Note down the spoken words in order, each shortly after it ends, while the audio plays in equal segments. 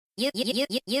You know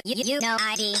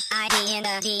ID in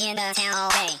the town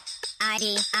all day.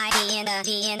 ID in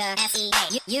the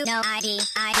SEA. You know ID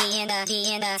in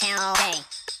the town all day.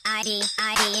 ID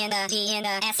in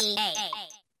the SEA.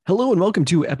 Hello and welcome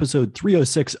to episode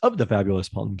 306 of the Fabulous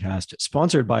Peltoncast,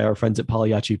 sponsored by our friends at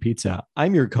Pagliacci Pizza.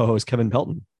 I'm your co-host, Kevin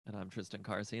Pelton. And I'm Tristan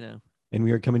Carcino. And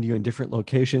we are coming to you in different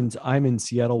locations. I'm in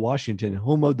Seattle, Washington,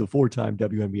 home of the four-time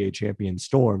WNBA champion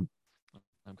Storm.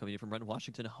 I'm coming to you from Renton,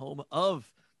 Washington, home of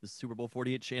the Super Bowl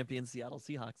 48 champion Seattle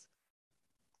Seahawks.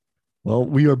 Well,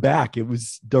 we are back. It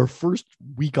was our first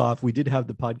week off. We did have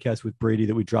the podcast with Brady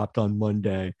that we dropped on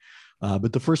Monday.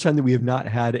 But the first time that we have not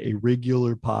had a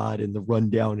regular pod and the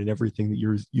rundown and everything that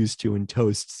you're used to in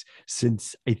toasts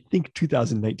since, I think,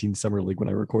 2019 Summer League when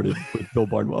I recorded with Bill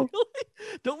Barnwell.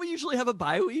 Don't we usually have a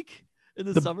bye week in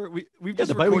the summer? We've just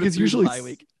the bye week is usually the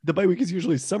bye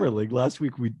week. Summer League. Last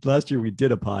year we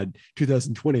did a pod,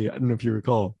 2020. I don't know if you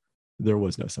recall, there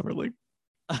was no Summer League.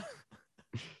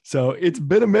 So it's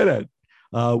been a minute.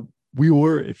 We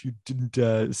were, if you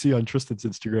didn't see on Tristan's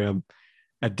Instagram,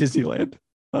 at Disneyland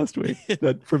last week.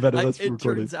 That prevented us from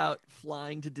recording. It turns out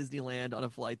flying to Disneyland on a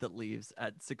flight that leaves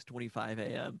at 6:25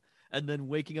 a.m. and then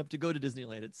waking up to go to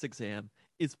Disneyland at 6 a.m.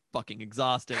 is fucking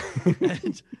exhausting.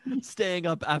 And staying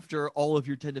up after all of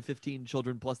your 10 to 15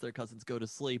 children plus their cousins go to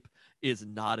sleep is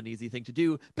not an easy thing to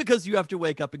do because you have to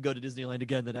wake up and go to Disneyland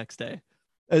again the next day.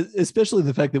 Especially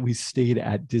the fact that we stayed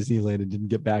at Disneyland and didn't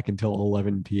get back until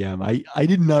 11 p.m. I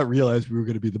did not realize we were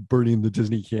going to be burning the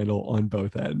Disney candle on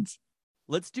both ends.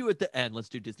 Let's do at the end. Let's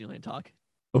do Disneyland talk.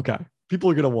 Okay. People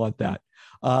are going to want that.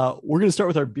 We're going to start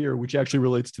with our beer, which actually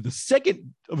relates to the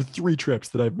second of 3 trips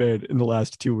that I've made in the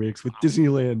last 2 weeks with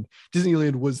Disneyland.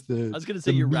 Disneyland was I was going to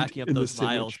say you're racking up those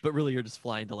miles, but really you're just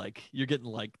flying to you're getting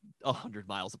 100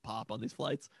 miles a pop on these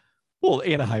flights. Well,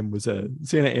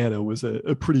 Santa Ana was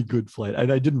a pretty good flight.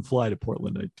 I didn't fly to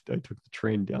Portland. I took the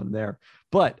train down there,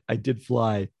 but I did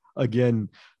fly again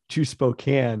to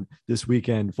Spokane this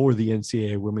weekend for the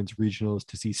NCAA Women's Regionals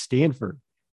to see Stanford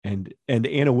and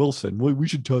Anna Wilson. We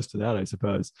should toast to that, I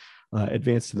suppose,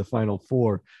 advance to the Final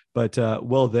Four. But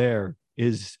there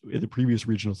is the previous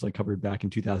regionals I covered back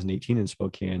in 2018 in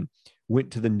Spokane,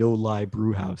 went to the No Lie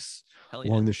Brew House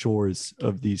along the shores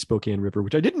of the Spokane River,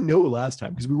 which I didn't know last time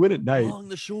because we went at night. Along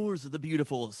the shores of the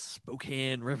beautiful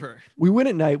Spokane River. We went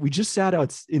at night. We just sat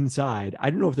out inside. I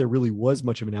don't know if there really was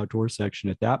much of an outdoor section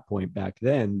at that point back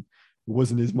then. It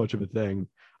wasn't as much of a thing.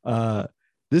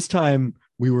 This time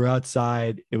we were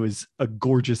outside. It was a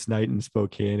gorgeous night in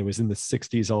Spokane. It was in the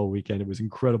 60s all weekend. It was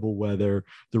incredible weather.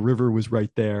 The river was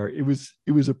right there. It was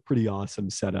a pretty awesome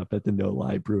setup at the No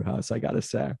Lie Brew House, I gotta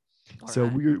say. So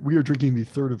right. we are drinking the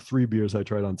third of 3 beers I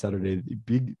tried on Saturday,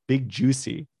 the big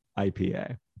juicy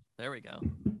IPA. There we go.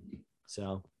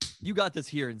 So you got this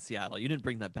here in Seattle. You didn't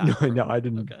bring that back. No, I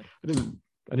didn't. Okay.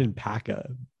 I didn't pack I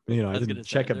didn't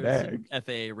check a bag.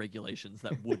 FAA regulations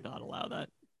that would not allow that.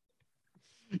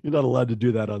 You're not allowed to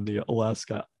do that on the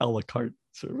Alaska a la carte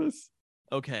service.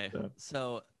 Okay,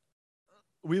 so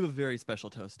we have a very special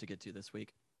toast to get to this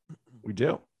week. We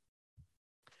do.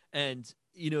 And,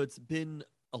 it's been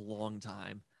a long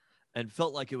time and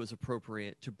felt like it was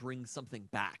appropriate to bring something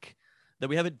back that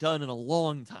we haven't done in a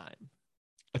long time.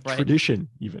 Tradition,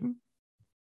 even.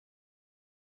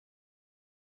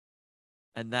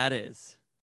 And that is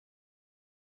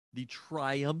the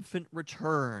triumphant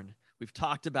return. We've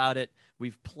talked about it.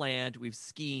 We've planned. We've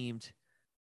schemed.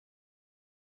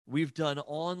 We've done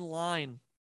online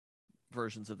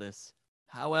versions of this.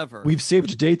 However, we've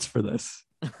saved dates for this.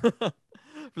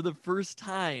 For the first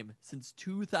time since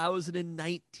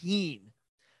 2019,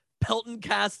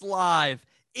 Peltoncast Live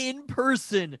in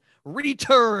person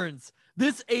returns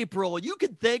this April. You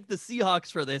can thank the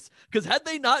Seahawks for this, because had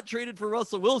they not traded for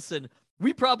Russell Wilson,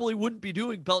 we probably wouldn't be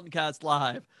doing Peltoncast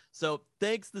Live. So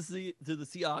thanks to the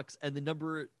Seahawks and the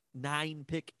number 9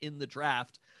 pick in the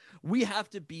draft, we have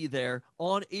to be there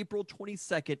on April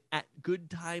 22nd at Good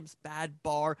Times Bad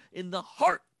Bar in the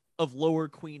heart of Lower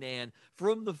Queen Anne,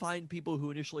 from the fine people who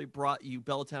initially brought you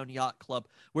Belltown Yacht Club,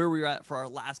 where we were at for our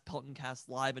last Peltoncast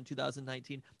Live in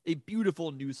 2019. A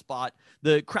beautiful new spot.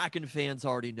 The Kraken fans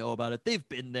already know about it. They've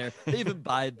been there. They've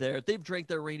imbibed there. They've drank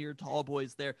their Rainier Tall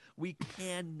Boys there. We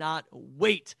cannot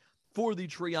wait for the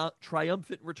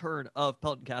triumphant return of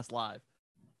Peltoncast Live.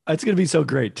 It's going to be so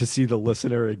great to see the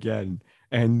listener again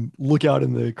and look out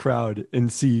in the crowd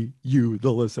and see you,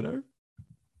 the listener.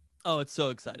 Oh, it's so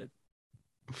excited.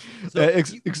 So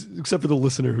except for the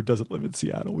listener who doesn't live in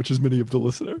Seattle, which is many of the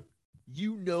listener.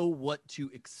 You know what to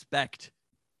expect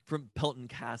from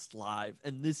Peltoncast Live.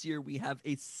 And this year we have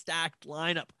a stacked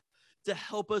lineup to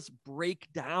help us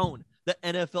break down the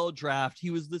NFL draft. He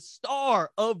was the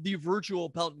star of the virtual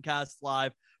Peltoncast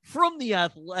Live from the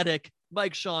athletic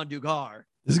Mike Sean Dugar.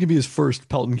 This is going to be his first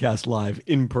Peltoncast Live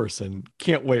in person.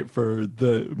 Can't wait for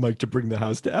the Mike to bring the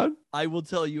house down. I will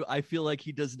tell you, I feel like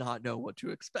he does not know what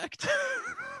to expect.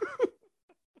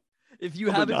 If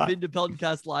you haven't been to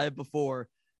Peltoncast Live before,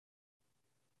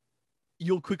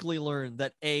 you'll quickly learn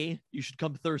that A, you should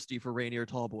come thirsty for Rainier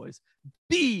Tall Boys.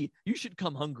 B, you should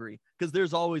come hungry because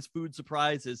there's always food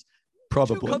surprises.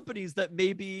 Probably. 2 companies that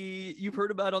maybe you've heard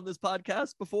about on this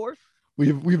podcast before.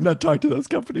 We've not talked to those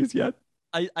companies yet.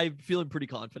 I'm feeling pretty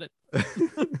confident.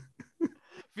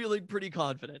 Feeling pretty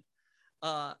confident.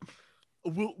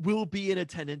 We'll be in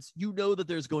attendance. You know that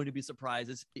there's going to be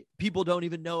surprises. People don't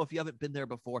even know if you haven't been there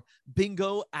before.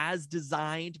 Bingo as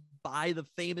designed by the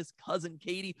famous cousin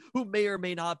Katie, who may or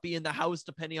may not be in the house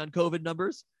depending on COVID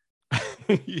numbers.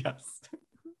 Yes.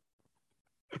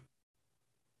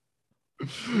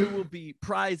 There will be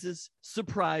prizes,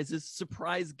 surprises,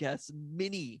 surprise guests,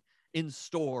 many in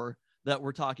store that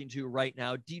we're talking to right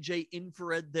now. DJ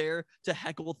Infrared there to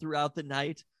heckle throughout the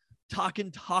night.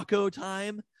 Talkin' Taco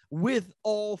Time with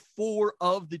all 4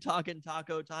 of the Talkin'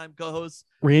 Taco Time co-hosts.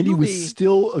 Randy was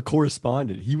still a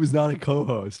correspondent. He was not a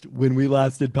co-host when we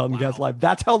last did Peltoncast Live.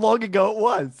 That's how long ago it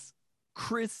was.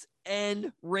 Chris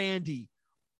and Randy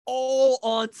all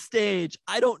on stage.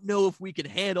 I don't know if we can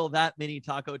handle that many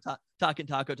Talkin'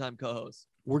 Taco Time co-hosts.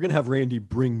 We're going to have Randy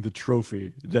bring the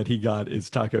trophy that he got as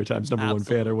Taco Time's number 1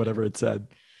 fan or whatever it said.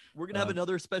 We're going to have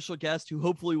another special guest who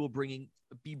hopefully will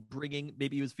be bringing,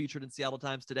 maybe he was featured in Seattle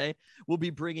Times today. We'll be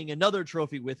bringing another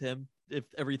trophy with him if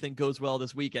everything goes well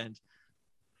this weekend.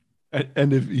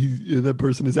 And if that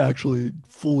person is actually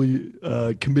fully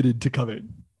committed to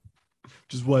coming,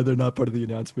 which is why they're not part of the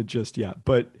announcement just yet.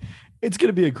 But it's going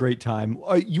to be a great time.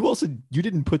 You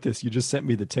didn't put this. You just sent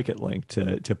me the ticket link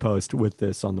to post with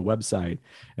this on the website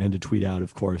and to tweet out,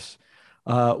 of course.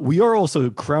 We are also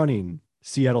crowning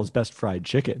Seattle's best fried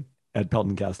chicken at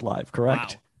Peltoncast Live,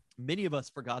 correct? Wow. Many of us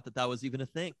forgot that was even a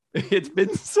thing. It's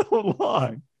been so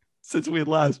long since we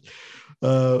last had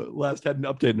an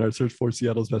update in our search for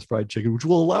Seattle's best fried chicken, which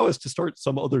will allow us to start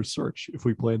some other search if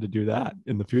we plan to do that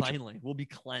in the future. Finally, we'll be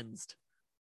cleansed.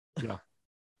 Yeah.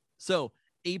 So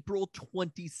April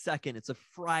 22nd, it's a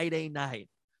Friday night.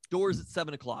 Doors at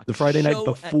 7:00. The Friday night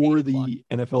before the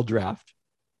NFL draft.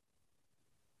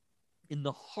 In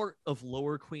the heart of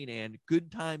Lower Queen Anne,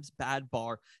 Good Times Bad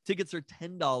Bar. Tickets are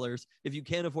 $10. If you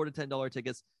can't afford a $10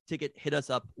 ticket, hit us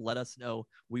up. Let us know.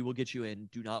 We will get you in.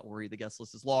 Do not worry. The guest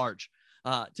list is large.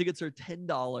 Tickets are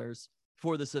 $10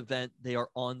 for this event. They are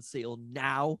on sale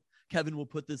now. Kevin will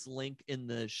put this link in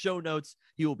the show notes.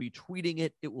 He will be tweeting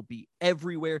it. It will be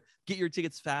everywhere. Get your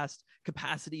tickets fast.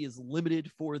 Capacity is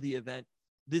limited for the event.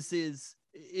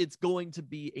 It's going to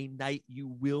be a night you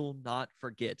will not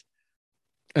forget.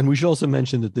 And we should also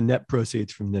mention that the net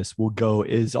proceeds from this will go,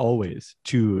 as always,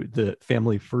 to the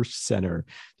Family First Center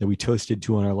that we toasted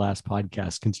to on our last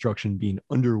podcast, construction being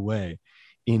underway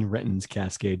in Renton's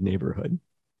Cascade neighborhood.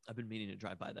 I've been meaning to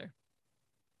drive by there.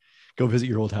 Go visit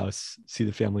your old house, see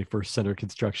the Family First Center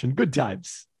construction. Good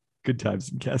times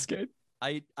in Cascade.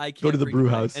 I can't go to the brew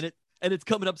house. And it's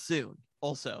coming up soon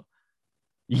also.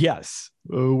 Yes.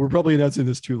 We're probably announcing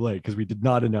this too late because we did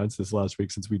not announce this last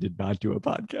week since we did not do a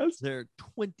podcast. There are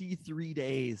 23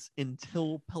 days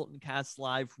until Peltoncast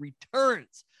Live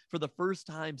returns for the first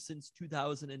time since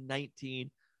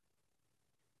 2019.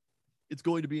 It's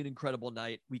going to be an incredible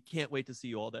night. We can't wait to see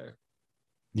you all there.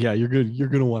 Yeah, you're good. You're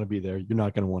going to want to be there. You're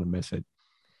not going to want to miss it.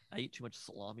 I ate too much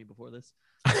salami before this.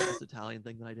 This Italian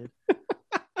thing that I did.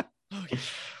 Okay.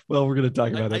 Well, we're going to talk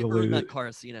about Italy. I earned that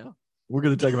Carasino. We're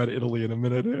going to talk about Italy in a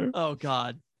minute here. Oh,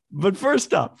 God. But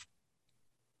first up,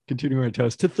 continuing our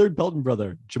toast to third Pelton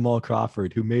brother, Jamal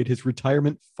Crawford, who made his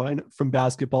retirement from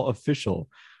basketball official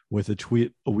with a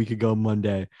tweet a week ago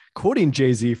Monday, quoting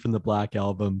Jay-Z from the Black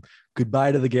Album,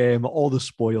 "Goodbye to the game, all the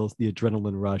spoils, the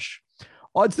adrenaline rush.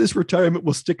 Odds this retirement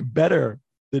will stick better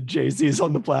than Jay-Z's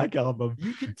on the Black Album."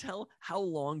 You can tell how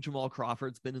long Jamal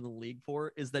Crawford's been in the league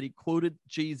for is that he quoted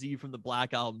Jay-Z from the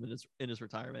Black Album in his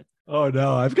retirement. Oh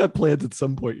no, I've got plans at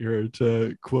some point here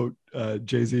to quote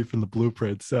Jay-Z from the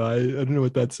Blueprint. So I don't know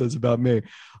what that says about me.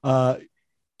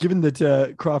 Given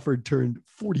that Crawford turned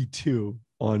 42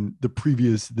 on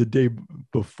the day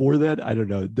before that, I don't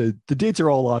know. The dates are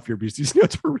all off here because these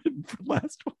notes were written from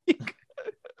last week.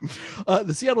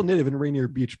 The Seattle native and Rainier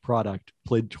Beach product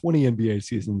played 20 NBA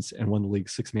seasons and won the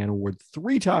league's six-man award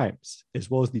 3 times,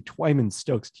 as well as the Twyman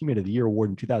Stokes Teammate of the Year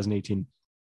award in 2018.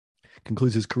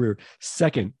 Concludes his career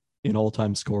second in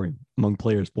all-time scoring among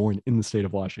players born in the state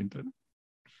of Washington.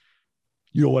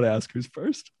 You don't want to ask who's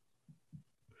first?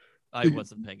 I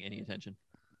wasn't paying any attention.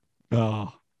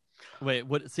 Oh, Wait,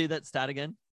 what? Say that stat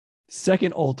again.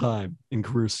 second all time in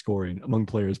career scoring among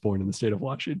players born in the state of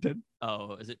Washington.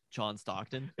 Oh, is it John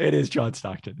Stockton? It is John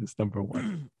Stockton. It's number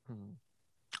one.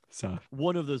 So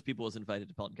One of those people was invited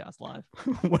to Peltoncast Live.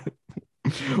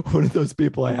 one of those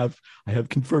people I have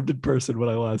confirmed in person when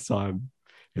I last saw him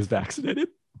is vaccinated.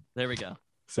 There we go.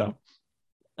 So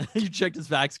You checked his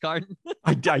vax card?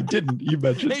 I didn't. You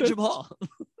mentioned Hey, it. Jamal.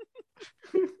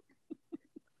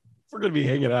 We're gonna be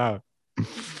hanging out.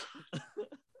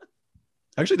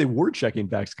 Actually, they were checking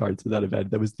vax cards at that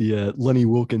event. That was the Lenny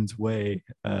Wilkins Way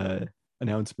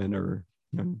announcement or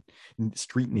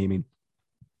street naming.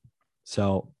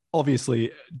 So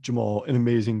obviously, Jamal, an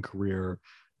amazing career,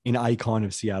 an icon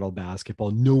of Seattle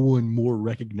basketball. No one more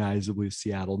recognizably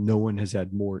Seattle. No one has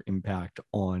had more impact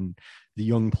on the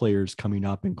young players coming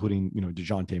up, including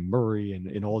DeJounte Murray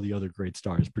and all the other great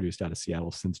stars produced out of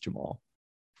Seattle since Jamal.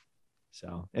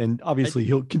 So, and obviously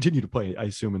he'll continue to play, I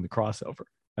assume, in the crossover.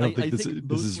 I don't think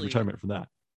this is retirement from that.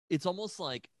 It's almost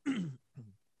like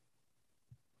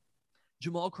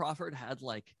Jamal Crawford had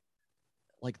like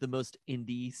the most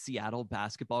indie Seattle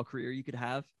basketball career you could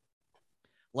have.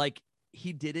 Like,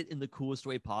 he did it in the coolest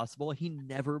way possible. He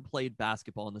never played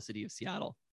basketball in the city of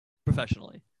Seattle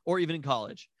professionally or even in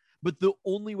college. But the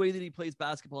only way that he plays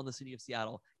basketball in the city of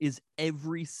Seattle is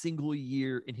every single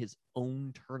year in his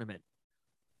own tournament.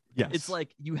 Yes. It's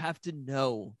like you have to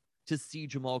know to see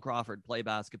Jamal Crawford play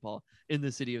basketball in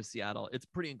the city of Seattle. It's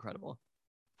pretty incredible.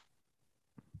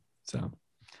 So,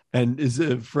 and is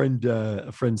a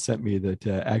friend sent me that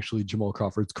actually Jamal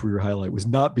Crawford's career highlight was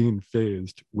not being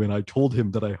phased when I told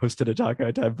him that I hosted a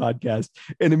Taco Time podcast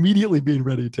and immediately being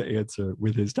ready to answer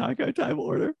with his Taco Time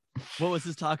order. What was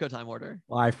his Taco Time order?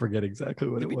 Well, I forget exactly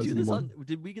what it was.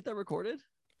 Did we get that recorded?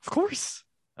 Of course.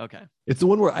 Okay. It's the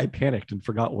one where I panicked and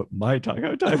forgot what my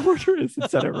Taco Time order is and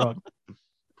said it wrong.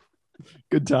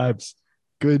 Good times.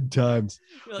 Good times.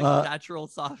 You're like natural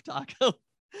soft taco.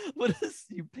 What is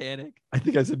you panic? I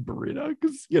think I said burrito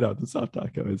because the soft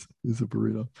taco is a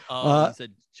burrito. Oh, you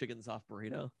said chicken soft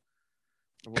burrito.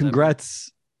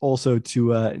 Congrats also to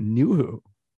Nuhu,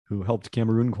 who helped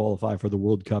Cameroon qualify for the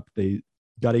World Cup. They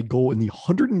got a goal in the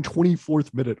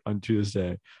 124th minute on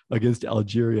Tuesday against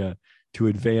Algeria to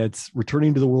advance,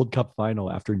 returning to the World Cup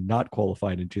final after not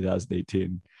qualifying in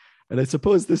 2018. And I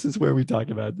suppose this is where we talk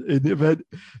about an event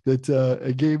that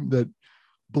a game that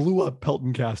blew up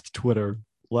Peltoncast Twitter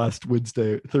last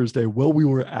Thursday, while we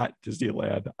were at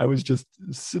Disneyland. I was just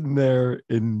sitting there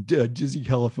in Disney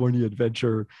California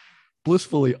Adventure,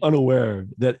 blissfully unaware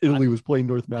that Italy was playing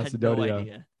North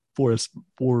Macedonia for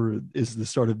the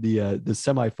start of the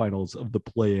semifinals of the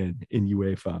play-in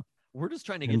UEFA. We're just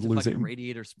trying to get to fucking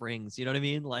Radiator Springs. You know what I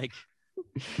mean? Like,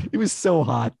 it was so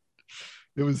hot.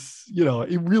 It was,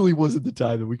 it really wasn't the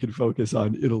time that we could focus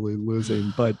on Italy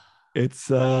losing, but it's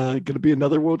going to be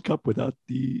another World Cup without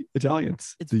the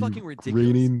Italians. It's fucking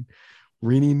ridiculous.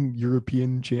 Reigning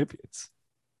European champions.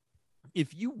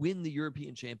 If you win the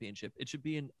European Championship, it should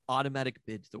be an automatic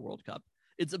bid to the World Cup.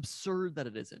 It's absurd that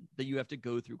it isn't, that you have to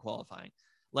go through qualifying.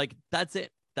 Like, that's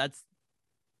it. That's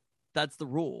the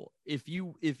rule. If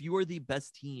you are the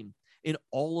best team in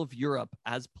all of Europe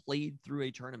as played through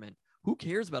a tournament, who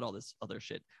cares about all this other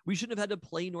shit? We shouldn't have had to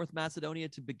play North Macedonia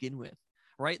to begin with,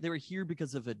 right? They were here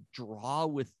because of a draw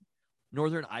with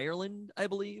Northern Ireland, I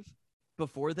believe.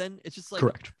 Before then, it's just like,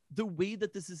 correct. The way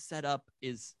that this is set up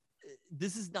is,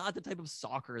 this is not the type of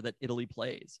soccer that Italy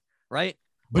plays, right?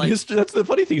 But that's the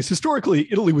funny thing is, historically,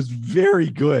 Italy was very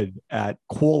good at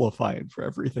qualifying for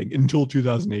everything until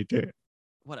 2018.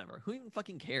 Whatever. Who even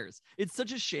fucking cares? It's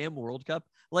such a sham World Cup.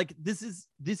 Like, this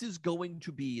is going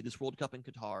to be, this World Cup in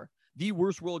Qatar, the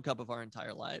worst World Cup of our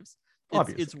entire lives.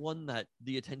 It's one that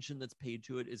the attention that's paid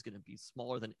to it is going to be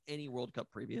smaller than any World Cup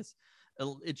previous.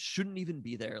 It shouldn't even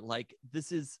be there. Like,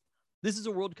 this is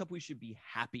a World Cup we should be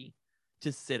happy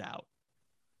to sit out.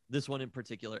 This one in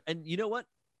particular. And you know what?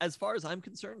 As far as I'm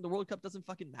concerned, the World Cup doesn't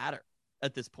fucking matter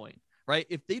at this point, right?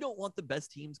 If they don't want the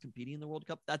best teams competing in the World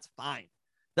Cup, that's fine.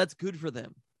 That's good for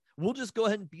them. We'll just go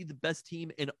ahead and be the best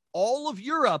team in all of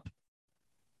Europe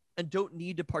and don't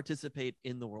need to participate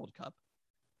in the World Cup.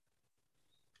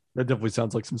 That definitely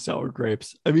sounds like some sour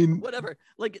grapes. I mean, whatever.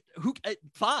 Like,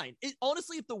 fine.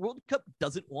 Honestly, if the World Cup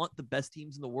doesn't want the best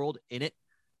teams in the world in it,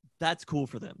 that's cool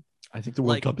for them. I think the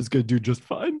World Cup is going to do just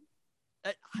fine.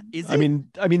 Is it?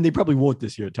 I mean, they probably won't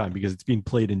this year at time because it's being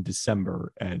played in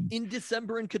December in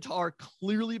Qatar,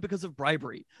 clearly because of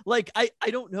bribery. Like, I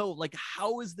don't know. Like,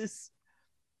 how did this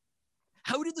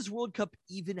World Cup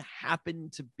even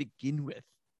happen to begin with?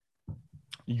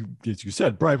 As you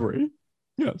said, bribery.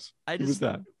 Yes, it was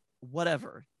that.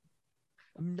 Whatever.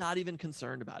 I'm not even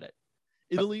concerned about it.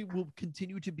 Italy will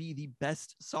continue to be the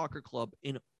best soccer club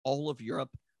in all of Europe.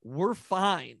 We're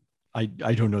fine. I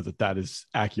don't know that is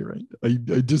accurate. I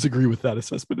disagree with that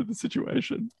assessment of the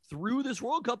situation. Through this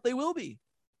World Cup, they will be.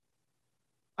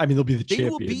 I mean, they'll be the They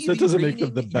will champions. be That the doesn't make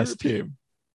them the reigning best European- team.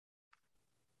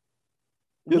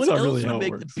 That's What not else really would how it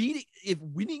make works. if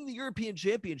winning the European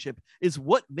Championship is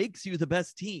what makes you the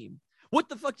best team? What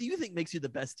the fuck do you think makes you the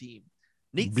best team?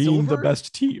 Nate Being Silver? the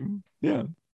best team. Yeah.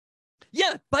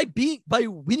 Yeah, by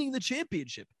winning the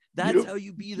championship. That's how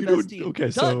you be the best team. Okay,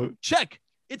 Done. so Check.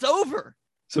 It's over.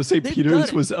 So St. They've Peter's done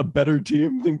it. was a better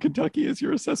team than Kentucky is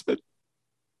your assessment?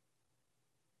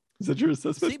 Is that your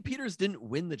assessment? St. Peter's didn't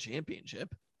win the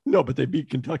championship. No, but they beat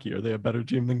Kentucky. Are they a better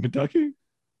team than Kentucky?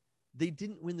 They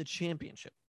didn't win the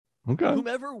championship. Okay.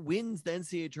 Whomever wins the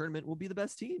NCAA tournament will be the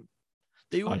best team.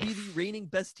 They will be the reigning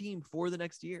best team for the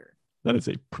next year. That is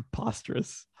a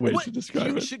preposterous way to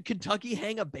describe it. Should Kentucky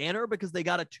hang a banner because they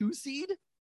got a 2 seed?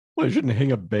 Well, I shouldn't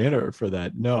hang a banner for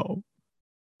that. No.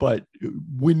 But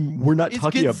when we're not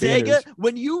talking about banners.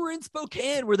 When you were in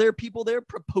Spokane, were there people there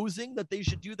proposing that they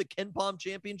should do the Ken Pom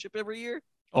Championship every year?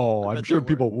 Oh, I'm sure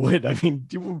people would. I mean,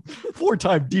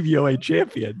 4-time DVOA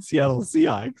champion, Seattle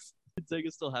Seahawks.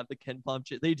 Gonzaga still have the Ken Pom.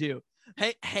 They do.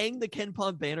 Hang the Ken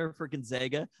Pom banner for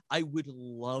Gonzaga. I would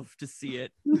love to see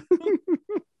it.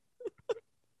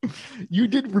 You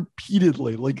did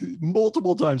repeatedly, like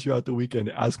multiple times throughout the weekend,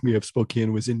 ask me if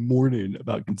Spokane was in mourning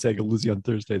about Gonzaga losing on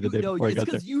Thursday the day before I got there.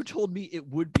 Because you told me it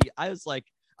would be. I was like,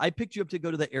 I picked you up to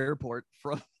go to the airport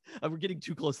from. We're getting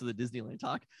too close to the Disneyland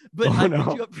talk, but I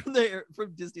picked you up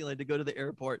from Disneyland to go to the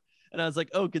airport, and I was like,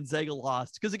 "Oh, Gonzaga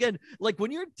lost." Because again, like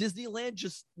when you're at Disneyland,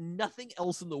 just nothing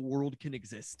else in the world can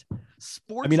exist.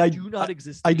 Sports do not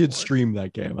exist. I did stream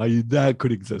that game. That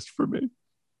could exist for me.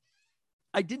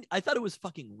 I didn't. I thought it was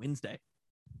fucking Wednesday.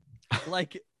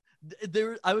 Like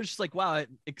I was just like, wow,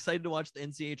 I'm excited to watch the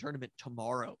NCAA tournament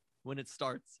tomorrow when it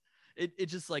starts. It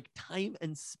just like time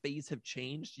and space have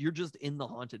changed. You're just in the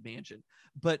Haunted Mansion.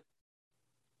 But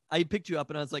I picked you up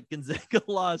and I was like, Gonzaga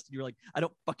lost. And you're like, I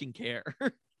don't fucking care.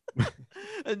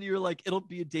 And you're like, it'll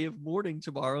be a day of mourning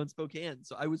tomorrow in Spokane.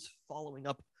 So I was following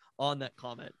up on that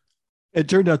comment. It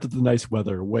turned out that the nice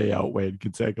weather way outweighed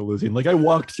Gonzaga losing. Like I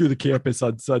walked through the campus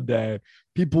on Sunday.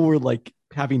 People were like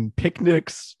having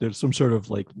picnics. There's some sort of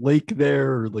like lake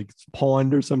there or like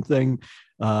pond or something.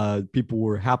 People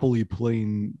were happily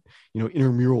playing,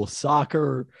 intramural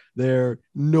soccer there.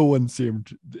 No one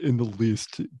seemed in the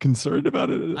least concerned about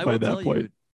it by that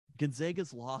point.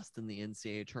 Gonzaga's lost in the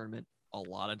NCAA tournament a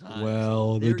lot of times.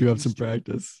 Well, they do have some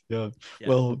practice. Yeah.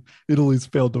 Well, Italy's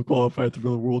failed to qualify for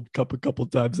the World Cup a couple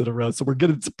of times in a row, so we're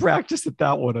getting some practice at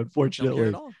that one,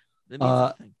 unfortunately. Don't care at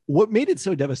all. What made it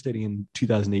so devastating in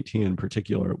 2018 in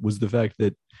particular was the fact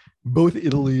that both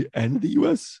Italy and the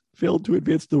US failed to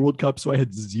advance to the World Cup, so I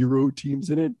had 0 teams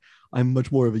in it. I'm much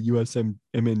more of a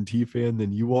USMNT fan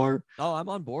than you are. Oh, I'm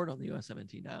on board on the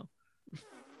USMNT now.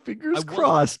 Fingers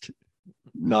crossed.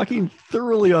 Knocking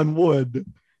thoroughly on wood.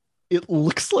 It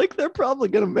looks like they're probably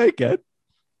going to make it.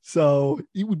 So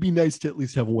it would be nice to at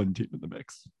least have one team in the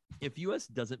mix. If US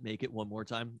doesn't make it one more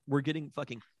time, we're getting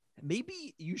fucking...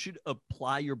 Maybe you should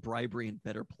apply your bribery in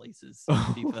better places.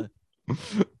 FIFA.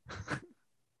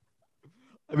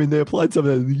 I mean, they applied some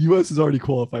of that. The US is already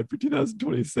qualified for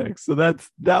 2026. So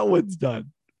that one's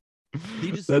done.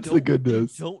 That's the good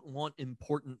news. They don't want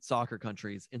important soccer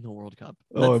countries in the World Cup.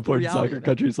 Important soccer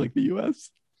countries like the US.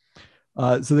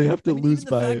 So they have to lose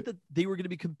by the fact that they were going to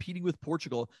be competing with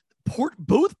Portugal.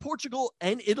 Both Portugal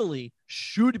and Italy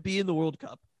should be in the World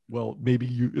Cup. Well,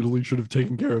 maybe Italy should have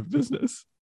taken care of business.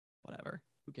 Whatever.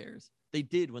 Who cares? They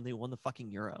did when they won the fucking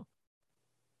Euro.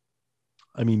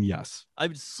 I mean, yes. I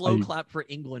would slow clap for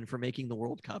England for making the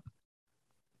World Cup.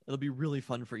 It'll be really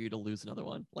fun for you to lose another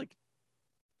one. Like,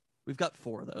 we've got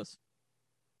 4 of those.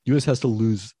 US has to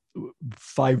lose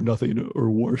 5-0 or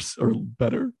worse or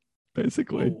better,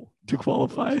 basically, to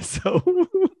qualify. So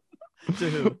to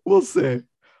who? We'll see.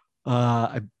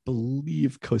 I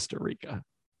believe Costa Rica.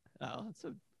 Oh,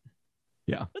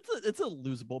 yeah. It's a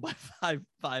losable by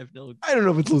 5-0. I don't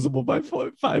know if it's losable by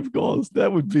 5 goals.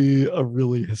 That would be a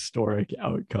really historic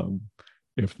outcome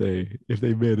if they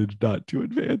managed not to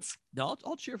advance. No,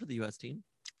 I'll cheer for the US team.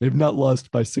 They've not lost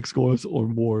by 6 goals or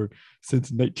more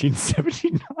since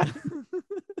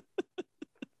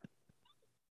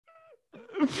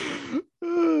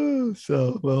 1979.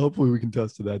 So, well, hopefully we can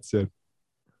test to that soon.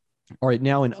 All right,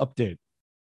 now an update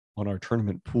on our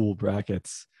tournament pool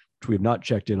brackets, which we have not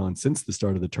checked in on since the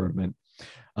start of the tournament.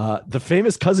 The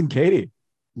famous Cousin Katie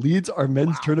leads our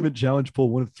men's tournament challenge pool,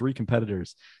 one of 3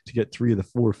 competitors to get 3 of the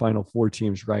 4 final 4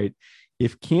 teams right.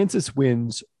 If Kansas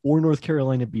wins or North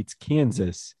Carolina beats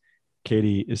Kansas,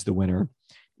 Katie is the winner.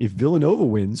 If Villanova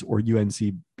wins or UNC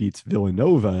beats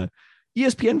Villanova,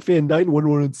 ESPN fan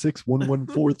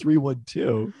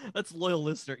 9116114312. That's loyal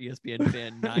listener ESPN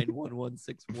fan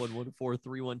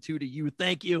 9116114312 to you.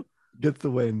 Thank you. Gets the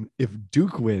win. If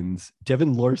Duke wins,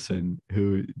 Devin Larson,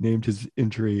 who named his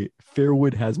entry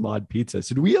Fairwood has mod pizza.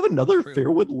 So do we have another True.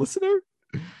 Fairwood listener?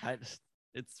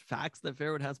 It's facts that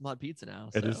Fairwood has mod pizza now.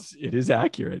 So. It is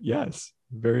accurate. Yes.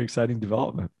 Very exciting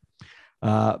development.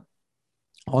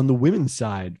 On the women's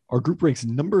side, our group ranks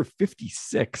number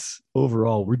 56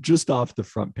 overall. We're just off the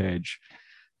front page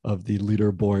of the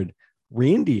leaderboard.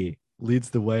 Randy leads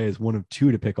the way as one of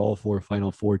two to pick all four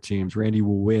Final Four teams. Randy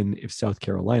will win if South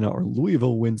Carolina or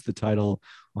Louisville wins the title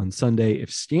on Sunday.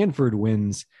 If Stanford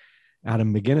wins,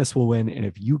 Adam McGinnis will win. And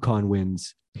if UConn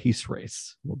wins, Peace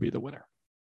Race will be the winner.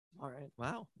 All right.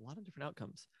 Wow. A lot of different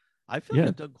outcomes. I feel like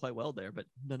I've done quite well there, but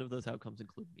none of those outcomes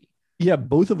include me. Yeah,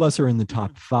 both of us are in the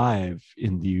top 5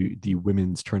 in the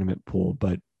women's tournament pool,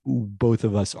 but both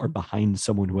of us are behind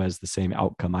someone who has the same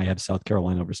outcome. I have South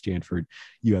Carolina over Stanford.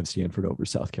 You have Stanford over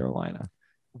South Carolina.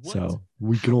 So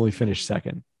we can only finish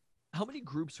second. How many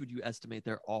groups would you estimate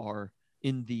there are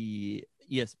in the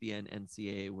ESPN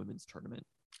NCAA women's tournament?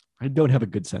 I don't have a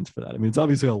good sense for that. I mean, it's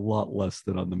obviously a lot less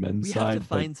than on the men's side. We have to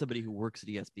find somebody who works at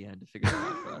ESPN to figure that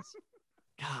out for us.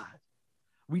 God,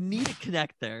 we need to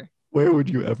connect there. Where would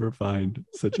you ever find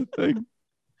such a thing?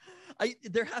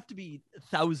 There have to be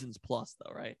thousands plus,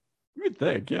 though, right? You would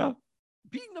think, yeah.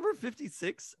 Being number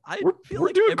 56,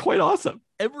 we're doing quite awesome.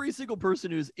 Every single person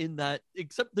who's in that,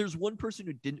 except there's one person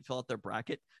who didn't fill out their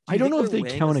bracket. I don't know if they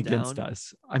count against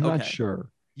us. I'm not sure.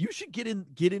 You should get in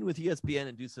with ESPN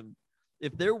and do some.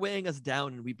 If they're weighing us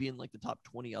down and we'd be in like the top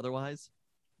 20 otherwise.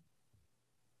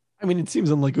 I mean, it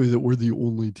seems unlikely that we're the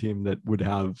only team that would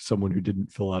have someone who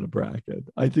didn't fill out a bracket.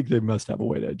 I think they must have a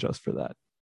way to adjust for that.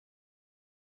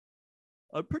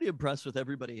 I'm pretty impressed with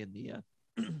everybody in the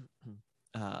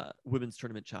women's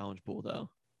tournament challenge pool, though,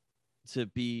 to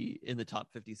be in the top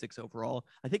 56 overall.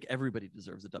 I think everybody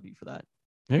deserves a W for that.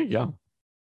 There you go.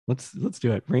 Let's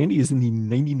do it. Randy is in the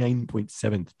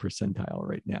 99.7th percentile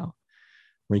right now,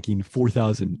 ranking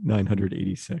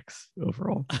 4,986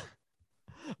 overall.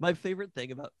 My favorite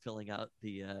thing about filling out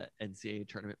the NCAA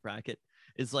tournament bracket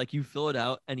is like you fill it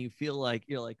out and you feel like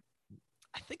you're like,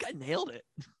 I think I nailed it.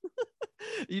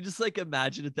 You just like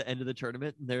imagine at the end of the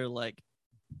tournament and they're like,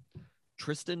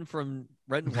 Tristan from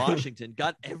Renton, Washington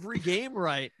got every game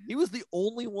right. He was the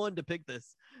only one to pick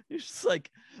this. He's just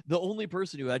like the only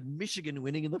person who had Michigan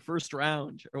winning in the first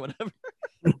round or whatever.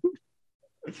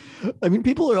 I mean,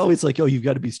 people are always like, oh, you've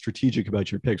got to be strategic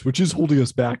about your picks, which is holding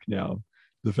us back now.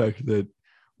 The fact that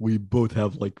we both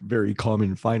have like very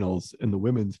common finals in the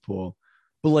women's pool.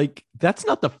 But like, that's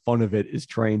not the fun of it, is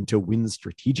trying to win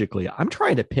strategically. I'm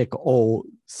trying to pick all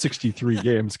 63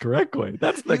 games correctly.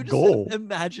 That's the goal.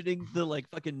 Imagining the like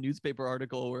fucking newspaper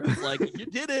article where it's like, you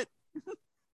did it.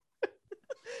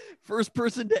 First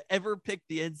person to ever pick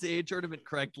the NCAA tournament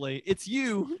correctly. It's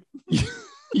you.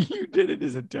 You did it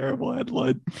is a terrible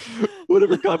headline.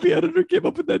 Whatever copy editor came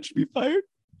up with that should be fired.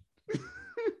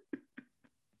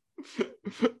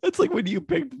 That's like when you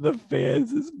picked the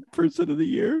fans as person of the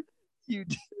year. You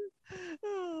did.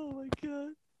 Oh my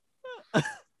God.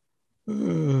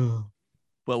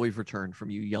 Well, we've returned from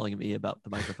you yelling at me about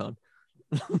the microphone.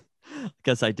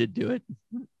 Guess I did do it.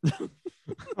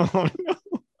 Oh no.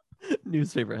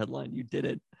 Newspaper headline. You did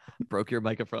it. Broke your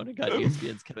microphone and got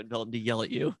ESPN's Kevin Pelton to yell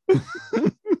at you.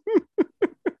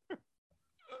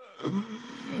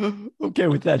 Okay,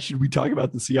 with that, should we talk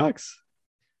about the Seahawks?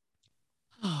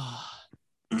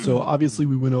 So obviously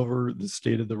we went over the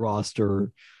state of the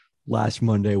roster last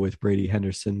Monday with Brady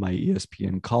Henderson, my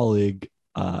ESPN colleague.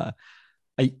 I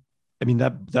mean,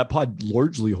 that pod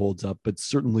largely holds up, but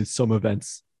certainly some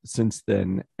events since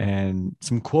then and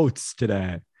some quotes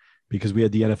today, because we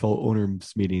had the NFL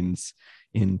owners meetings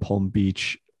in Palm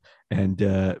Beach, and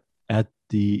at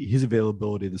his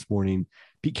availability this morning,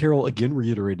 Pete Carroll again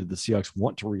reiterated the Seahawks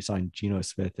want to re-sign Geno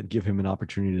Smith and give him an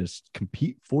opportunity to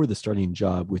compete for the starting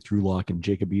job with Drew Lock and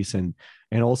Jacob Eason,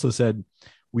 and also said,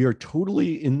 we are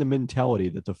totally in the mentality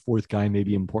that the fourth guy may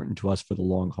be important to us for the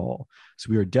long haul.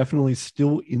 So we are definitely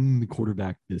still in the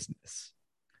quarterback business.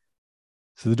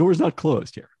 So the door is not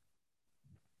closed here.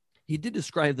 He did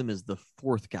describe them as the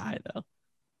fourth guy, though.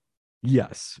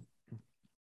 Yes.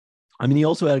 I mean, he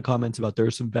also had comments about there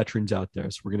are some veterans out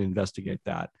there, so we're going to investigate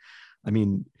that. I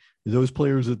mean, those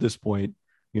players at this point,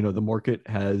 you know, the market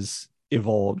has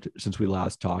evolved since we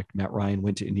last talked. Matt Ryan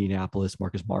went to Indianapolis.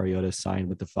 Marcus Mariota signed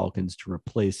with the Falcons to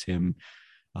replace him.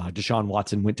 Deshaun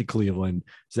Watson went to Cleveland.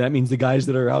 So that means the guys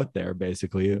that are out there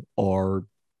basically are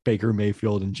Baker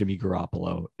Mayfield and Jimmy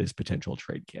Garoppolo as potential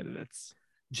trade candidates.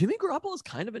 Jimmy Garoppolo is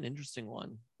kind of an interesting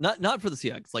one. Not for the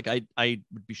Seahawks. Like I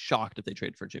would be shocked if they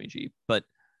trade for Jimmy G, but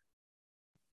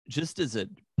just as a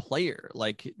player,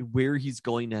 like where he's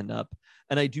going to end up.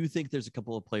 And I do think there's a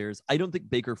couple of players. I don't think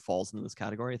Baker falls into this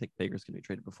category. I think Baker's going to be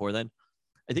traded before then.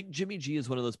 I think Jimmy G is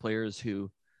one of those players who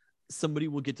somebody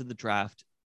will get to the draft,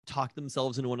 talk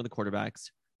themselves into one of the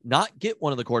quarterbacks, not get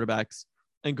one of the quarterbacks,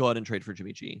 and go out and trade for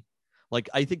Jimmy G. Like,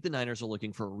 I think the Niners are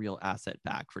looking for a real asset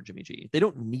back for Jimmy G. They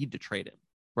don't need to trade him,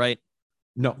 right?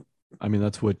 No. I mean,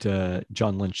 that's what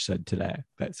John Lynch said today,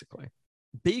 basically.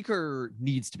 Baker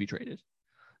needs to be traded,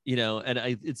 you know, and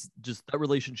it's just that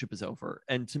relationship is over.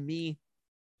 And to me,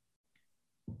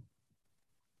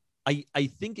 I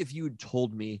think if you had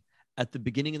told me at the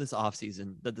beginning of this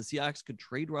offseason that the Seahawks could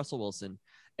trade Russell Wilson,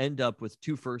 end up with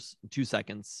 2 firsts, 2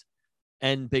 seconds,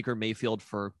 and Baker Mayfield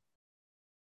for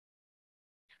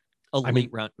a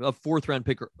 4th round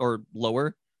pick or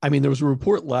lower. I mean, there was a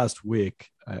report last week.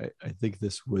 I think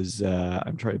this was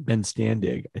Ben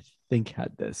Standig, I think,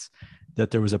 had this,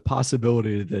 that there was a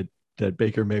possibility that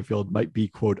Baker Mayfield might be,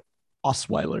 quote,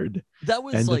 Osweilered. That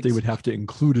was, and like, that they would have to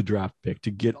include a draft pick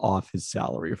to get off his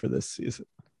salary for this season.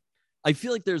 I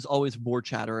feel like there's always more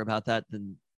chatter about that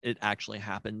than it actually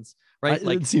happens, right?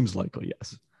 It seems likely,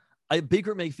 yes.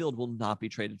 Baker Mayfield will not be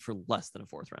traded for less than a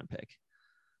 4th round pick.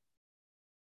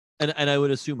 And I would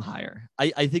assume higher.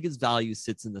 I think his value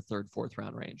sits in the 3rd, 4th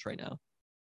round range right now.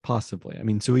 Possibly. I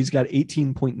mean, so he's got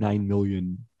 18.9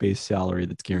 million base salary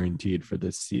that's guaranteed for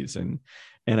this season.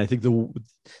 And I think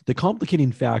the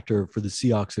complicating factor for the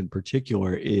Seahawks in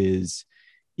particular is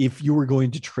if you were going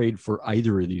to trade for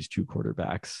either of these 2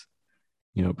 quarterbacks,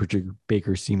 you know, particularly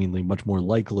Baker seemingly much more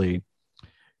likely,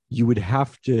 you would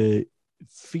have to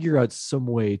figure out some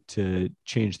way to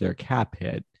change their cap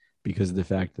hit because of the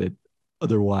fact that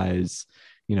otherwise,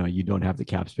 you know, you don't have the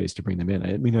cap space to bring them in.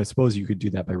 I mean, I suppose you could do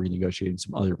that by renegotiating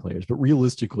some other players, but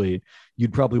realistically,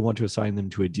 you'd probably want to assign them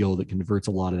to a deal that converts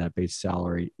a lot of that base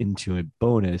salary into a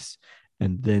bonus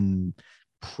and then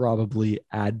probably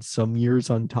add some years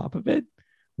on top of it,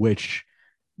 which,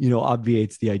 you know,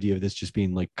 obviates the idea of this just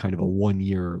being like kind of a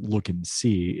 1-year look and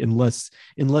see, unless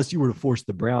you were to force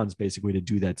the Browns basically to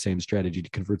do that same strategy to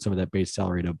convert some of that base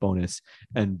salary to a bonus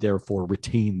and therefore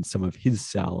retain some of his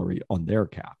salary on their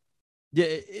cap. Yeah,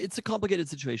 it's a complicated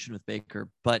situation with Baker,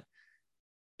 but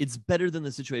it's better than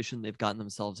the situation they've gotten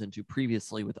themselves into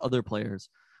previously with other players,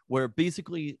 where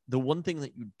basically the one thing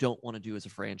that you don't want to do as a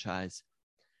franchise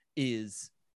is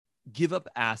give up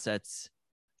assets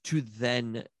to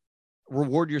then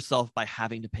reward yourself by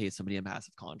having to pay somebody a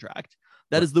massive contract.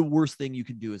 That is the worst thing you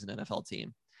can do as an NFL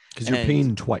team. Because you're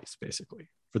paying twice, basically,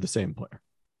 for the same player.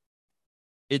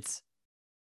 It's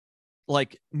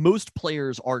like most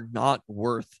players are not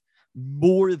worth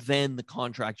more than the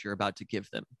contract you're about to give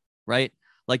them, right?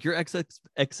 Like your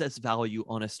excess value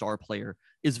on a star player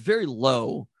is very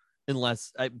low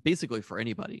unless basically for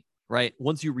anybody, right?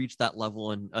 Once you reach that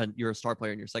level and you're a star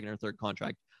player in your 2nd or 3rd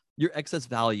contract, your excess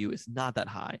value is not that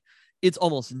high. It's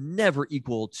almost never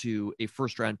equal to a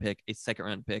 1st round pick, a 2nd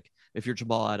round pick. If you're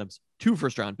Jamal Adams, 2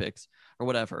 1st round picks or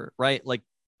whatever, right? Like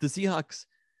the Seahawks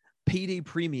paid a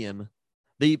premium.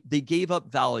 They gave up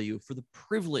value for the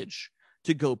privilege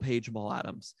to go pay Jamal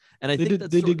Adams. And I think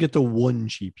they did get the 1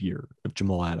 cheap year of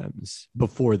Jamal Adams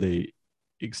before they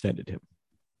extended him.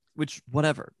 Which,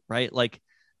 whatever, right? Like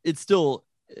it's still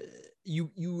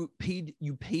you paid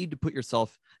to put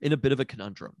yourself in a bit of a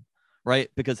conundrum,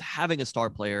 right? Because having a star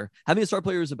player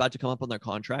who's about to come up on their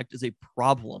contract is a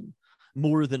problem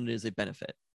more than it is a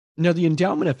benefit. Now, the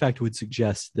endowment effect would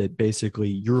suggest that basically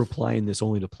you're applying this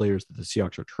only to players that the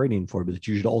Seahawks are trading for, but that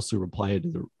you should also apply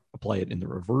it in the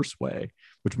reverse way,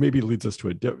 which maybe leads us to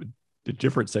a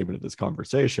different segment of this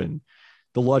conversation.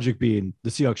 The logic being the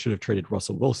Seahawks should have traded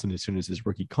Russell Wilson as soon as his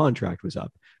rookie contract was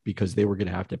up because they were going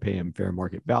to have to pay him fair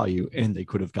market value and they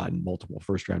could have gotten multiple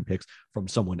 1st round picks from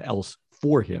someone else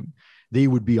for him. They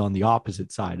would be on the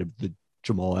opposite side of the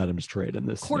Jamal Adams trade in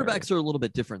this. Quarterbacks scenario. are a little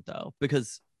bit different though,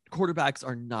 because quarterbacks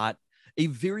are not a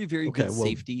very, very good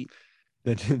safety.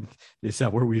 Is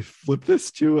that where we flip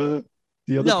this to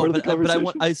the other part of the conversation?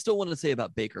 But I still want to say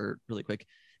about Baker really quick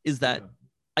is that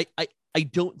I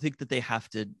don't think that they have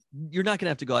to. You're not going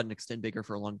to have to go out and extend Baker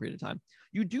for a long period of time.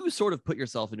 You do sort of put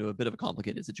yourself into a bit of a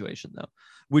complicated situation, though,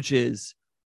 which is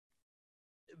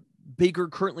Baker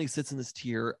currently sits in this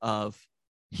tier of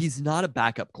he's not a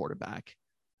backup quarterback.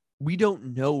 We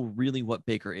don't know really what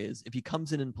Baker is. If he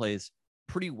comes in and plays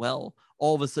pretty well,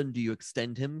 all of a sudden, do you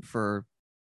extend him for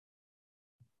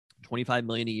 $25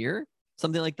 million a year?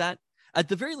 something like that. At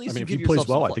the very least, I mean, you if give he plays yourself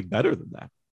well, some I think better than that.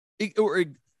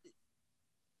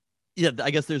 Yeah,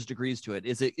 I guess there's degrees to it.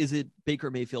 Is it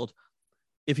Baker Mayfield?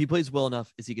 If he plays well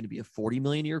enough, is he going to be a $40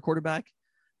 million a year quarterback?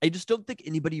 I just don't think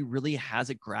anybody really has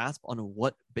a grasp on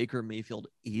what Baker Mayfield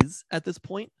is at this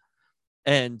point.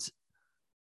 And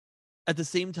at the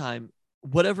same time,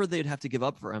 whatever they'd have to give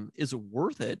up for him is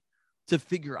worth it to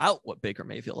figure out what Baker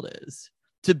Mayfield is,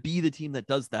 to be the team that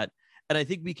does that. And I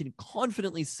think we can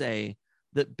confidently say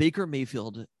that Baker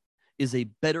Mayfield is a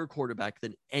better quarterback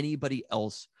than anybody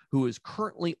else who is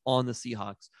currently on the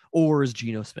Seahawks, or is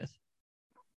Geno Smith.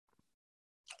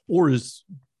 Or is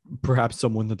perhaps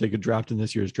someone that they could draft in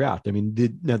this year's draft. I mean,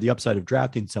 the upside of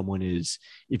drafting someone is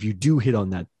if you do hit on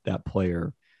that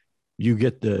player, you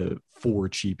get the 4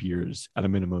 cheap years at a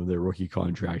minimum of their rookie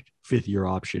contract, 5th-year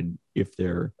option if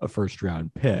they're a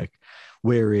first-round pick.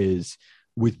 Whereas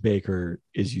with Baker,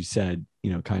 as you said,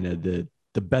 kind of the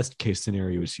best case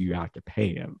scenario is you have to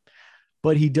pay him.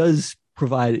 But he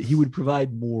would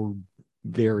provide more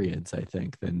variance, I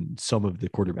think, than some of the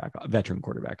veteran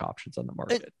quarterback options on the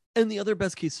market. And the other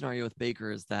best case scenario with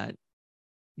Baker is that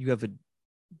you have a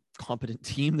competent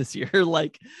team this year,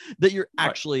 like that you're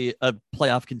actually a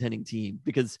playoff contending team,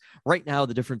 because right now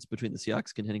the difference between the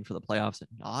Seahawks contending for the playoffs and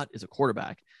not is a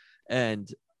quarterback.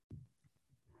 And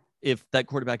if that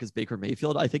quarterback is Baker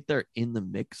Mayfield, I think they're in the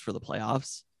mix for the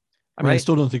playoffs. I mean, I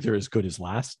still don't think they're as good as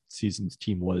last season's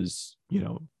team was,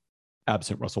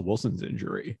 absent Russell Wilson's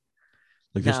injury.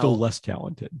 Like they're still less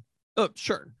talented. Oh,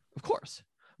 sure. Of course.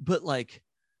 But like,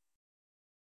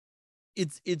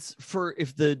 it's for,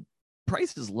 if the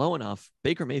price is low enough,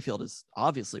 Baker Mayfield is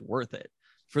obviously worth it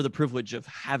for the privilege of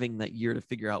having that year to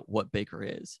figure out what Baker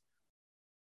is.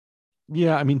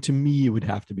 Yeah. I mean, to me, it would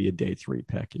have to be a day 3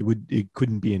 pick. It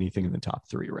couldn't be anything in the top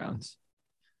 3 rounds.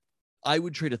 I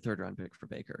would trade a 3rd-round pick for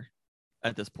Baker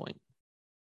at this point.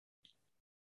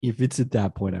 If it's at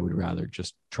that point, I would rather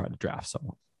just try to draft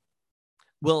someone.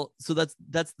 Well, so that's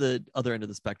the other end of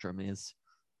the spectrum is,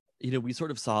 we sort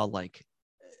of saw, like,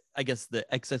 I guess the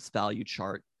excess value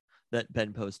chart that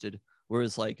Ben posted,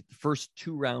 whereas like the first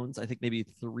 2 rounds, I think maybe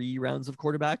 3 rounds of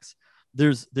quarterbacks,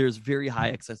 there's very high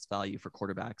excess value for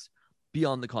quarterbacks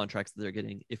beyond the contracts that they're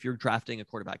getting if you're drafting a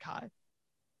quarterback high.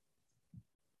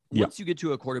 Once you get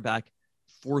to a quarterback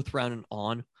 4th round and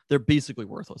on, they're basically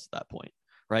worthless at that point,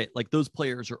 right? Like those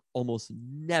players are almost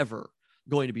never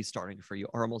going to be starting for you,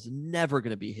 are almost never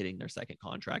going to be hitting their 2nd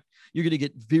contract. You're going to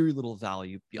get very little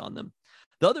value beyond them.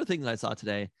 The other thing that I saw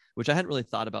today, which I hadn't really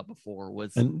thought about before,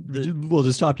 was... Well,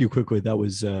 to stop you quickly, that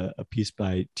was a piece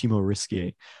by Timo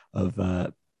Riskier of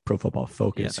Pro Football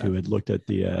Focus, who had looked at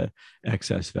the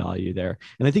excess value there.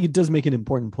 And I think it does make an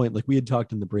important point. Like we had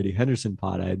talked in the Brady Henderson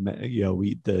pod,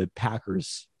 the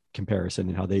Packers comparison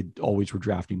and how they always were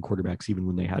drafting quarterbacks even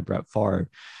when they had Brett Favre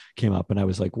came up. And I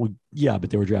was like, well, yeah, but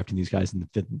they were drafting these guys in the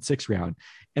 5th and 6th round.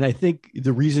 And I think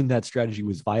the reason that strategy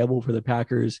was viable for the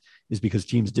Packers is because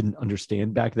teams didn't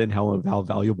understand back then how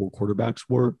valuable quarterbacks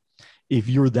were. If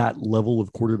you're that level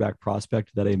of quarterback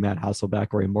prospect that a Matt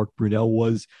Hasselbeck or a Mark Brunell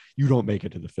was, you don't make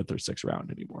it to the 5th or 6th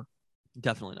round anymore.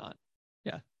 Definitely not.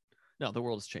 Yeah. No, the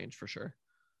world has changed for sure.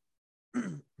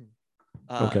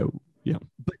 Okay. Yeah.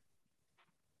 But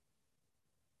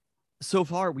so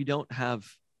far, we don't have,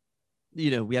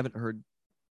 we haven't heard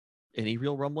any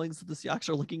real rumblings that the Seahawks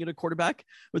are looking at a quarterback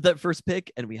with that first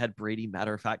pick. And we had Brady,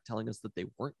 matter of fact, telling us that they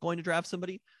weren't going to draft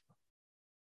somebody.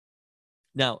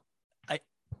 Now, I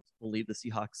believe the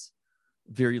Seahawks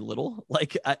very little.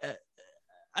 Like,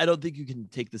 I don't think you can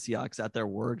take the Seahawks at their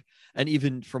word. And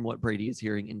even from what Brady is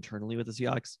hearing internally with the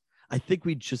Seahawks, I think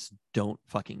we just don't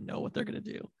fucking know what they're going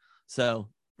to do. So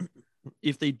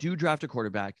if they do draft a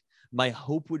quarterback, my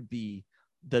hope would be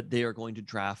that they are going to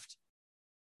draft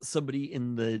somebody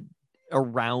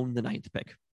around the 9th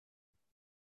pick,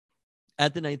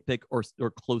 at the 9th pick or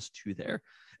close to there.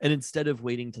 And instead of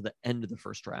waiting to the end of the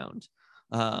 1st round,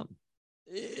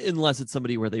 unless it's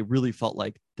somebody where they really felt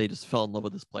like they just fell in love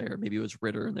with this player. Maybe it was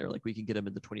Ritter and they're like, we can get him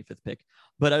in the 25th pick.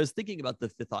 But I was thinking about the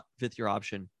 5th-year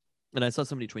option. And I saw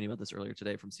somebody tweeting about this earlier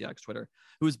today from Seahawks Twitter,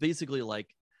 who was basically like,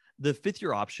 the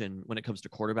 5th-year option when it comes to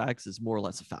quarterbacks is more or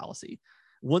less a fallacy.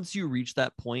 Once you reach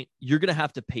that point, you're going to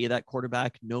have to pay that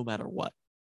quarterback no matter what.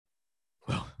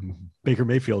 Well, Baker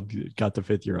Mayfield got the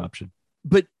 5th-year option.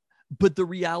 But the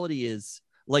reality is,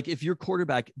 like, if your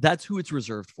quarterback, that's who it's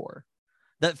reserved for.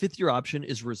 That 5th-year option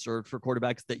is reserved for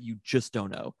quarterbacks that you just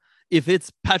don't know. If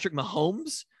it's Patrick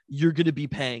Mahomes, you're going to be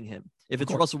paying him. If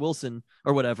it's Russell Wilson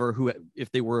or whatever, who,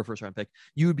 if they were a 1st-round pick,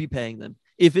 you would be paying them.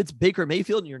 If it's Baker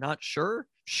Mayfield and you're not sure,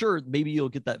 maybe you'll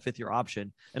get that 5th-year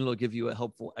option and it'll give you a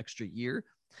helpful extra year.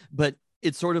 But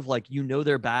it's sort of like,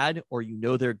 they're bad or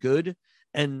they're good.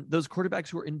 And those quarterbacks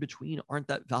who are in between aren't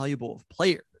that valuable of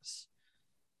players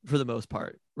for the most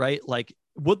part, right? Like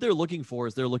what they're looking for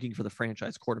is they're looking for the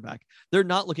franchise quarterback. They're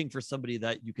not looking for somebody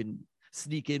that you can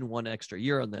sneak in one extra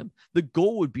year on them. The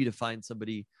goal would be to find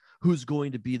somebody who's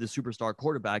going to be the superstar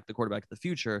quarterback, the quarterback of the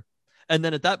future. And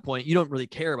then at that point, you don't really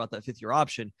care about that 5th year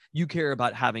option. You care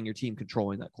about having your team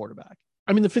controlling that quarterback.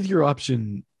 I mean, the 5th year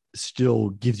option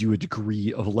still gives you a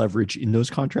degree of leverage in those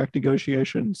contract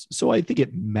negotiations. So I think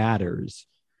it matters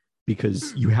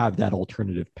because you have that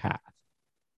alternative path.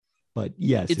 But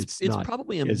yes, it's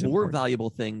probably a more important. valuable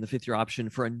thing, the 5th year option,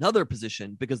 for another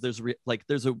position, because there's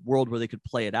a world where they could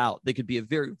play it out. They could be a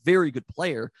very, very good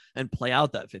player and play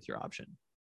out that 5th year option.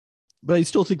 But I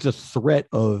still think the threat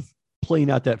of playing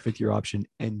out that 5th year option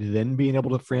and then being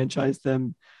able to franchise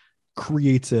them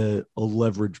creates a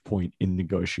leverage point in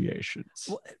negotiations.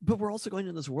 Well, but we're also going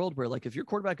in this world where, like, if your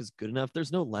quarterback is good enough,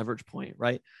 there's no leverage point,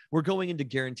 right? We're going into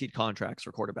guaranteed contracts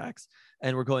for quarterbacks,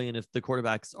 and we're going in, if the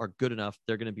quarterbacks are good enough,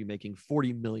 they're going to be making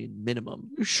 $40 million minimum.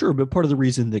 Sure, but part of the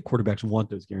reason that quarterbacks want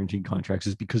those guaranteed contracts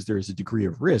is because there is a degree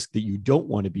of risk that you don't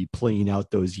want to be playing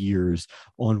out those years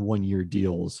on 1-year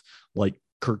deals like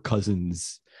Kirk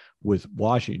Cousins with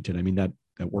Washington. I mean, that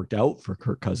worked out for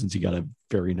Kirk Cousins. He got a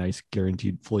very nice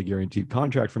fully guaranteed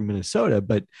contract from Minnesota,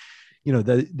 but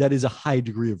that is a high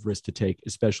degree of risk to take,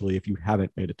 especially if you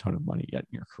haven't made a ton of money yet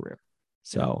in your career.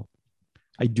 So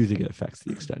I do think it affects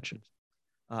the extension.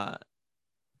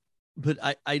 But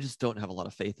I just don't have a lot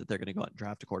of faith that they're going to go out and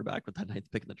draft a quarterback with that 9th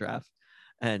pick in the draft.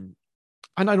 And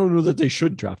I don't know that they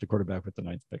should draft a quarterback with the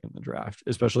 9th pick in the draft,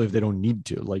 especially if they don't need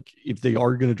to. Like, if they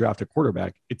are going to draft a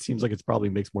quarterback, it seems like it probably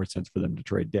makes more sense for them to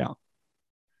trade down.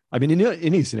 I mean, in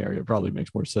any scenario, it probably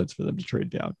makes more sense for them to trade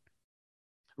down.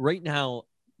 Right now,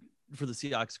 for the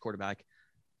Seahawks quarterback,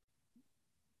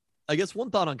 I guess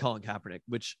one thought on Colin Kaepernick,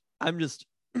 which I'm just,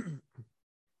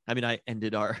 I mean, I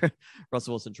ended our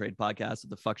Russell Wilson trade podcast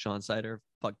with the fuck Sean Sider,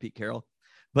 fuck Pete Carroll.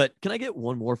 But can I get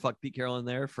one more fuck Pete Carroll in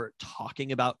there for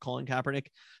talking about Colin Kaepernick?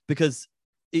 Because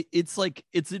it's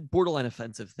a borderline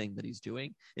offensive thing that he's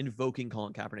doing, invoking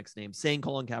Colin Kaepernick's name, saying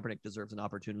Colin Kaepernick deserves an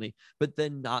opportunity, but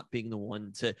then not being the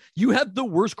one to, you have the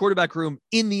worst quarterback room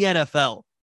in the NFL.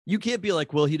 You can't be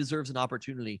like, well, he deserves an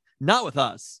opportunity. Not with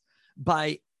us.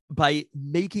 By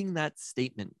making that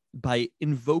statement, by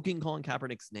invoking Colin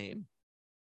Kaepernick's name,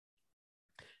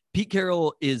 Pete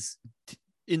Carroll is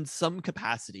in some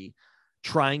capacity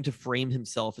trying to frame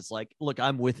himself as like, look,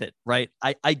 I'm with it, right?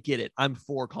 I get it. I'm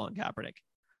for Colin Kaepernick.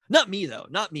 Not me, though.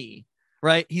 Not me,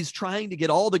 right? He's trying to get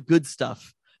all the good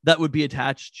stuff that would be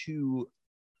attached to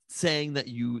saying that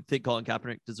you think Colin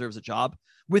Kaepernick deserves a job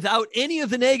without any of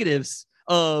the negatives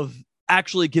of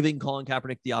actually giving Colin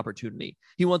Kaepernick the opportunity.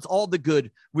 He wants all the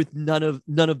good with none of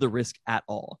the risk at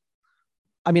all.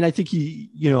 I mean, I think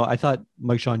I thought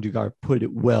Mike Sean Dugar put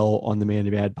it well on the Man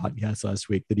to Man podcast last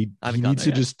week that he needs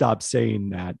to just stop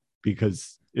saying that,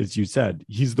 because, as you said,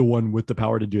 he's the one with the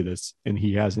power to do this and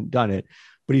he hasn't done it.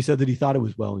 But he said that he thought it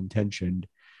was well intentioned,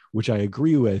 which I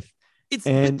agree with. But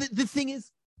the thing is,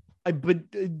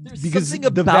 because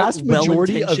the vast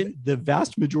majority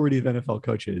of NFL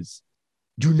coaches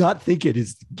do not think it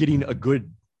is getting a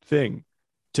good thing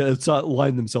to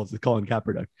align themselves with Colin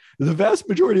Kaepernick. The vast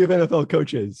majority of NFL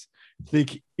coaches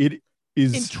think it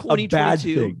is a bad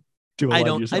thing to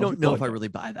align yourself. I don't know if I really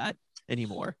buy that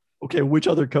anymore. Okay, which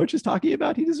other coach is talking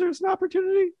about he deserves an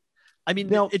opportunity? I mean,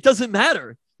 now, it doesn't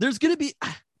matter. There's going to be.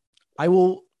 I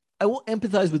will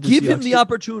empathize with. Give him the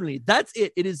opportunity. That's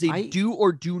it. It is a do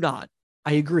or do not.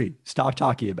 I agree. Stop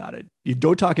talking about it. You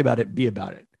don't talk about it. Be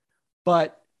about it.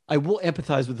 But I will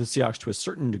empathize with the Seahawks to a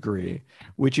certain degree,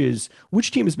 which is,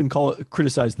 which team has been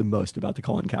criticized the most about the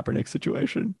Colin Kaepernick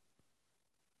situation?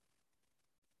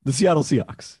 The Seattle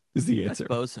Seahawks is the answer. I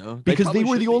suppose so. Because they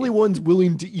were the only ones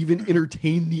willing to even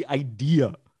entertain the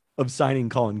idea of signing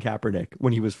Colin Kaepernick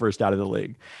when he was first out of the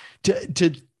league.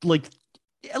 To like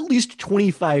at least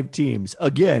 25 teams,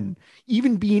 again,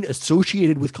 even being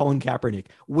associated with Colin Kaepernick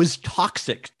was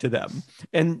toxic to them.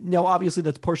 And now obviously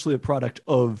that's partially a product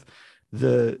of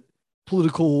the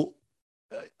political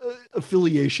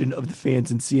affiliation of the fans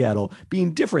in Seattle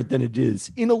being different than it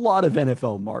is in a lot of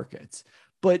NFL markets.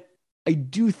 But I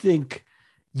do think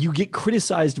you get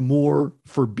criticized more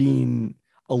for being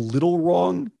a little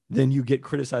wrong than you get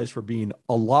criticized for being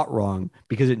a lot wrong,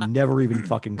 because it never even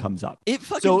fucking comes up. It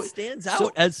fucking stands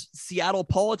out as Seattle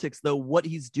politics, though, what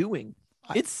he's doing.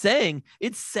 It's saying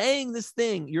this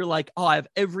thing. You're like, oh, I have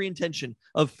every intention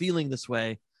of feeling this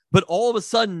way. But all of a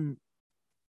sudden,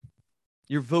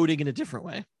 you're voting in a different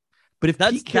way. But if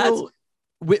that's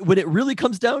when it really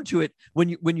comes down to it, when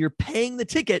you're paying the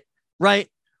ticket, right?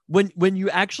 When you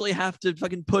actually have to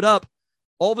fucking put up,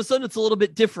 all of a sudden it's a little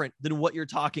bit different than what you're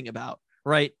talking about,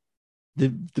 right?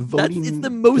 The voting, it's the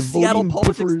most Seattle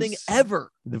politics thing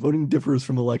ever. The voting differs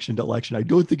from election to election. I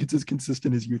don't think it's as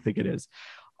consistent as you think it is.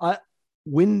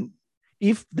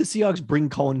 If the Seahawks bring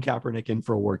Colin Kaepernick in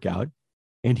for a workout,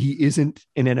 and he isn't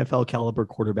an NFL caliber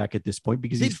quarterback at this point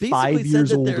because he's 5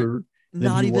 years older than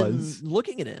not he even was.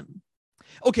 Looking at him.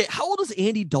 Okay, how old is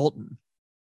Andy Dalton?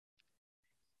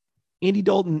 Andy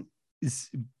Dalton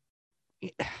is.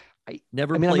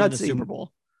 Never played in the Super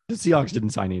Bowl. The Seahawks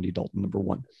didn't sign Andy Dalton, number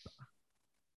one.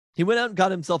 He went out and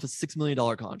got himself a $6 million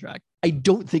contract. I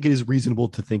don't think it is reasonable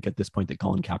to think at this point that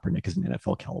Colin Kaepernick is an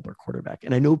NFL caliber quarterback.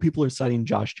 And I know people are citing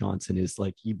Josh Johnson as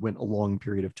like he went a long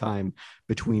period of time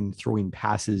between throwing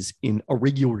passes in a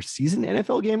regular season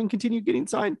NFL game and continued getting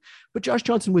signed. But Josh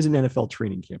Johnson was in NFL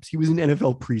training camps. He was in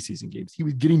NFL preseason games. He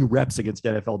was getting reps against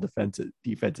NFL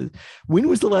defenses. When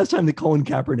was the last time that Colin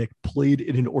Kaepernick played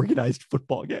in an organized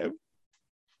football game?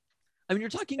 I mean, you're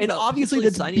talking and about obviously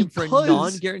that's signing him for a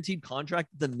non-guaranteed contract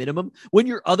at the minimum when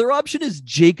your other option is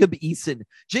Jacob Eason.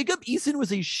 Jacob Eason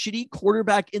was a shitty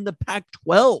quarterback in the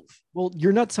Pac-12. Well,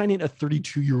 you're not signing a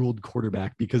 32-year-old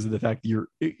quarterback because of the fact that you're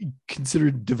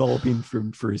considered developing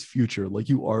for his future like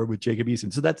you are with Jacob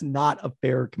Eason. So that's not a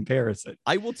fair comparison.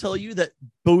 I will tell you that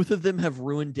both of them have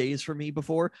ruined days for me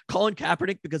before. Colin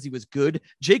Kaepernick because he was good.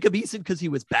 Jacob Eason because he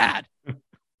was bad.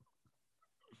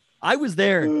 I was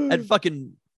there at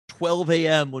fucking 12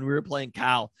 a.m. when we were playing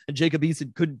Cal and Jacob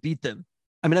Eason couldn't beat them.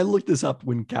 I mean, I looked this up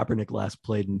when Kaepernick last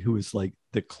played and who was like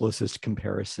the closest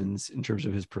comparisons in terms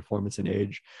of his performance and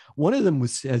age. One of them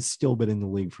has still been in the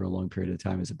league for a long period of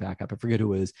time as a backup. I forget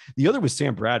who it is. The other was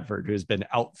Sam Bradford, who has been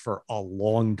out for a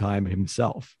long time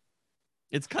himself.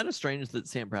 It's kind of strange that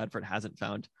Sam Bradford hasn't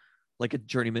found like a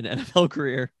journeyman NFL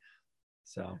career.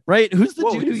 So, right. Who's the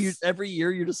dude who every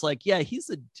year you're just like, yeah, he's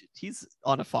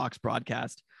on a Fox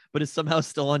broadcast, but is somehow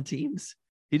still on teams.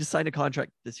 He just signed a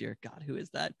contract this year. God, who is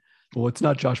that? Well, it's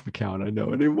not Josh McCown, I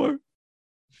know anymore.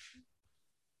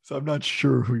 So I'm not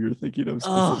sure who you're thinking of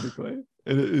specifically.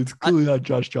 And it's clearly not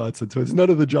Josh Johnson. So it's none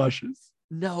of the Joshes.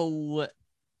 No,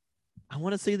 I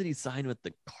want to say that he signed with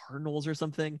the Cardinals or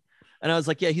something. And I was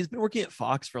like, yeah, he's been working at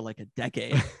Fox for like a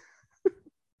decade.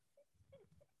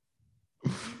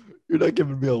 You're not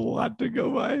giving me a lot to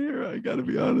go by here. I got to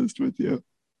be honest with you.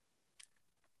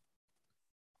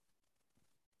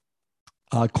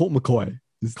 Colt McCoy.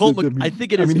 I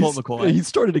think it is Colt McCoy. He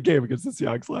started a game against the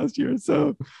Seahawks last year,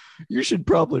 so you should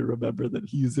probably remember that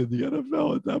he's in the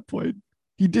NFL at that point.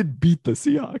 He did beat the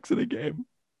Seahawks in a game.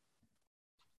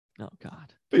 Oh,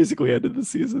 God. Basically ended the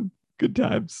season. Good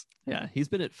times. Yeah, he's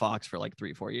been at Fox for like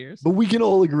 3-4 years. But we can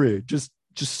all agree, just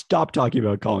stop talking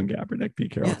about Colin Kaepernick,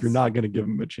 Pete Carroll, yes. If you're not going to give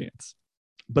him a chance.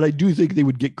 But I do think they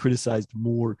would get criticized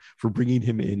more for bringing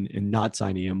him in and not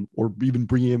signing him, or even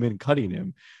bringing him in and cutting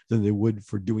him, than they would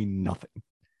for doing nothing.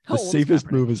 The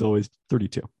safest move is always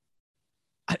 32.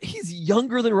 He's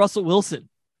younger than Russell Wilson.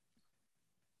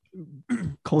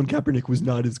 Colin Kaepernick was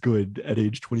not as good at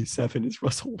age 27 as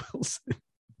Russell Wilson.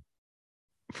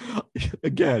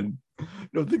 Again, I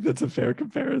don't think that's a fair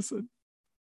comparison.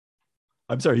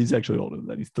 I'm sorry, he's actually older than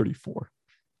that. He's 34.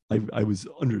 I was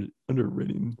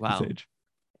underrating his age.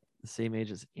 The same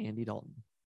age as Andy Dalton.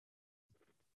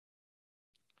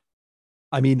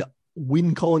 I mean,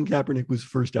 when Colin Kaepernick was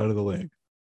first out of the league,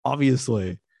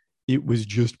 obviously it was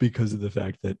just because of the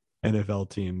fact that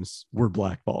NFL teams were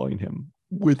blackballing him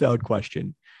without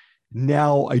question.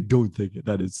 Now, I don't think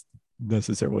that is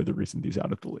necessarily the reason he's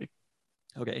out of the league.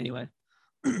 Okay, anyway.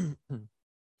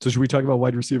 So should we talk about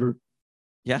wide receiver?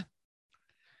 Yeah.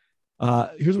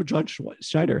 Here's what John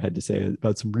Schneider had to say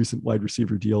about some recent wide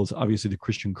receiver deals. Obviously, the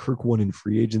Christian Kirk one in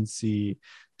free agency,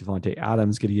 Devontae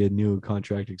Adams getting a new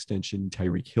contract extension,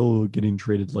 Tyreek Hill getting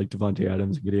traded like Devontae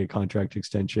Adams, getting a contract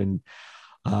extension.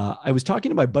 I was talking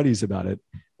to my buddies about it,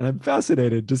 and I'm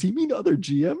fascinated. Does he mean other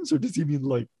GMs or does he mean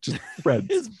like just friends?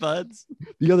 His buds.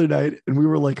 The other night, and we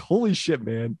were like, holy shit,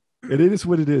 man. It is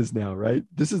what it is now, right?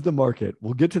 This is the market.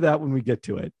 We'll get to that when we get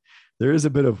to it. There is a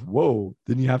bit of, whoa,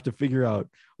 then you have to figure out,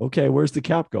 okay, where's the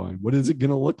cap going? What is it going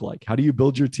to look like? How do you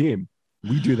build your team?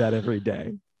 We do that every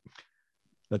day.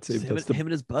 That's it. Him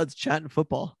and his buds chatting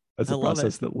football. That's the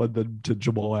process that led them to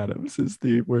Jamal Adams is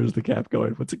where's the cap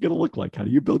going? What's it going to look like? How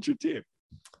do you build your team?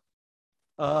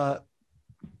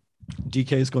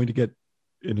 DK is going to get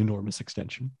an enormous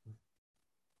extension.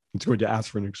 It's going to ask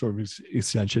for an enormous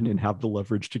extension and have the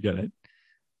leverage to get it.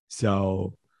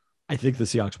 So I think the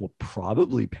Seahawks will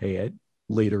probably pay it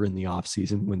later in the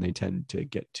offseason when they tend to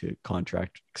get to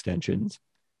contract extensions.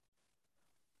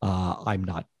 I'm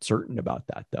not certain about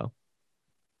that, though.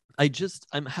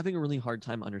 I'm having a really hard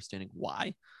time understanding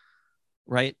why,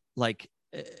 right? Like,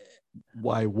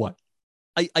 Why what?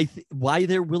 why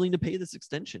they're willing to pay this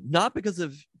extension, not because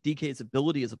of DK's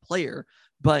ability as a player,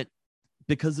 but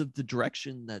because of the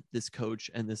direction that this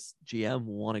coach and this GM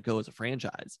want to go as a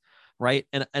franchise, right?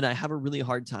 And I have a really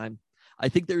hard time. I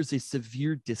think there's a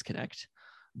severe disconnect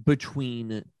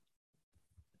between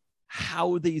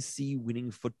how they see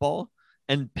winning football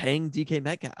and paying DK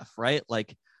Metcalf, right?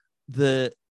 Like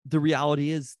the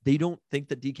reality is they don't think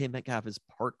that DK Metcalf is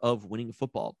part of winning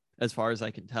football, as far as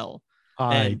I can tell.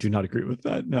 I do not agree with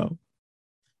that. No.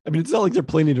 I mean, it's not like they're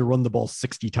planning to run the ball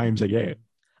 60 times a game.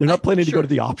 They're not planning to go to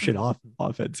the option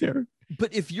offense here.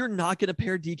 But if you're not going to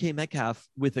pair DK Metcalf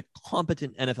with a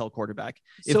competent NFL quarterback,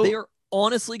 if they are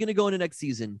honestly going to go into next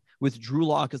season with Drew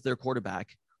Lock as their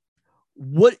quarterback,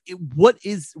 why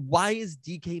is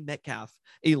DK Metcalf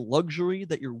a luxury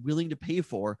that you're willing to pay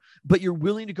for, but you're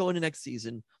willing to go into next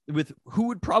season with who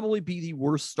would probably be the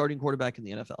worst starting quarterback in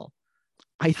the NFL?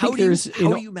 I think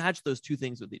how do you match those two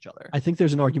things with each other? I think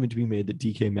there's an argument to be made that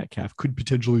DK Metcalf could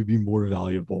potentially be more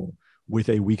valuable with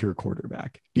a weaker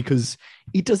quarterback, because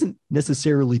it doesn't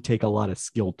necessarily take a lot of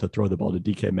skill to throw the ball to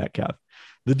DK Metcalf.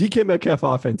 The DK Metcalf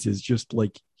offense is just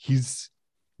like he's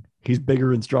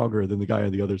bigger and stronger than the guy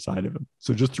on the other side of him.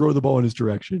 So just throw the ball in his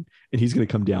direction and he's going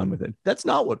to come down with it. That's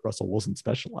not what Russell Wilson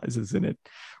specializes in.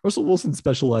 Russell Wilson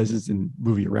specializes in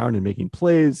moving around and making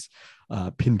plays,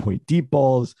 pinpoint deep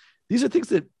balls. These are things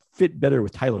that fit better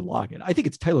with Tyler Lockett. I think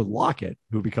it's Tyler Lockett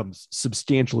who becomes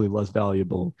substantially less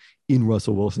valuable in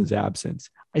Russell Wilson's absence.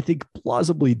 I think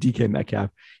plausibly DK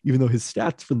Metcalf, even though his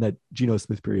stats from that Geno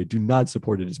Smith period do not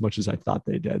support it as much as I thought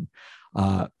they did,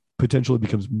 potentially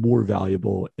becomes more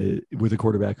valuable with a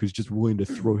quarterback who's just willing to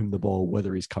throw him the ball,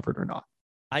 whether he's covered or not.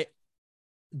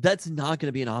 That's not going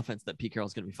to be an offense that Pete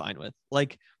Carroll's going to be fine with.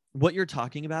 Like what you're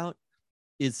talking about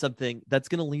is something that's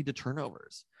going to lead to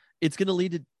turnovers. It's going to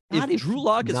lead to, if Drew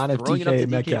Lock is throwing it up to DK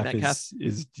Metcalf,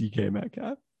 is DK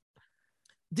Metcalf.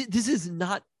 This is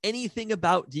not anything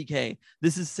about DK.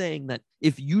 This is saying that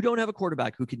if you don't have a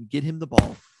quarterback who can get him the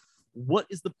ball, what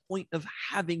is the point of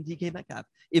having DK Metcalf?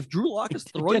 If Drew Lock is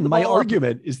throwing the ball, my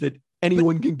argument is that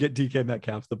anyone can get DK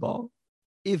Metcalf the ball.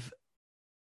 If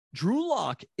Drew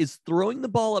Lock is throwing the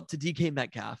ball up to DK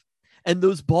Metcalf and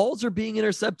those balls are being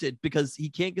intercepted because he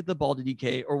can't get the ball to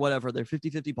DK or whatever, they're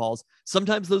 50-50 balls.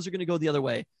 Sometimes those are going to go the other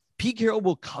way. Pete Carroll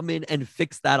will come in and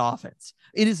fix that offense.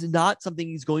 It is not something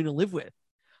he's going to live with,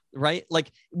 right?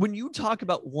 Like when you talk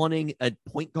about wanting a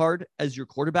point guard as your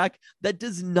quarterback, that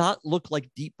does not look like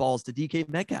deep balls to DK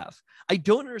Metcalf. I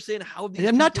don't understand how these.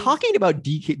 I'm not talking about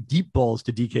deep balls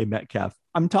to DK Metcalf.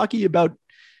 I'm talking about,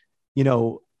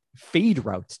 fade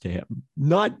routes to him,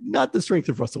 not the strength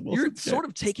of Russell Wilson. You're sort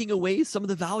of taking away some of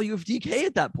the value of DK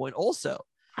at that point also.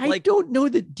 I don't know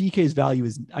that DK's value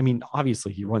is,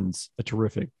 obviously he runs a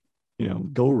terrific,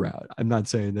 go route. I'm not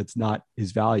saying that's not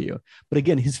his value, but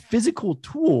again, his physical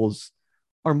tools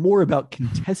are more about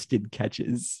contested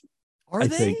catches. I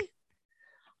think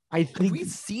have we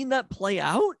seen that play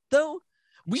out though?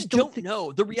 We don't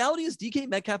know. The reality is DK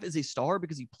Metcalf is a star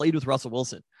because he played with Russell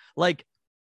Wilson. Like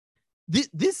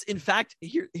this in fact,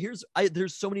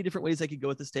 there's so many different ways I could go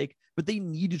with this take, but they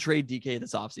need to trade DK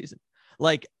this offseason.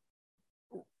 Like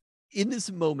in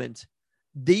this moment,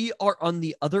 they are on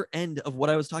the other end of what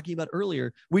I was talking about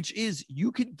earlier, which is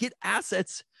you could get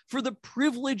assets for the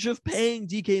privilege of paying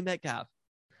DK Metcalf.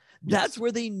 That's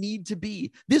where they need to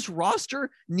be. This roster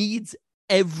needs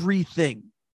everything.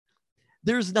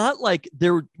 There's not like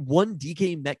they're one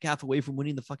DK Metcalf away from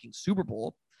winning the fucking Super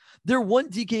Bowl. They're one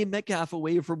DK Metcalf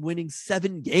away from winning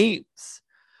 7 games.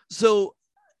 So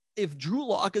if Drew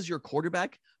Lock is your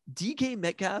quarterback, DK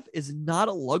Metcalf is not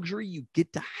a luxury you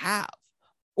get to have,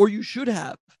 or you should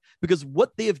have, because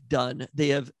what they have done, they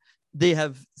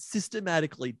have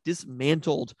systematically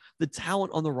dismantled the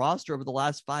talent on the roster over the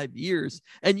last 5 years.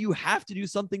 And you have to do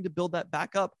something to build that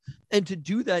back up. And to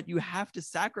do that, you have to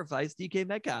sacrifice DK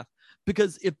Metcalf,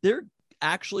 because if they're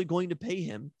actually going to pay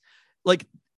him, like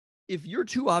if your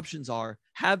two options are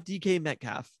have DK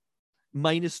Metcalf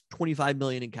minus 25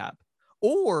 million in cap,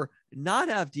 or not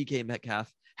have DK Metcalf,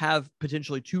 have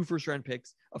potentially 2 first-round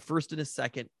picks, a first and a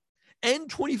second, and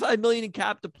 25 million in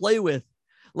cap to play with.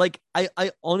 Like,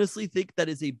 I honestly think that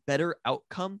is a better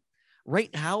outcome. Right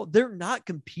now, they're not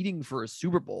competing for a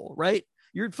Super Bowl, right?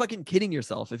 You're fucking kidding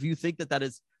yourself if you think that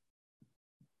is.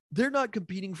 They're not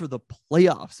competing for the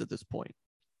playoffs at this point.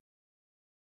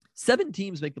 7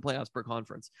 teams make the playoffs per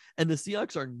conference, and the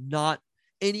Seahawks are not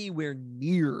anywhere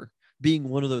near being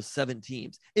one of those 7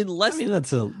 teams. Unless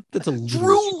that's a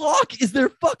Drew Lock is their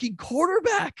fucking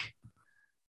quarterback.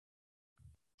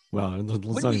 Well, let's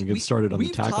When not even get started on the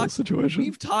we've tackle situation.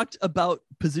 We've talked about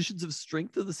positions of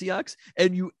strength of the Seahawks,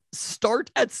 and you start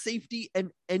at safety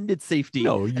and end at safety.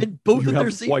 No, and both you of their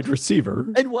have wide receiver.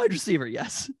 and wide receiver.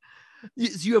 Yes,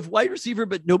 you have wide receiver,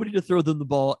 but nobody to throw them the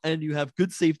ball, and you have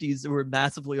good safeties who are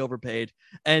massively overpaid,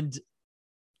 and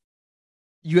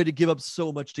you had to give up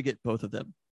so much to get both of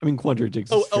them. I mean, Quandre Diggs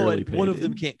is fairly and paid. one of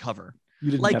them can't cover.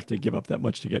 You didn't have to give up that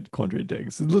much to get Quandre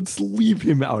Diggs. Let's leave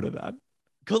him out of that.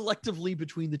 Collectively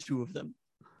between the two of them.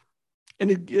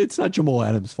 And it's not Jamal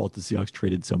Adams' fault the Seahawks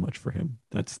traded so much for him.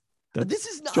 This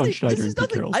is not John Schneider and Pete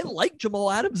Carroll's I fault. like Jamal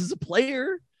Adams as a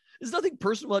player. There's nothing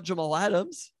personal about Jamal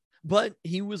Adams, but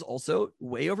he was also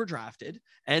way overdrafted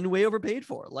and way overpaid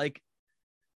for. Like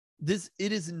this,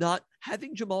 it is not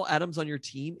having Jamal Adams on your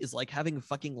team is like having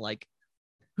fucking like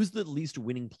who's the least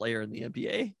winning player in the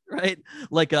NBA, right?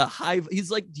 Like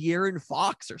he's like De'Aaron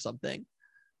Fox or something.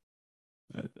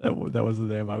 That was the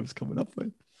name I was coming up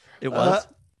with. It was.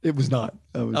 It was not.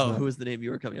 Who was the name you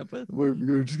were coming up with?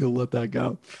 We're just gonna let that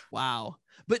go. Wow.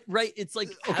 But right, it's like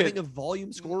having a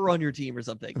volume scorer on your team or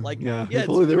something. Like if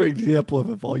only they were an example of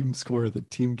a volume scorer the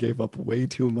team gave up way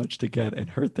too much to get and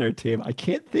hurt their team. I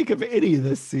can't think of any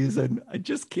this season. I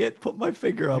just can't put my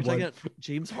finger on one.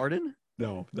 James Harden?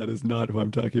 No, that is not who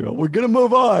I'm talking about. We're gonna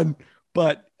move on,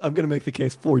 but I'm gonna make the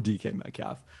case for DK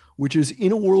Metcalf, which is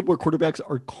in a world where quarterbacks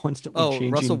are constantly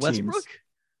changing Russell teams. Westbrook?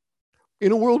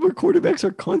 In a world where quarterbacks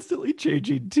are constantly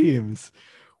changing teams,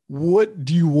 what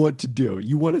do you want to do?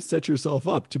 You want to set yourself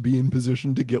up to be in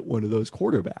position to get one of those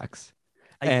quarterbacks.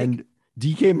 And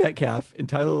DK Metcalf and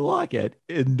Tyler Lockett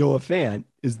and Noah Fant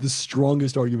is the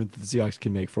strongest argument that the Seahawks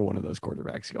can make for one of those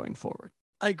quarterbacks going forward.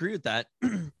 I agree with that.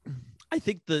 I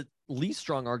think the least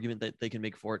strong argument that they can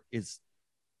make for it is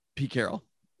Pete Carroll.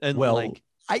 And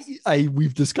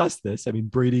we've discussed this. I mean,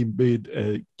 Brady made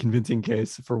a convincing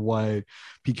case for why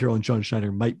Pete Carroll and John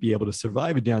Schneider might be able to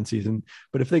survive a down season.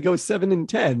 But if they go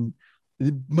 7-10,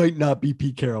 it might not be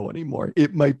Pete Carroll anymore.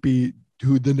 It might be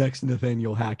the next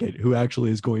Nathaniel Hackett, who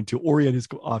actually is going to orient his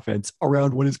offense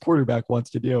around what his quarterback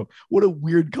wants to do. What a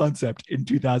weird concept in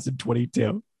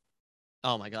 2022.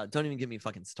 Oh my God. Don't even get me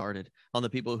fucking started on the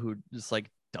people who just like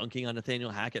dunking on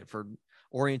Nathaniel Hackett for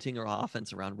orienting our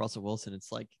offense around Russell Wilson.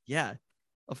 It's like, yeah,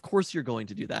 of course you're going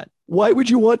to do that. Why would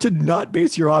you want to not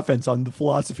base your offense on the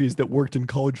philosophies that worked in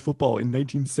college football in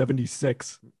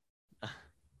 1976?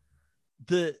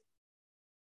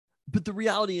 But the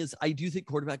reality is, I do think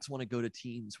quarterbacks want to go to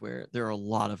teams where there are a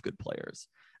lot of good players.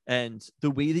 And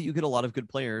the way that you get a lot of good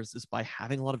players is by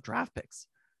having a lot of draft picks.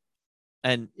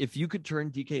 And if you could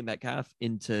turn DK Metcalf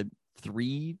into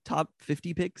 3 top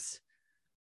 50 picks,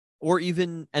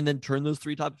 and then turn those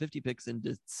 3 top 50 picks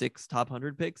into 6 top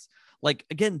 100 picks. Like,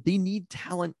 again, they need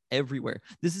talent everywhere.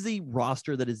 This is a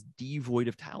roster that is devoid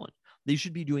of talent. They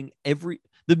should be doing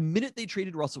the minute they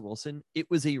traded Russell Wilson, it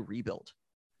was a rebuild.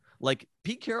 Like,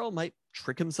 Pete Carroll might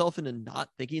trick himself into not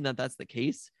thinking that that's the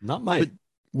case. Not might,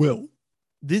 will.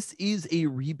 This is a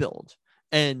rebuild.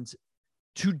 And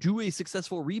to do a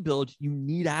successful rebuild, you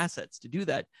need assets to do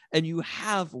that. And you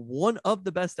have one of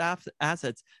the best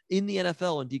assets in the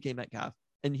NFL in DK Metcalf.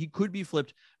 And he could be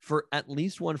flipped for at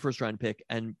least 1 first-round pick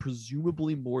and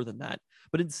presumably more than that.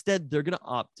 But instead, they're going to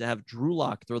opt to have Drew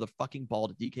Lock throw the fucking ball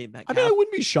to DK Metcalf. I mean, I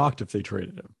wouldn't be shocked if they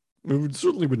traded him. It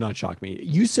certainly would not shock me.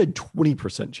 You said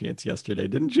 20% chance yesterday,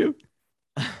 didn't you?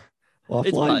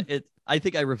 Offline? I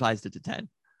think I revised it to 10.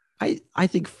 I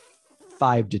think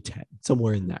 5 to 10,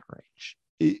 somewhere in that range.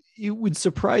 It would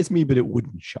surprise me, but it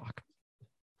wouldn't shock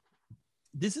me.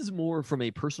 This is more from a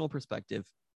personal perspective.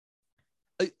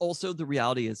 Also, the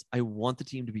reality is I want the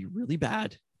team to be really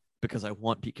bad because I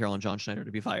want Pete Carroll and John Schneider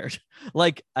to be fired.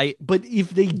 But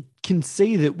if they can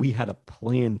say that we had a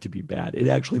plan to be bad, it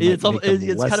actually might make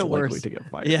them less likely worse to get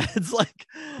fired. Yeah, it's like.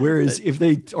 Whereas if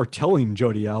they are telling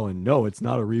Jody Allen, no, it's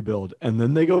not a rebuild, and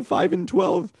then they go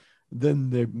 5-12,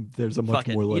 then there's a much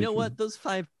more likely. You know what? Those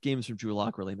 5 games from Drew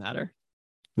Lock really matter.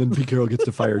 Then Pete Carroll gets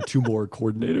to fire 2 more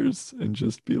coordinators and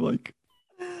just be like,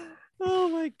 oh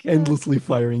my God, endlessly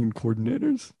firing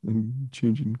coordinators and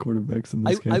changing quarterbacks in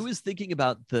this case. I was thinking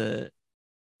about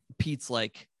Pete's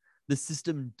like, the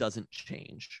system doesn't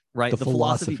change, right? The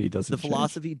philosophy doesn't change. The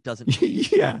philosophy doesn't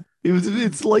change. Yeah.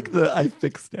 It's like I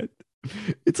fixed it.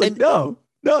 It's like, no,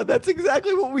 that's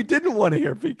exactly what we didn't want to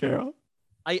hear, Pete Carroll.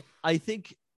 I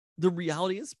think the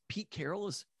reality is Pete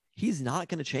Carroll he's not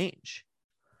going to change.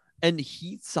 And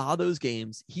he saw those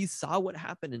games. He saw what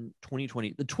happened in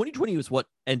 2020. The 2020 was what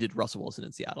ended Russell Wilson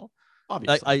in Seattle.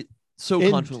 Obviously. I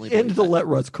confidently and the let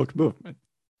Russ cook movement.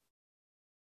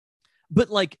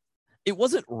 But like, it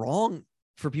wasn't wrong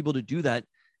for people to do that.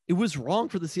 It was wrong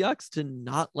for the Seahawks to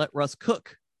not let Russ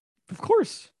cook. Of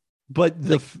course. But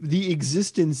the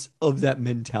existence of that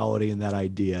mentality and that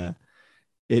idea,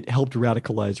 it helped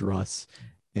radicalize Russ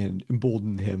and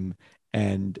embolden him,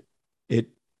 and it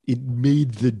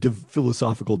made the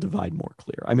philosophical divide more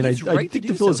clear. I mean, I think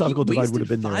the philosophical divide would have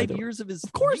been there. 5 years of his,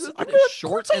 of course,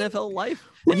 short NFL life,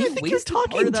 who and do he you think you're wasted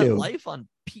part talking of that to? life on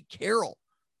Pete Carroll.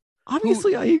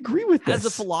 Obviously, I agree with this. Has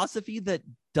a philosophy that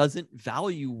doesn't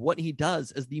value what he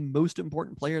does as the most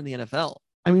important player in the NFL.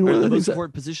 I mean, one of the most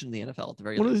important position in the NFL at the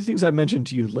very least. One of the things I mentioned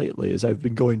to you lately is I've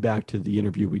been going back to the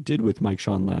interview we did with Mike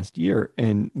Sean last year.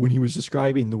 And when he was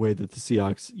describing the way that the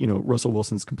Seahawks, Russell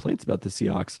Wilson's complaints about the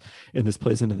Seahawks, and this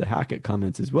plays into the Hackett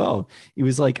comments as well, he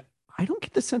was like, I don't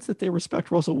get the sense that they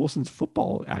respect Russell Wilson's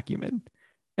football acumen.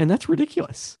 And that's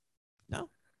ridiculous. No.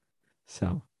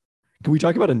 So can we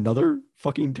talk about another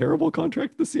fucking terrible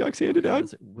contract the Seahawks handed out?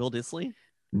 Is it Will Dissly?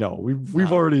 No,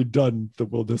 we've already done the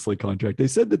Will Dissly contract. They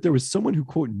said that there was someone who,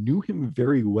 quote, knew him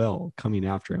very well coming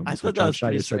after him. I thought that was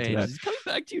pretty strange. He's coming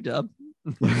back to you, Dub.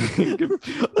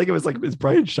 Like it was like, is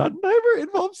Brian Schottenheimer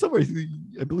involved somewhere?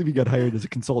 I believe he got hired as a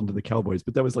consultant to the Cowboys,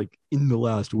 but that was like in the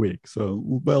last week. So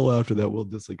well after that Will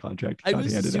Dissly contract got handed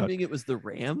out. I was assuming it was the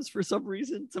Rams for some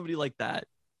reason, somebody like that.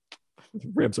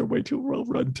 The Rams are way too well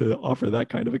run to offer that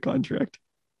kind of a contract.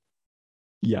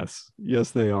 Yes,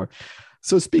 they are.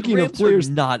 So speaking of players,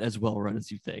 are not as well run as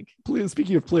you think.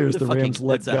 Speaking of players, the Rams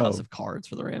let go. That's a house of cards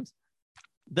for the Rams.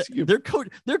 Their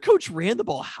coach ran the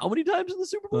ball how many times in the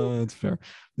Super Bowl? That's fair.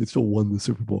 They still won the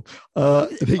Super Bowl.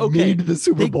 They made the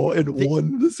Super Bowl and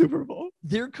won the Super Bowl.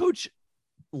 Their coach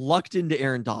lucked into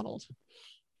Aaron Donald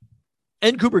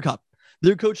and Cooper Kupp.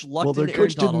 Their coach lucked into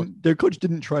Aaron Donald. Their coach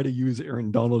didn't try to use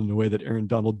Aaron Donald in a way that Aaron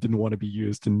Donald didn't want to be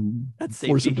used and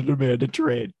force him to demand a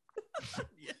trade.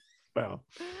 Yeah. Wow.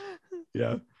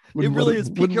 Yeah. It really is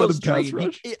Pete Carroll's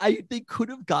dream. They could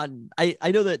have gotten,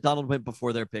 I know that Donald went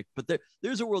before their pick, but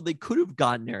there's a world they could have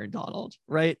gotten Aaron Donald,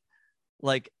 right?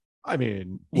 Like, I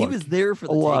mean, he was there for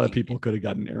a lot of people could have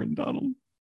gotten Aaron Donald.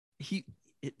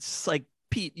 It's like,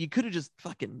 Pete, you could have just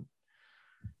fucking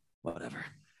whatever.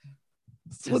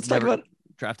 Let's talk about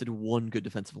drafted one good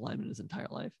defensive lineman in his entire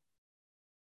life.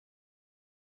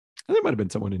 And there might have been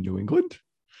someone in New England.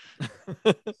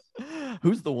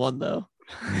 Who's the one though?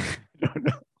 I don't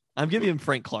know. I'm giving him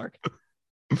Frank Clark.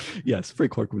 Yes,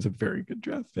 Frank Clark was a very good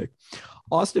draft pick.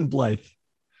 Austin Blythe.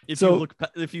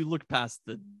 If you look past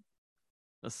the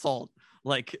assault,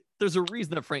 like there's a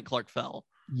reason that Frank Clark fell.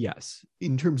 Yes,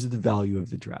 in terms of the value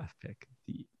of the draft pick,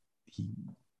 he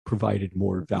provided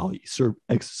more value,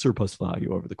 surplus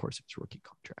value over the course of his rookie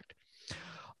contract.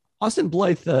 Austin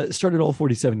Blythe started all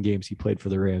 47 games he played for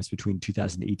the Rams between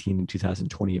 2018 and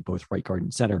 2020 at both right guard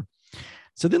and center.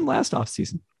 So then last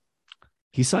offseason,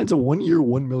 he signs a 1-year,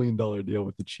 $1 million deal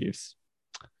with the Chiefs.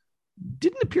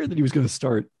 Didn't appear that he was going to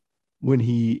start when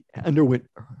he underwent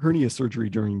hernia surgery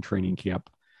during training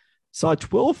camp. Saw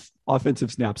 12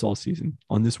 offensive snaps all season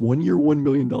on this 1-year, $1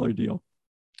 million deal.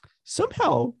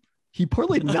 Somehow, he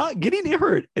parlayed not getting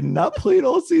hurt and not playing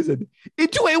all season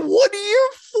into a 1-year,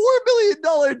 $4 million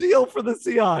deal for the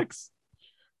Seahawks,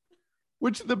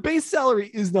 which the base salary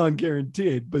is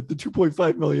non-guaranteed, but the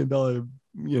 $2.5 million,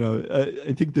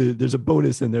 I think there's a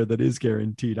bonus in there that is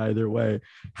guaranteed either way.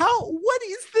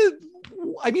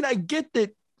 I get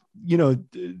that,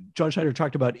 John Schneider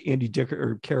talked about Andy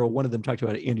Carroll, one of them talked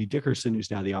about Andy Dickerson,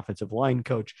 who's now the offensive line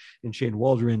coach, and Shane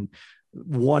Waldron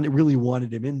really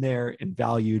wanted him in there and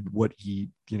valued what the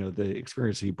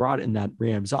experience he brought in that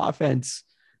Rams offense.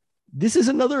 This is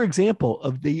another example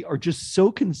of they are just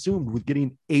so consumed with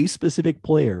getting a specific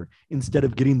player instead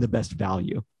of getting the best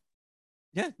value.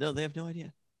 Yeah, no, they have no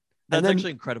idea. That's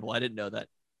actually incredible. I didn't know that.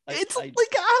 It's like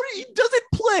how he doesn't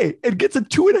play and gets a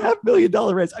 $2.5 million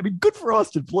raise. I mean, good for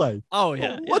Austin Blythe. Oh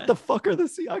yeah. What the fuck are the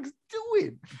Seahawks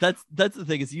doing? That's the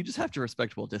thing is you just have to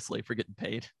respect Will Dissly for getting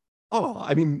paid. Oh,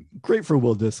 I mean, great for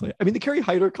Will Dissly. I mean, the Kerry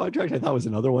Hyder contract I thought was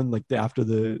another one. Like after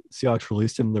the Seahawks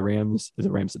released him,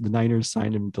 the Niners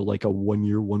signed him to like a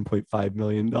 1-year, $1.5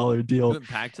 million deal. Went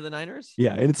back to the Niners?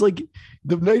 Yeah, and it's like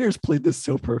the Niners played this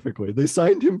so perfectly. They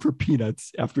signed him for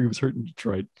peanuts after he was hurt in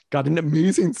Detroit. Got an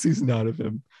amazing season out of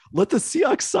him. Let the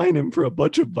Seahawks sign him for a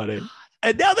bunch of money.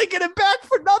 And now they get it back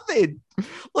for nothing.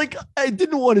 Like, I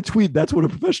didn't want to tweet that's what a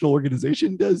professional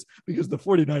organization does because the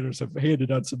 49ers have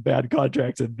handed out some bad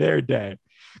contracts in their day.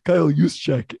 Kyle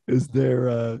Juszczyk is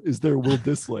their Will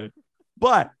Dissly.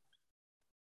 But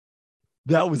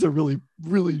that was a really,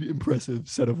 really impressive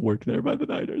set of work there by the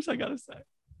Niners, I got to say.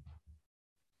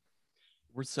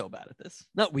 We're so bad at this.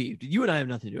 Not we. You and I have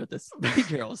nothing to do with this. Pete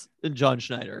Carroll and John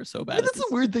Schneider are so bad at this.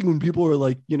 That's a weird thing when people are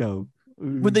like,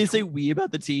 When they say we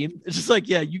about the team, it's just like,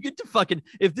 yeah, you get to fucking,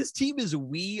 if this team is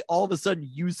we, all of a sudden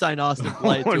you sign Austin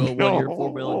Blythe to a 1 year,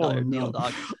 $4 million deal,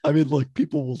 dog. I mean, look,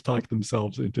 people will talk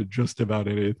themselves into just about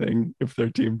anything if their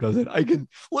team does it.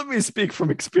 Let me speak from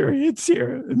experience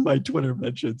here in my Twitter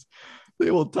mentions.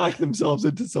 They will talk themselves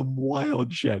into some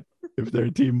wild shit if their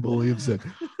team believes it.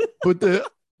 But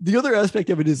the other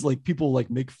aspect of it is like people like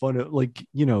make fun of, like,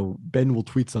 you know, Ben will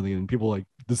tweet something and people like,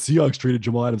 the Seahawks traded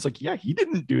Jamal Adams. Like, yeah, he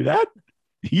didn't do that.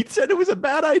 He said it was a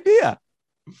bad idea.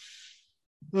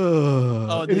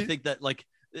 They think that, like,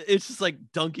 it's just like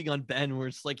dunking on Ben, where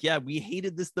it's like, yeah, we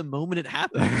hated this the moment it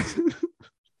happened.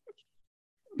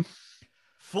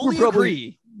 Fully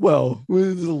agree. Well,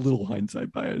 there's a little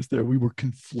hindsight bias there. We were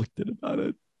conflicted about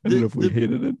it. I don't know if we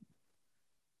hated it.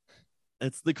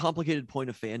 It's the complicated point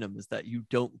of fandom, is that you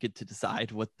don't get to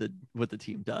decide what the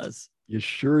team does. You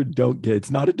sure don't get.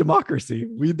 It's not a democracy.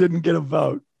 We didn't get a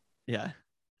vote. Yeah.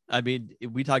 I mean,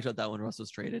 we talked about that when Russ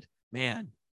was traded. Man,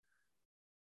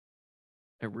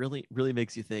 it really, really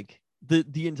makes you think, the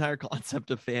entire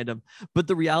concept of fandom. But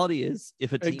the reality is,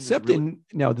 if a team in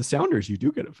now the Sounders, you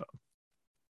do get a vote.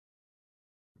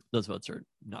 Those votes are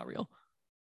not real.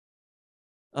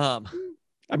 I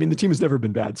mean, the team has never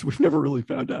been bad, so we've never really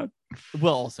found out.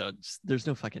 Well, also, there's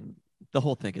no fucking, the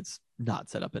whole thing, it's not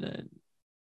set up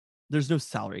there's no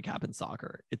salary cap in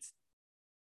soccer.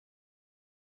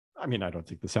 I mean, I don't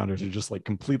think the Sounders are just like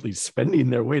completely spending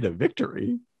their way to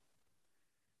victory.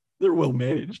 They're well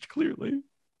managed, clearly.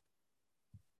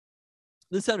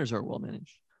 The Sounders are well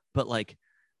managed, but like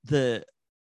the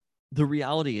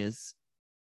reality is,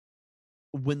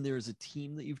 when there's a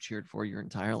team that you've cheered for your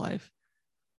entire life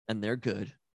and they're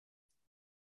good,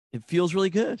 it feels really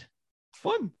good.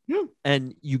 Fun. Yeah.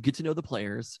 And you get to know the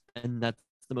players, and that's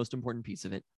the most important piece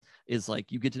of it, is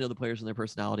like you get to know the players and their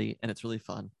personality, and it's really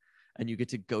fun. And you get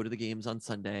to go to the games on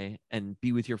Sunday and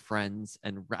be with your friends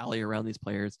and rally around these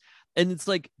players. And it's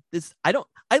like this, I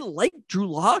like Drew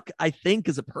Lock, I think,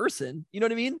 as a person. You know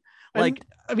what I mean? Like,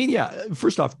 I mean, yeah,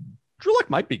 first off, Drew Lock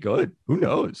might be good. Who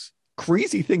knows?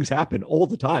 Crazy things happen all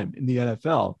the time in the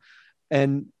NFL.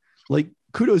 And like,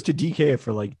 kudos to DK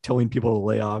for like telling people to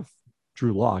lay off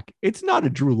Drew Lock. It's not a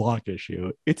Drew Lock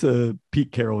issue. It's a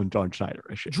Pete Carroll and John Schneider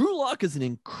issue. Drew Lock is an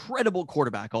incredible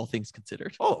quarterback, all things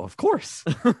considered. Oh, of course.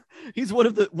 He's one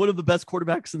of the best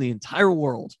quarterbacks in the entire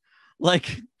world.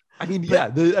 Like, I mean, yeah,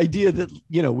 the idea that,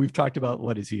 you know, we've talked about,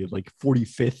 what is he, like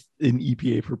 45th in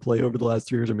EPA per play over the last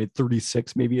 3 years? I mean,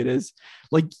 36, maybe it is.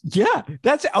 Like, yeah,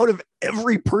 that's out of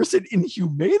every person in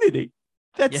humanity.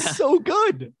 That's so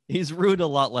good. He's ruined a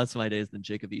lot less of my days than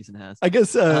Jacob Eason has. I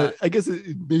guess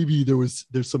maybe there's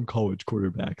some college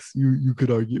quarterbacks. You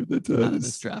could argue that in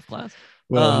this draft class.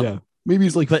 Well, yeah, maybe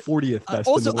he's like 40th best.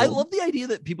 Also, I love the idea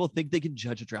that people think they can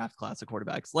judge a draft class of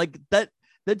quarterbacks. Like that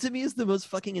to me is the most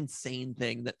fucking insane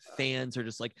thing, that fans are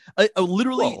just like,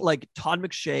 literally like Todd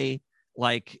McShay,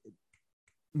 like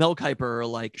Mel Kiper,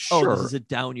 like, oh, this is a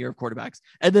down year of quarterbacks,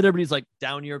 and then everybody's like,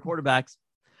 down year of quarterbacks.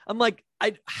 I'm like,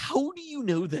 how do you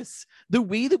know this? The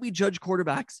way that we judge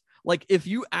quarterbacks, like if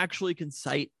you actually can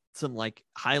cite some like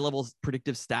high level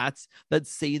predictive stats that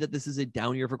say that this is a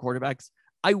down year for quarterbacks,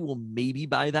 I will maybe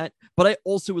buy that. But I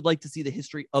also would like to see the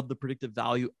history of the predictive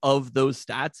value of those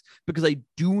stats, because I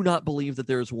do not believe that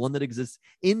there is one that exists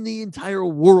in the entire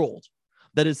world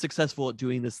that is successful at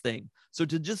doing this thing. So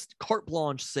to just carte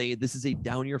blanche say this is a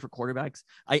down year for quarterbacks,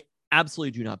 I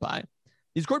absolutely do not buy.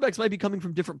 These quarterbacks might be coming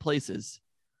from different places,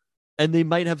 and they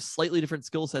might have slightly different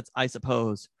skill sets, I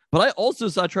suppose. But I also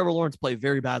saw Trevor Lawrence play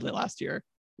very badly last year.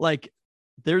 Like,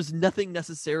 there's nothing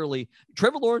necessarily.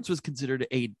 Trevor Lawrence was considered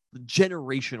a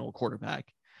generational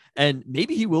quarterback, and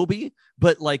maybe he will be,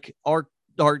 but like our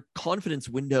confidence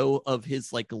window of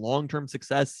his like long-term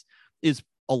success is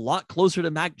a lot closer to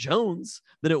Mac Jones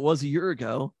than it was a year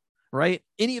ago, right?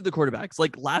 Any of the quarterbacks,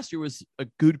 like last year was a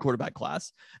good quarterback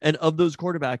class. And of those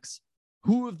quarterbacks,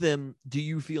 who of them do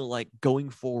you feel like going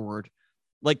forward,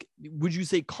 like, would you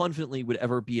say confidently would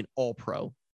ever be an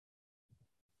all-pro?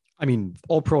 I mean,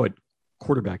 all-pro at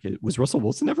quarterback. Was Russell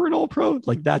Wilson ever an all-pro?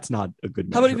 Like, that's not a good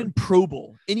measure. How about even Pro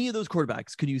Bowl? Any of those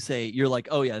quarterbacks, could you say you're like,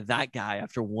 oh yeah, that guy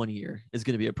after 1 year is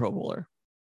going to be a Pro Bowler?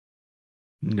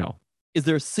 No. Is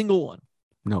there a single one?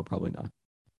 No, probably not.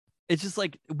 It's just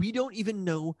like, we don't even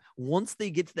know once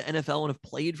they get to the NFL and have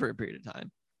played for a period of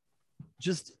time.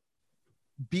 Just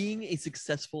being a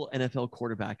successful NFL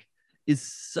quarterback is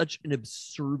such an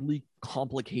absurdly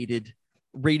complicated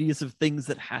radius of things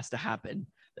that has to happen,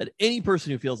 that any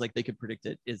person who feels like they could predict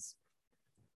it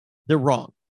they're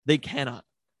wrong. They cannot,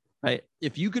 right?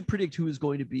 If you could predict who is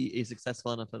going to be a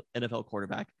successful NFL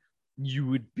quarterback, you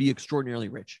would be extraordinarily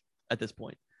rich at this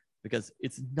point. because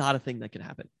it's not a thing that can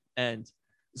happen. And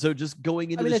so just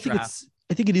going into this draft,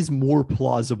 I think it is more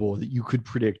plausible that you could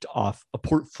predict off a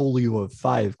portfolio of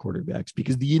 5 quarterbacks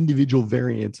because the individual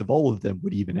variance of all of them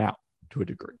would even out to a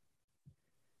degree.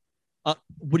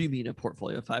 what do you mean a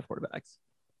portfolio of 5 quarterbacks?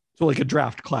 So like a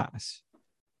draft class.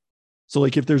 So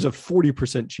like if there's a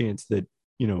 40% chance that,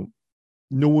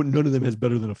 none of them has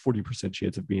better than a 40%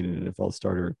 chance of being an NFL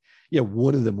starter. Yeah,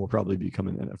 one of them will probably become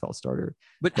an NFL starter.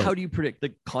 But how do you predict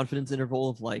the confidence interval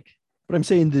of like? But I'm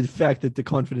saying the fact that the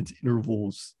confidence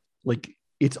intervals, like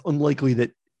it's unlikely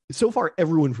that so far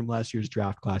everyone from last year's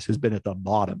draft class has been at the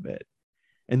bottom of it.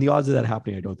 And the odds of that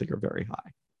happening, I don't think are very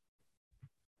high.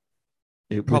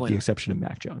 With the exception of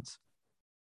Mac Jones.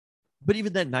 But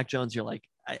even then, Mac Jones, you're like,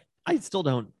 I still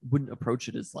wouldn't approach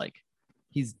it as like,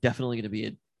 he's definitely going to be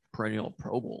a perennial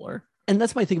Pro Bowler. And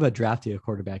that's my thing about drafting a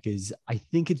quarterback is I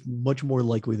think it's much more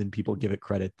likely than people give it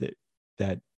credit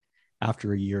that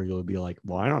after a year, you'll be like,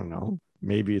 well, I don't know.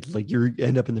 Maybe it's like you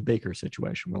end up in the Baker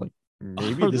situation. We're like,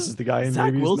 maybe this is the guy in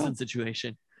Zach Wilson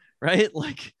situation, right?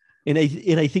 Like, and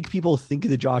I think people think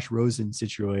the Josh Rosen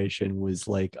situation was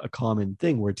like a common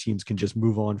thing where teams can just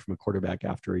move on from a quarterback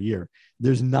after a year.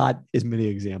 There's not as many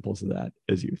examples of that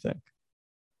as you think.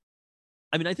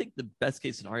 I mean, I think the best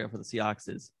case scenario for the Seahawks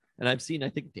is, and I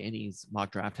think Danny's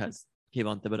mock draft has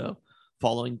Kayvon Thibodeau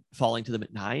falling to them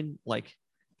at 9. Like,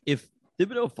 if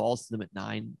Thibodeau falls to them at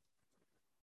 9,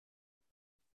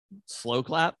 slow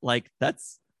clap, like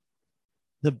that's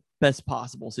the best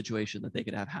possible situation that they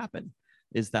could have happen,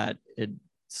 is that a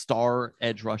star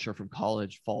edge rusher from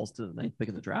college falls to the 9th pick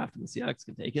of the draft and the Seahawks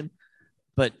can take him.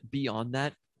 But beyond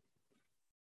that,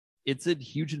 it's a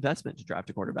huge investment to draft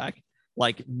a quarterback.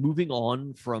 Like, moving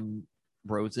on from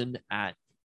Rosen at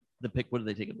the pick, what did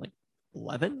they take him, like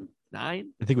 11,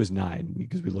 9? I think it was 9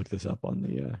 because we looked this up on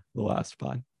the last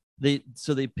pod. They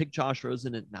picked Josh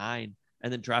Rosen at 9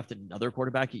 and then drafted another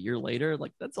quarterback a year later.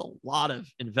 Like, that's a lot of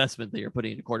investment that you're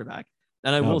putting into quarterback.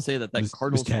 And I will say that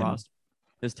Cardinals roster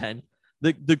is 10.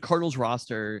 The Cardinals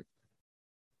roster,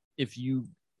 if you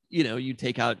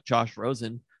take out Josh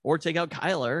Rosen or take out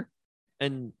Kyler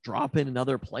and drop in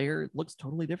another player, it looks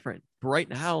totally different. But right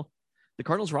now, the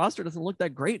Cardinals roster doesn't look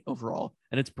that great overall.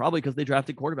 And it's probably because they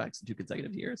drafted quarterbacks in 2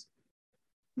 consecutive years.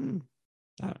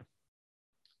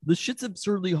 This shit's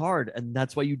absurdly hard. And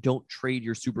that's why you don't trade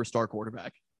your superstar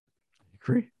quarterback. I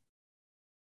agree.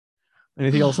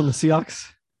 Anything else on the Seahawks?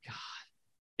 God,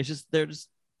 it's just,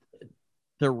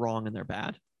 they're wrong and they're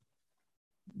bad.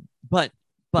 But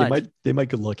they might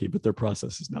get lucky, but their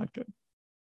process is not good.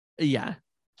 Yeah.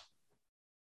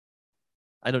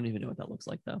 I don't even know what that looks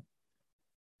like, though.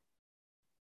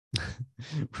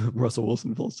 Russell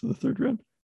Wilson falls to the 3rd round.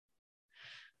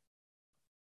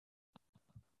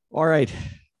 All right,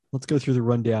 let's go through the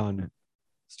rundown,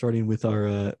 starting with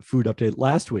our food update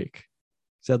last week.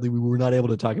 Sadly, we were not able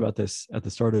to talk about this at the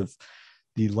start of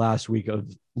the last week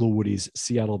of Lil Woody's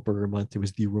Seattle Burger Month. It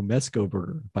was the Romesco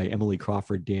Burger by Emily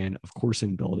Crawford Dan of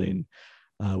Corson Building,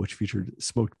 which featured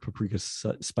smoked paprika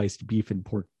spiced beef and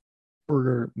pork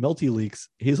burger, melty leeks,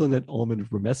 hazelnut almond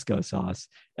romesco sauce,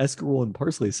 escarole and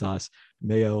parsley sauce,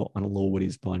 mayo on a Lil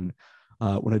Woody's bun.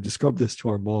 When I described this to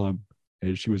our mom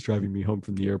as she was driving me home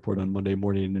from the airport on Monday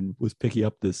morning and was picking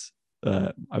up this,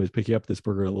 I was picking up this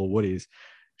burger at Lil Woody's,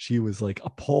 she was like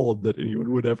appalled that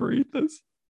anyone would ever eat this.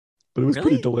 But it was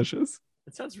pretty delicious.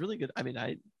 It sounds really good. I mean,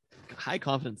 high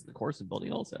confidence in the Corson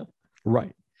Building also.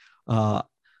 Right.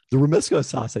 The Romesco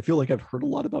sauce, I feel like I've heard a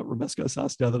lot about Romesco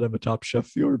sauce now that I'm a Top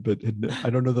Chef viewer, but I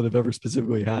don't know that I've ever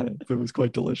specifically had it. But it was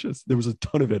quite delicious. There was a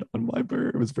ton of it on my burger.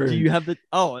 It was very. Do you have a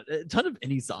ton of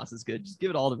any sauce is good. Just give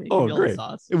it all to me. Oh, great.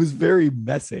 Sauce. It was very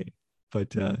messy,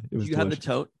 but it was. Do you have the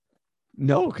tote?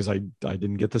 No, because I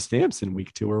didn't get the stamps in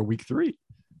week 2 or week 3.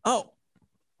 Oh.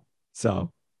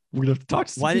 So we're gonna have to talk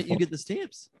to some Why people. didn't you get the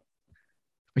stamps?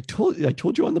 I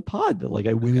told you on the pod that like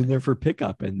I went in there for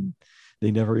pickup and they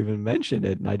never even mentioned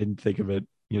it, and I didn't think of it.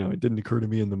 It didn't occur to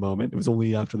me in the moment. It was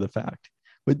only after the fact.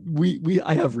 But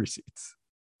I have receipts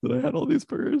that I had all these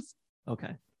burgers.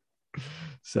 Okay.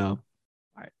 So,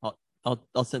 all right,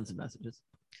 I'll send some messages.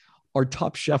 Our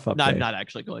Top Chef update. No, I'm not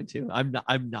actually going to. I'm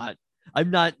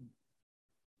not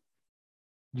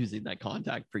using that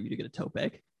contact for you to get a tote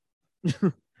bag.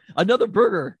 Another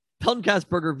burger, Peltoncast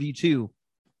Burger V2.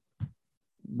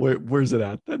 Where's it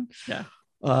at then? Yeah.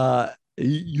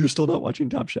 You're still not watching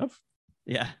Top Chef?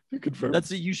 Yeah. You confirm.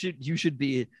 That's you should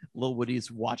be Lil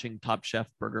Woody's watching Top Chef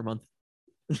Burger Month.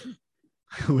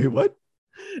 Wait, what?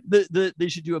 They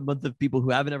should do a month of people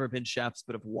who haven't ever been chefs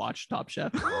but have watched Top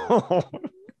Chef.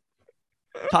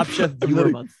 Top Chef Viewer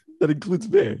Month. that includes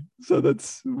me. So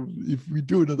that's, if we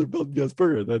do another Peltoncast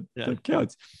burger, that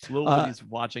counts. Little Woody's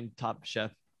watching Top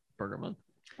Chef Burger Month.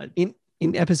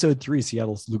 In episode 3,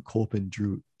 Seattle's Luke Colpin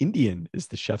drew Indian as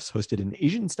the chefs hosted an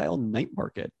Asian-style night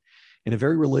market. In a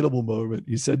very relatable moment,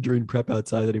 he said during prep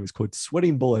outside that he was, quote,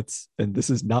 sweating bullets, and this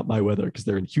is not my weather because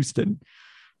they're in Houston.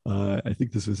 I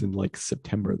think this was in like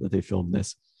September that they filmed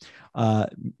this.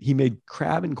 He made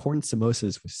crab and corn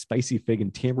samosas with spicy fig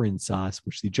and tamarind sauce,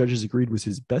 which the judges agreed was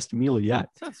his best meal yet.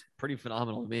 That's pretty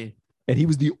phenomenal to me. And he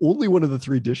was the only one of the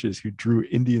 3 dishes who drew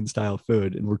Indian-style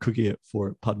food, and we're cooking it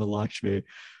for Padma Lakshmi,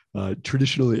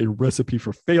 traditionally a recipe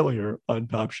for failure on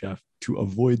Top Chef to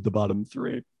avoid the bottom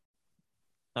 3.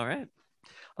 All right.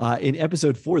 In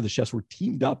episode 4, the chefs were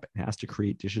teamed up and asked to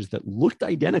create dishes that looked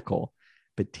identical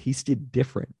but tasted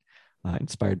different.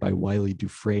 Inspired by Wiley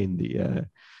Dufresne,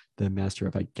 the master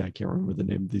of, I can't remember the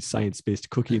name, the science-based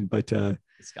cooking, but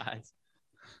This guy's.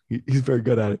 He's very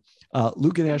good at it.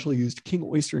 Luke and Ashley used king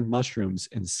oyster and mushrooms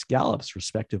and scallops,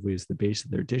 respectively, as the base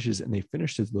of their dishes, and they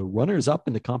finished as the runners-up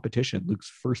in the competition. Luke's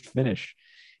first finish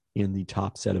in the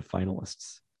top set of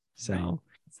finalists. So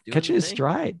catching his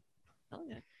stride. Oh,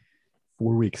 yeah.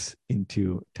 4 weeks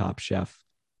into Top Chef.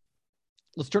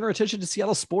 Let's turn our attention to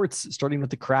Seattle sports, starting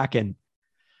with the Kraken.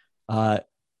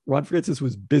 Ron Francis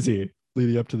was busy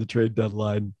leading up to the trade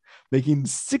deadline, making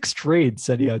 6 trades,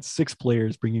 sending out 6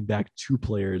 players, bringing back 2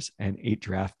 players and 8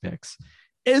 draft picks.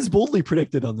 As boldly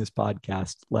predicted on this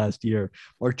podcast last year,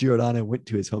 Mark Giordano went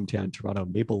to his hometown Toronto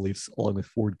Maple Leafs along with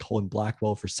forward Colin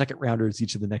Blackwell for second rounders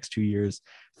each of the next 2 years,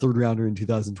 third rounder in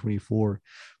 2024.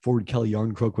 Forward Kelly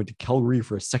Yarncroke went to Calgary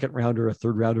for a second rounder, a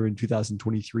third rounder in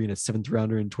 2023, and a 7th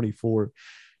rounder in 24.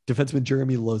 Defenseman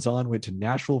Jeremy Lauzon went to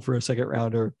Nashville for a second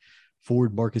rounder.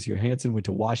 Forward Marcus Johansson went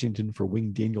to Washington for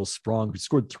wing Daniel Sprong, who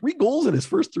scored 3 goals in his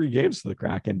first 3 games for the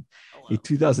Kraken. A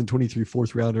 2023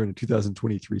 4th rounder and a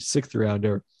 2023 6th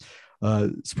rounder.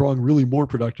 Sprong really more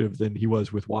productive than he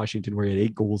was with Washington, where he had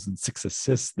 8 goals and 6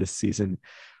 assists this season.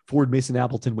 Forward Mason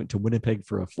Appleton went to Winnipeg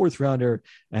for a 4th rounder,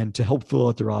 and to help fill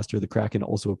out the roster, the Kraken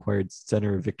also acquired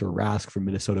center Victor Rask from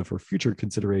Minnesota for future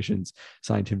considerations,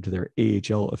 signed him to their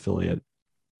AHL affiliate.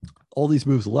 All these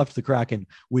moves left the Kraken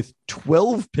with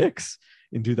 12 picks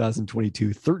in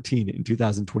 2022, 13 in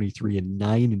 2023, and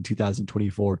 9 in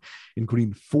 2024,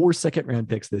 including 4 second-round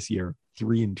picks this year,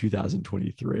 3 in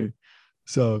 2023.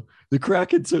 So the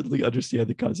Kraken certainly understand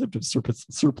the concept of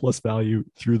surplus value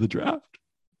through the draft.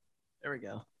 There we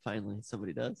go. Finally,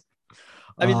 somebody does.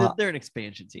 I mean, they're an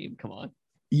expansion team. Come on.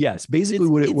 Yes, basically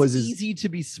what it was is is easy to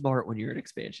be smart when you're an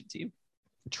expansion team.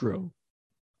 True.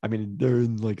 I mean, they're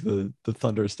in like the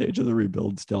Thunder stage of the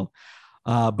rebuild still.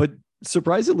 But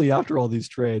surprisingly, after all these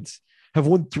trades, have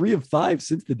won 3 of 5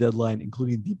 since the deadline,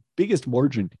 including the biggest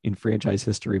margin in franchise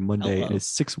history Monday, and a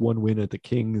 6-1 win at the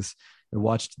Kings. I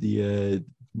watched the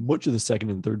much of the second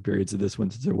and third periods of this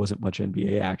one since there wasn't much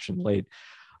NBA action late.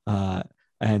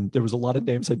 And there was a lot of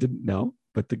names I didn't know,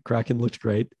 but the Kraken looked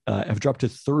great. Have dropped to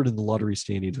 3rd in the lottery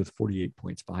standings with 48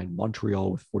 points behind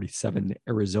Montreal with 47,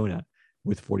 Arizona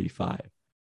with 45.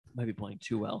 Might be playing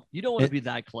too well. You don't want to be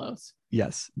that close.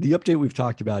 Yes. The update we've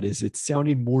talked about is it's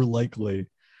sounding more likely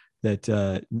that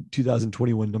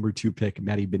 2021 number 2 pick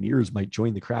Matty Beniers might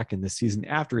join the Kraken this season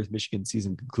after his Michigan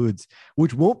season concludes,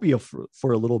 which won't be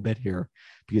for a little bit here,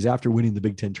 because after winning the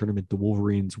Big Ten tournament, the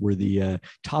Wolverines were the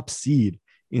top seed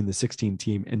in the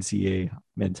 16-team NCAA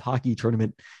men's hockey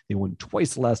tournament. They won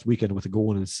twice last weekend with a goal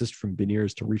and an assist from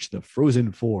Beniers to reach the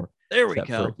Frozen Four. There we go.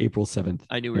 For April 7th.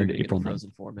 I knew we were going to get a 9th.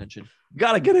 Frozen Four mention.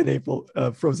 Gotta get an April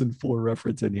Frozen Four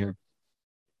reference in here.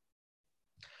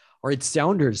 All right,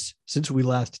 Sounders, since we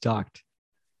last talked,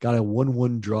 got a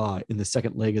 1-1 draw in the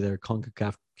second leg of their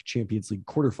CONCACAF Champions League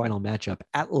quarterfinal matchup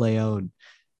at León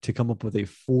to come up with a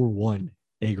 4-1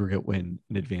 aggregate win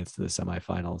in advance to the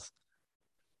semifinals.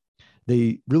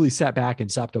 They really sat back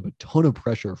and sopped up a ton of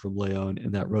pressure from León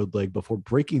in that road leg before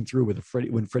breaking through with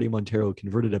when Freddie Montero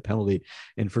converted a penalty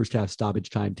in first half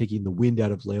stoppage time, taking the wind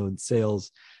out of León's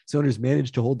sails. Sounders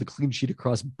managed to hold the clean sheet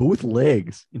across both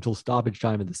legs until stoppage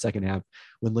time in the second half,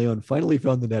 when León finally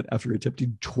found the net after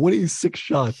attempting 26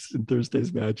 shots in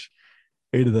Thursday's match,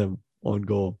 8 of them on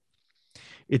goal.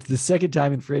 It's the second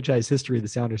time in franchise history the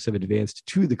Sounders have advanced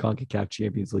to the CONCACAF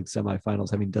Champions League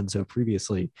semifinals, having done so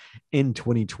previously in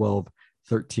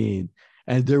 2012-13.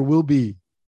 And there will be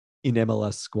an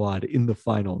MLS squad in the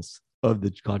finals of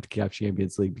the CONCACAF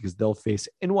Champions League because they'll face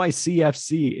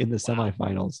NYCFC in the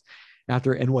semifinals.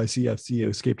 After NYCFC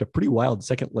escaped a pretty wild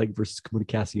second leg versus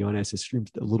Comunicaciones, it streamed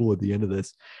a little at the end of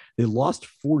this. They lost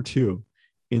 4-2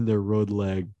 in their road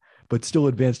leg, but still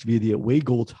advanced via the away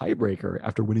goal tiebreaker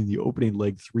after winning the opening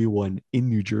leg 3-1 in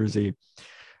New Jersey.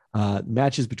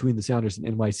 Matches between the Sounders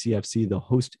and NYCFC, they'll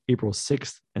host April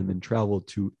 6th and then travel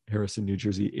to Harrison, New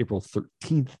Jersey, April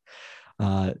 13th.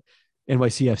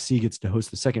 NYCFC gets to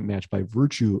host the second match by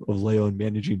virtue of Leon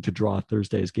managing to draw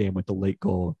Thursday's game with the late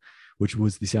goal, which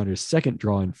was the Sounders' second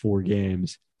draw in 4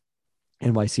 games.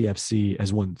 NYCFC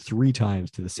has won 3 times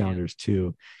to the Sounders,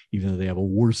 too, even though they have a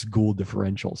worse goal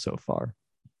differential so far.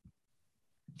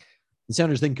 The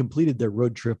Sounders then completed their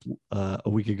road trip a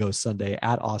week ago Sunday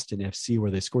at Austin FC, where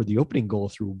they scored the opening goal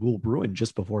through Will Bruin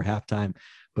just before halftime,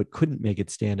 but couldn't make it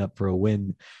stand up for a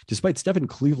win. Despite Stephen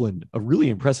Cleveland, a really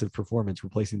impressive performance,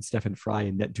 replacing Stephen Fry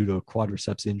in net due to a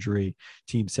quadriceps injury,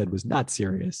 team said was not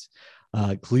serious.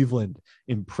 Cleveland,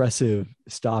 impressive,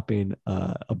 stopping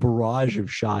a barrage of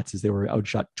shots as they were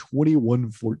outshot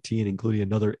 21-14, including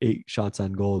another 8 shots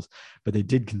on goals. But they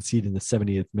did concede in the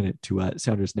 70th minute to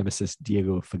Sounders nemesis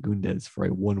Diego Fagundes for a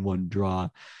 1-1 draw,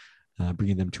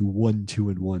 bringing them to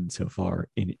 1-2-1 so far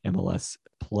in MLS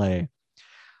play.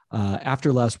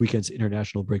 After last weekend's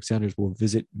international break, Sounders will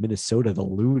visit Minnesota, the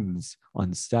Loons,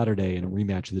 on Saturday in a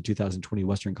rematch of the 2020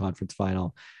 Western Conference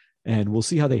Final. And we'll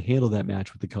see how they handle that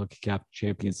match with the CONCACAF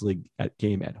Champions League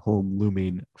game at home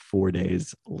looming 4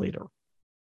 days later.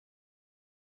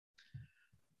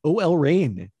 OL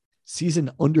Reign, season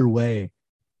underway,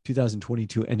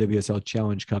 2022 NWSL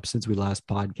Challenge Cup. Since we last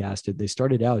podcasted, they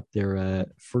started out their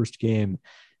first game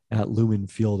at Lumen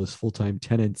Field as full-time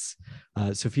tenants.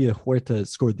 Sofia Huerta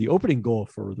scored the opening goal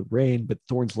for the Reign, but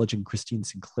Thorns legend Christine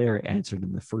Sinclair answered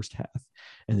in the first half,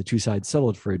 and the two sides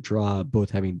settled for a draw,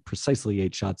 both having precisely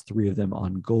 8 shots, 3 of them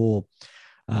on goal.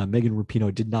 Megan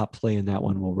Rapinoe did not play in that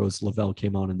one, while Rose Lavelle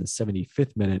came on in the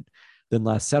 75th minute. Then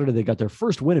last Saturday, they got their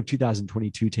first win of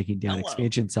 2022, taking down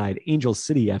expansion side Angel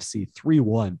City FC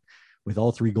 3-1, with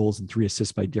all 3 goals and 3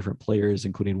 assists by different players,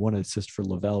 including 1 assist for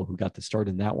Lavelle, who got the start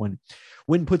in that one.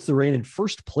 Win puts the Reign in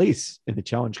first place in the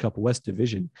Challenge Cup West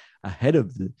Division, ahead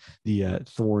of the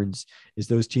Thorns, as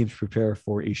those teams prepare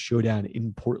for a showdown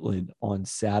in Portland on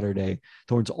Saturday.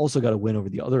 Thorns also got a win over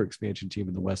the other expansion team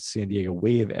in the West, San Diego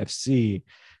Wave FC.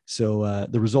 So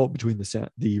the result between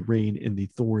the Reign and the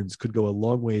Thorns could go a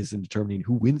long ways in determining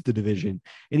who wins the division,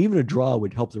 and even a draw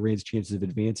would help the Reign's chances of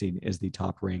advancing as the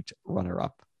top-ranked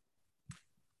runner-up.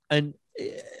 And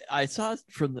I saw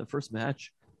from the first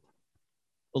match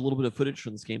a little bit of footage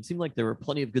from this game. Seemed like there were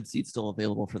plenty of good seats still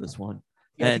available for this one.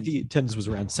 Yeah, and I think the attendance was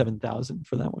around 7,000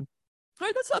 for that one. All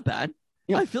right, that's not bad.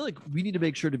 Yeah. I feel like we need to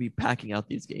make sure to be packing out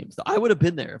these games. I would have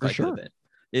been there if I could have been.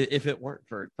 If it weren't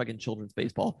for fucking children's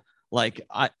baseball. Like,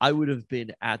 I would have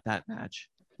been at that match.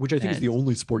 Which I think is the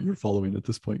only sport you're following at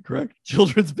this point, correct?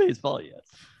 Children's baseball, yes.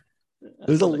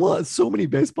 There's so many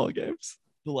baseball games.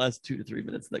 The last 2 to 3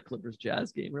 minutes of that Clippers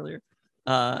Jazz game earlier.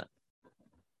 But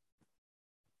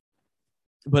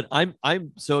I'm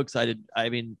so excited. I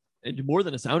mean, more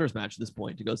than a Sounders match at this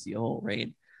point to go see OL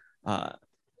Reign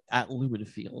at Lumen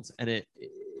Fields. And it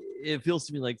feels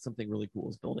to me like something really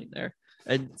cool is building there.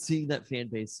 And seeing that fan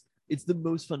base, it's the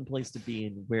most fun place to be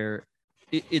in, where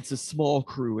it's a small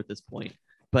crew at this point,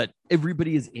 but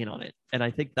everybody is in on it. And I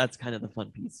think that's kind of the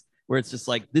fun piece, where it's just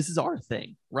like, this is our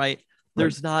thing, right?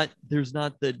 There's not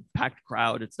the packed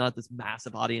crowd. It's not this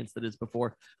massive audience that is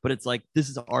before, but it's like, this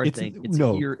is our thing. It's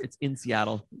here. It's in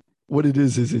Seattle. What it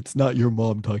is it's not your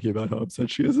mom talking about how upset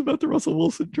she is about the Russell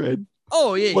Wilson trade.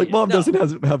 Oh yeah. Like mom doesn't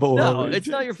have a no, it's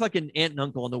not your fucking aunt and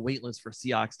uncle on the wait list for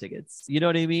Seahawks tickets. You know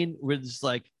what I mean? We're just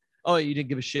like, oh, you didn't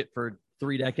give a shit for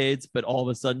 3 decades, but all of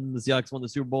a sudden the Seahawks won the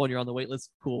Super Bowl and you're on the wait list.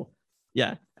 Cool.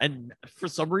 Yeah. And for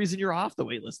some reason you're off the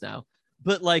wait list now,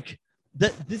 but like,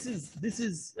 this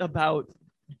is about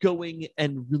going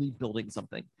and really building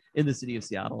something in the city of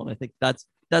Seattle. And I think that's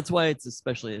why it's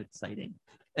especially exciting,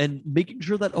 and making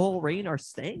sure that OL Reign are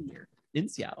staying here in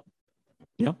Seattle.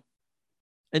 Yeah.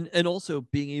 And also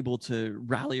being able to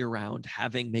rally around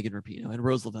having Megan Rapinoe and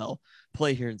Rose Lavelle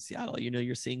play here in Seattle. You know,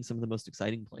 you're seeing some of the most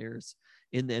exciting players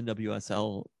in the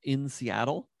NWSL in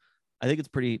Seattle. I think it's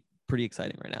pretty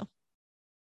exciting right now.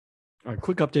 All right,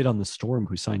 quick update on the Storm,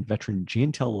 who signed veteran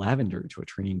Jantel Lavender to a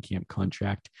training camp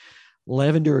contract.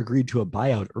 Lavender agreed to a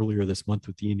buyout earlier this month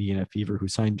with the Indiana Fever, who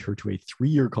signed her to a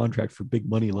 3-year contract for big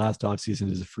money last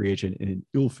offseason as a free agent in an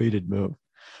ill-fated move.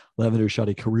 Lavender shot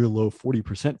a career-low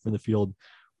 40% from the field,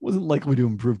 wasn't likely to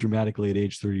improve dramatically at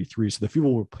age 33, so the Fever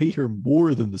will pay her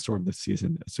more than the Storm this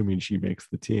season, assuming she makes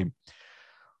the team.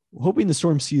 Hoping the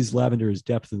Storm sees Lavender's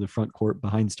depth in the front court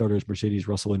behind starters Mercedes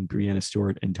Russell and Brianna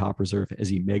Stewart, and top reserve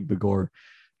Ezzy Megbagor.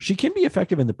 She can be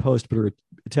effective in the post, but her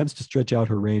attempts to stretch out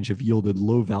her range have yielded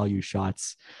low value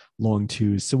shots, long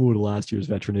twos, similar to last year's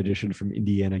veteran addition from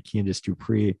Indiana, Candice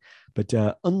Dupree. But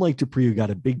unlike Dupree, who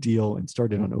got a big deal and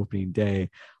started on opening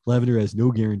day, Lavender has no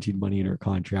guaranteed money in her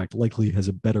contract, likely has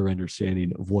a better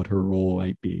understanding of what her role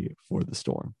might be for the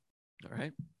Storm. All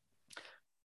right.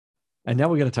 And now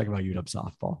we got to talk about UW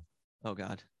softball. Oh,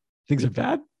 God. Things are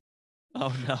bad?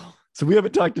 Oh, no. So we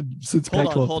haven't talked since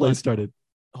Pac-12 play started.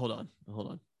 Hold on.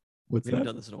 What's we that? haven't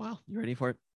done this in a while. You ready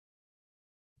for it?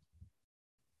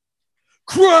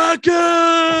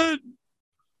 Kraken!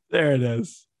 There it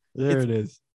is. It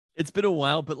is. It's been a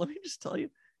while, but let me just tell you,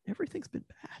 everything's been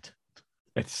bad.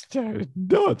 It's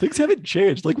no, things haven't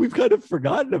changed. Like we've kind of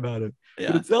forgotten about it. Yeah.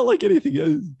 But it's not like anything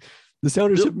else. The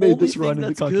Sounders have made this run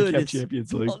in the CONCACAF CONCACAF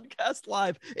Champions League. Peltoncast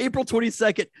Live, April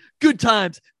 22nd. Good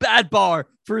times, bad bar.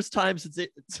 First time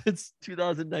since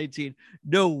 2019.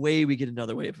 No way we get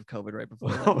another wave of COVID right before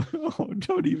that. Oh,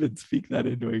 don't even speak that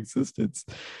into existence.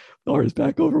 Or is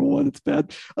back over one. It's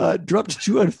bad. Dropped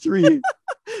 2 out of 3.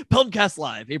 Peltoncast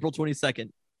Live, April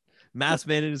 22nd. Mass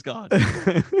mandate is gone.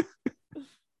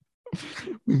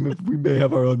 we may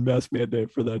have our own mass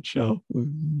mandate for that show.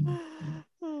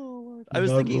 I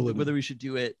was thinking whether we should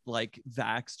do it like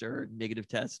vaxxed or negative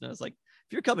test. And I was like,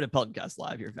 if you're coming to Peltoncast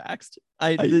Live, you're vaxxed.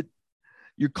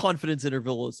 Your confidence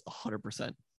interval is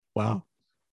 100%. Wow.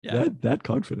 Yeah. That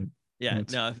confident. Yeah.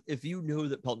 No, if you know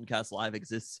that Peltoncast Live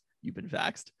exists, you've been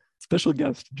vaxxed. Special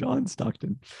guest, John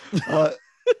Stockton. UW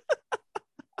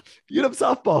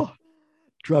softball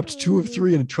dropped 2 of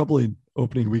 3 in a troubling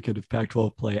opening weekend of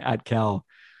Pac-12 play at Cal.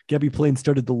 Gabby Plain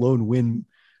started the lone win,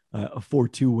 a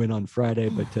 4-2 win on Friday,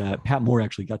 but Pat Moore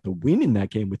actually got the win in that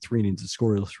game with 3 innings of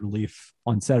scoreless relief.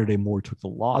 On Saturday, Moore took the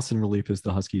loss in relief as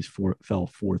the Huskies fell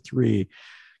 4-3.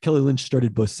 Kelly Lynch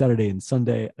started both Saturday and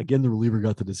Sunday. Again, the reliever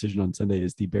got the decision on Sunday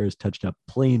as the Bears touched up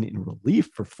Plain in relief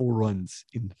for 4 runs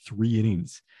in 3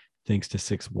 innings, thanks to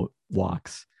 6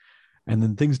 walks. And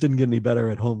then things didn't get any better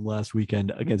at home last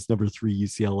weekend against number 3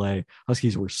 UCLA.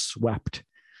 Huskies were swept.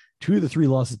 2 of the 3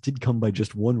 losses did come by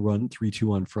just 1 run,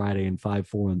 3-2 on Friday and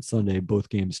 5-4 on Sunday. Both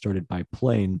games started by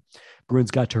Plain. Bruins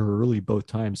got to her early both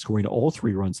times, scoring all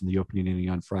 3 runs in the opening inning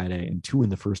on Friday and 2 in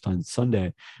the first on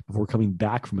Sunday before coming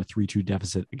back from a 3-2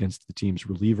 deficit against the team's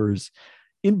relievers.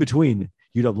 In between,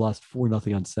 UW lost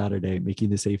 4-0 on Saturday, making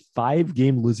this a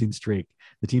 5-game losing streak,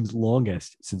 the team's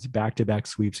longest since back-to-back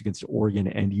sweeps against Oregon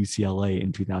and UCLA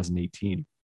in 2018.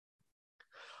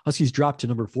 Huskies dropped to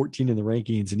number 14 in the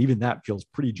rankings, and even that feels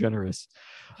pretty generous.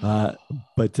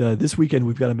 But this weekend,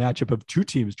 we've got a matchup of 2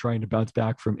 teams trying to bounce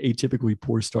back from atypically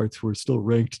poor starts who are still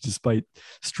ranked despite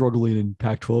struggling in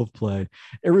Pac-12 play.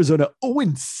 Arizona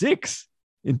 0-6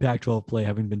 in Pac-12 play,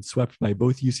 having been swept by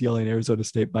both UCLA and Arizona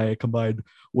State by a combined,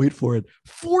 wait for it,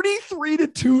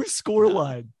 43-2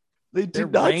 scoreline. They're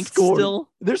not score. Still?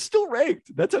 They're still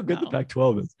ranked. That's how good the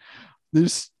Pac-12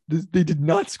 is. They did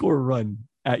not score a run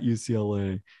at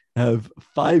UCLA, have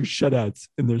 5 shutouts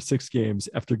in their 6 games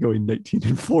after going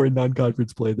 19-4 in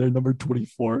non-conference play. They're number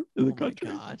 24 in the country.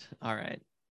 Oh my God. All right.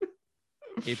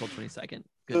 April 22nd.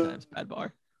 Good times, bad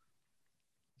bar.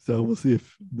 So we'll see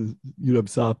if the UW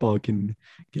softball can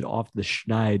get off the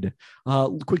schneid.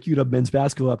 Quick UW men's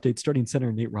basketball update. Starting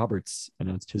center Nate Roberts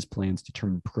announced his plans to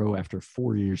turn pro after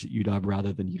 4 years at UW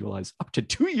rather than utilize up to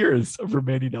 2 years of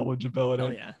remaining eligibility. Oh,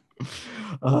 yeah.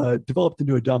 Developed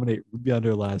into a dominant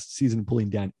rebounder last season, pulling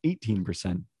down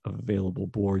 18% of available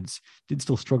boards. Did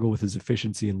still struggle with his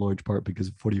efficiency in large part because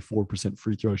of 44%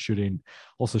 free throw shooting.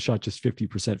 Also shot just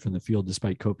 50% from the field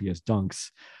despite copious dunks.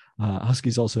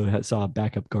 Huskies also saw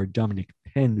backup guard Dominic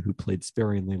Penn, who played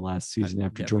sparingly last season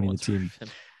after joining the team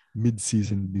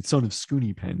mid-season. The son of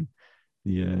Scooney Penn,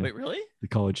 wait, really? The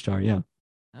college star, yeah.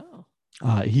 Oh,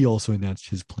 he also announced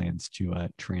his plans to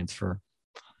transfer.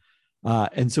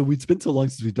 And so it's been so long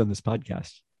since we've done this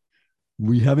podcast.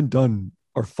 We haven't done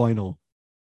our final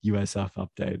USF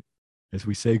update as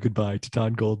we say goodbye to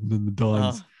Todd Golden and the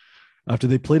Dons. After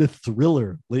they played a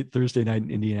thriller late Thursday night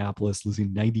in Indianapolis, losing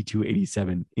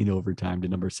 92-87 in overtime to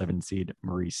number 7 seed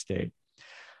Murray State.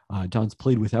 Dons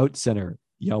played without center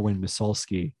Yawin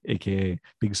Misalski, a.k.a.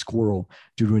 Big Squirrel,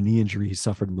 due to a knee injury he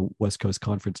suffered in the West Coast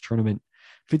Conference tournament.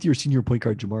 Fifth-year senior point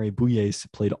guard Jamari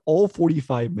Bouyeis played all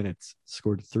 45 minutes,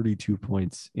 scored 32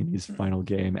 points in his final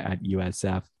game at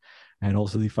USF. And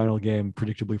also the final game,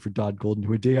 predictably for Todd Golden,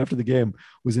 who a day after the game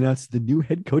was announced the new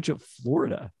head coach of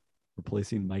Florida,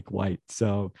 replacing Mike White.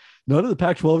 So none of the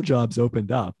Pac-12 jobs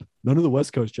opened up. None of the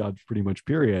West Coast jobs, pretty much,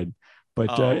 period.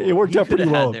 But it worked out pretty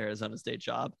well. Had the Arizona State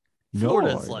job.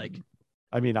 Florida's like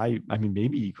I mean,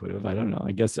 maybe he could have. I don't know.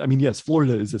 I guess. I mean, yes,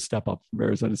 Florida is a step up from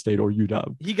Arizona State or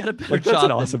UW. He got a better Like, that's job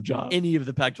an awesome than job. any of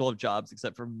the Pac-12 jobs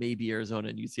except for maybe Arizona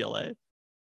and UCLA.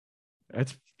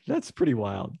 That's pretty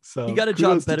wild. So He got a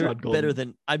kudos job to Todd Golden. better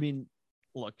than, I mean,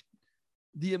 look,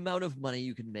 the amount of money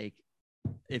you can make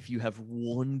if you have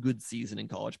one good season in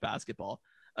college basketball.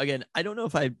 Again, I don't know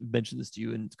if I mentioned this to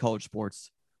you in college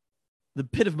sports. The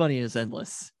pit of money is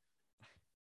endless.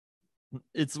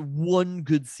 It's one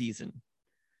good season.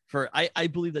 I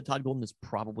believe that Todd Golden is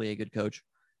probably a good coach,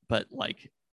 but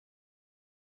like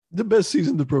the best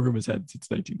season the program has had since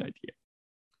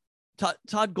 1998.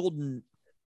 Todd Golden,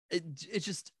 it's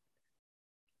just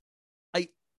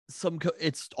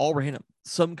it's all random.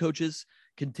 Some coaches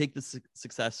can take the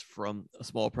success from a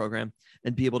small program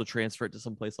and be able to transfer it to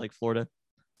some place like Florida.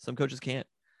 Some coaches can't.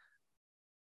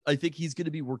 I think he's going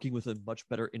to be working with a much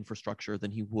better infrastructure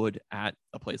than he would at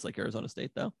a place like Arizona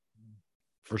State, though.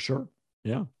 For sure.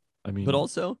 Yeah. I mean, but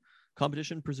also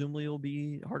competition presumably will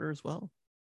be harder as well.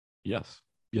 Yes,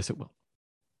 it will.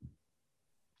 All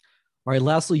right.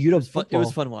 Lastly, UW football. It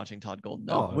was fun watching Todd Golden.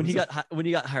 Though. Oh, when he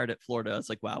got hired at Florida, it's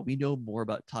like, wow, we know more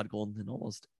about Todd Golden than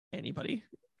almost anybody.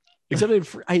 Except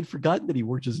I had forgotten that he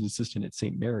worked as an assistant at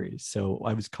St. Mary's. So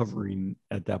I was covering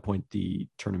at that point the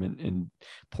tournament in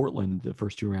Portland, the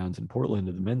first 2 rounds in Portland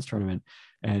of the men's tournament,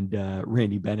 and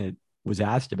Randy Bennett was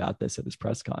asked about this at his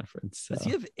press conference. Does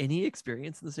he have any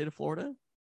experience in the state of Florida?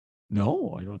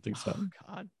 No, I don't think so. Oh,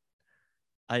 God,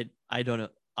 I don't know.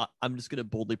 I'm just gonna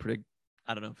boldly predict.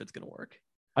 I don't know if it's gonna work.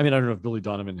 I mean, I don't know if Billy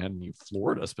Donovan had any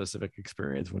Florida specific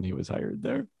experience when he was hired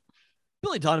there.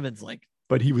 Billy Donovan's like,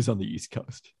 but he was on the East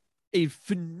Coast. A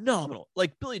phenomenal,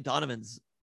 like Billy Donovan's.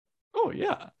 Oh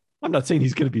yeah, I'm not saying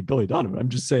he's going to be Billy Donovan. I'm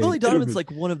just saying Billy Donovan's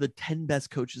like one of the 10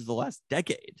 best coaches of the last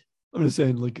decade. I'm just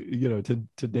saying, like, you know,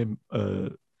 to name.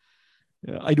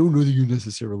 I don't know that you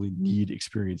necessarily need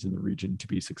experience in the region to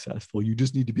be successful. You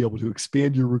just need to be able to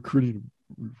expand your recruiting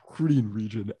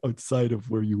region outside of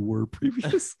where you were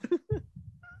previous.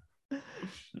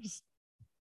 Just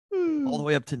all the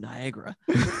way up to Niagara.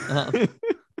 I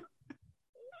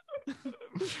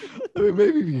mean,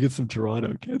 maybe if you get some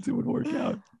Toronto kids, it would work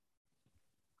out.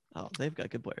 Oh, they've got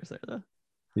good players there, though.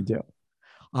 They do.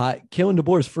 Kalen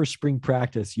DeBoer's first spring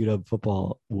practice, UW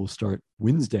football, will start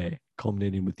Wednesday,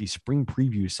 culminating with the spring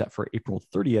preview set for April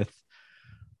 30th.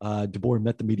 DeBoer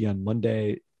met the media on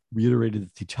Monday, reiterated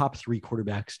that the top 3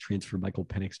 quarterbacks, transfer Michael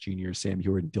Penix Jr., Sam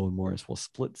Hewitt, and Dylan Morris, will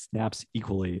split snaps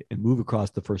equally and move across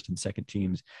the first and second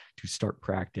teams to start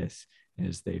practice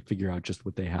as they figure out just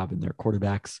what they have in their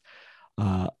quarterbacks.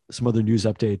 Some other news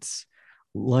updates.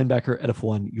 Linebacker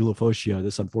Edifwan Ulafosio,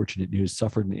 this unfortunate news,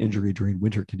 suffered an injury during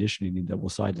winter conditioning that will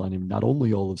sideline him not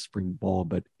only all of spring ball,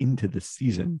 but into the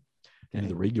season, into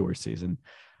the regular season.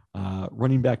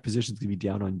 Running back positions going to be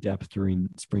down on depth during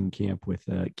spring camp with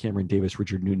Cameron Davis,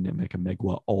 Richard Newton, and Emeka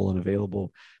Megwa all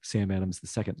unavailable. Sam Adams, the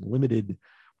second, limited,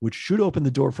 which should open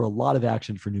the door for a lot of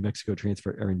action for New Mexico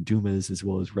transfer Aaron Dumas, as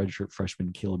well as redshirt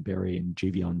freshman Caleb Berry and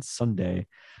Javion Sunday,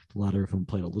 the latter of whom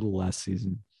played a little last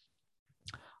season.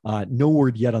 No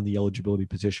word yet on the eligibility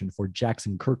position for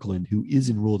Jackson Kirkland, who is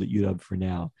enrolled at UW for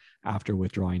now after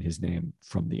withdrawing his name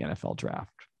from the NFL draft.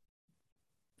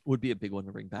 Would be a big one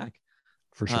to bring back.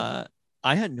 For sure.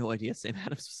 I had no idea Sam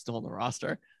Adams was still on the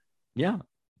roster. Yeah.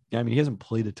 I mean, he hasn't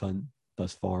played a ton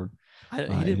thus far. He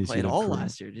didn't play at all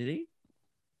last year, did he?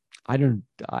 I don't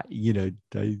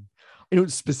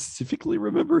specifically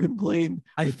remember him playing.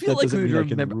 I feel like we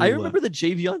remember. I remember the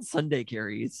Javion Sunday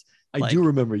carries. I do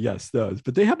remember, yes, those,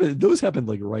 but those happened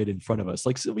like right in front of us.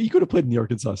 Like, so he could have played in the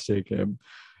Arkansas State game,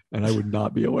 and I would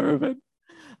not be aware of it.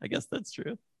 I guess that's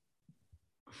true.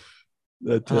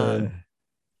 That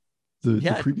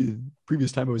the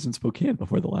previous time I was in Spokane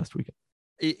before the last weekend.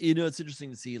 It's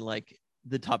interesting to see like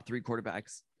the top 3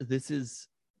 quarterbacks. This is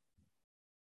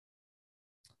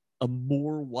a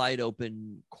more wide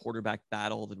open quarterback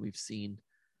battle than we've seen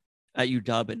at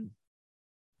UW in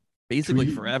basically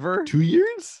forever. 2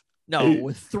 years? No,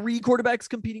 with 3 quarterbacks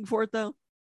competing for it, though.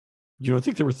 You don't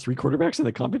think there were 3 quarterbacks in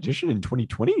the competition in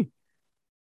 2020?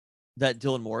 That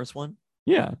Dylan Morris one?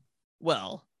 Yeah.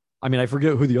 Well, I mean, I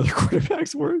forget who the other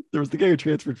quarterbacks were. There was the guy who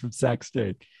transferred from Sac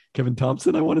State. Kevin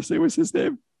Thompson, I want to say, was his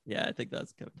name. Yeah, I think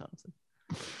that's Kevin Thompson.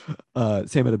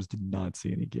 Sam Adams did not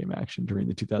see any game action during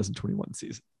the 2021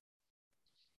 season.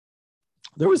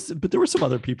 There were some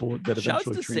other people that eventually Shouts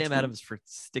to transferred. Sam Adams for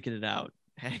sticking it out.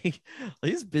 Hey,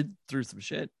 he's been through some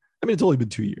shit. I mean, it's only been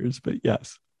 2 years, but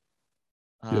yes.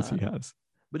 Yes, he has.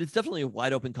 But it's definitely a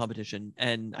wide open competition,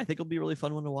 and I think it'll be a really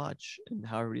fun one to watch and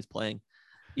how everybody's playing.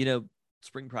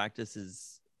 Spring practice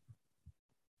is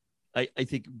I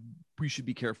think we should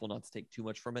be careful not to take too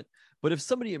much from it. But if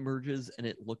somebody emerges and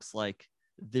it looks like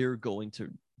they're going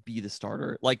to be the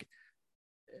starter, like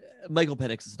Michael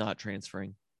Penix is not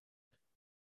transferring,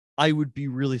 I would be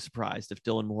really surprised if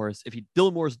Dylan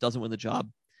Morris doesn't win the job,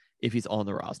 if he's on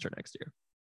the roster next year.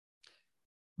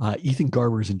 Ethan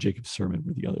Garbers and Jacob Sermon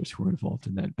were the others who were involved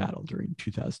in that battle during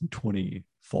 2020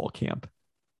 fall camp.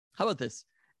 How about this?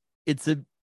 Seem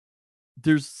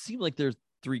like there's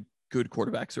 3 good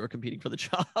quarterbacks who are competing for the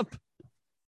job.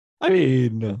 I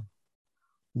mean,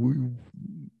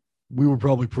 we were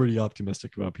probably pretty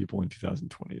optimistic about people in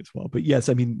 2020 as well. But yes,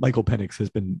 I mean, Michael Penix has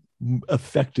been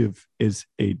effective as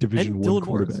a Division and I Dylan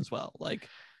quarterback Morris as well. Like,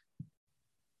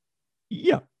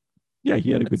 yeah, he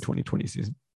had a good 2020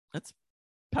 season. That's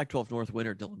Pac-12 North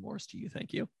winner Dylan Morris to you.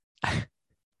 Thank you. Indeed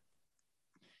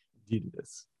it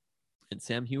is. And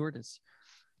Sam Heward is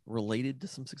related to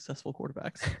some successful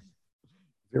quarterbacks.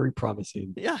 Very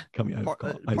promising. Yeah. Coming out of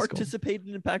high participated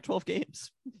in Pac-12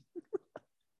 games.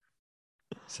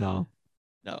 So,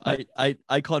 no,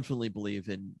 I confidently believe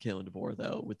in Kalen DeBoer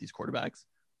though with these quarterbacks.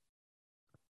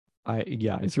 I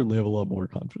certainly have a lot more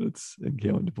confidence in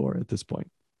Kalen DeBoer at this point.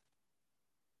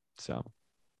 So,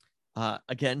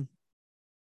 again,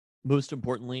 most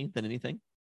importantly than anything,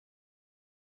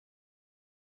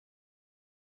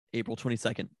 April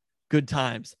 22nd, good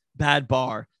times, bad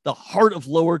bar, the heart of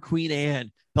Lower Queen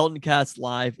Anne. Peltoncast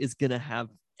Live is going to have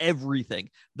everything.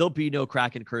 There'll be no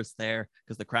Kraken curse there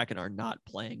because the Kraken are not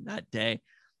playing that day.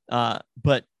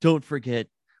 But don't forget,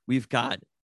 we've got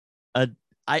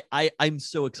I'm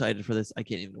so excited for this. I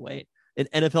can't even wait. An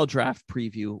NFL draft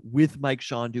preview with Mike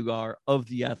Shondugar of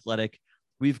The Athletic.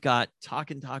 We've got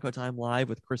Talkin' Taco Time Live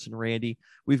with Chris and Randy.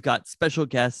 We've got special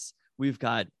guests. We've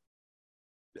got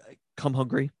Come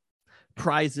Hungry,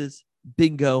 prizes,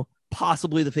 bingo,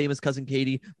 possibly the famous Cousin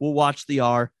Katie. We'll watch the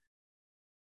R.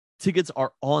 Tickets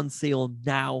are on sale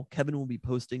now. Kevin will be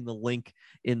posting the link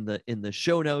in the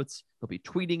show notes. He'll be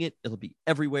tweeting it. It'll be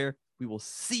everywhere. We will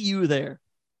see you there.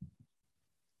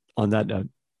 On that note,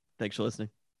 thanks for listening.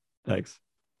 Thanks.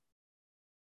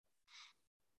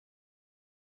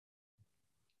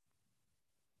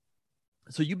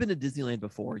 So you've been to Disneyland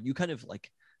before. You kind of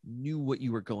like knew what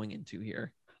you were going into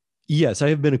here. Yes, I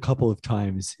have been a couple of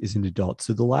times as an adult.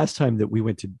 So the last time that we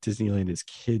went to Disneyland as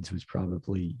kids was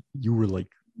probably, you were like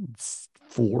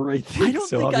 4, I think. I don't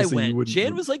think I went.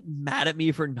 Jan was like mad at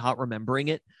me for not remembering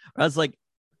it. I was like,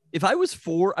 if I was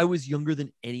 4, I was younger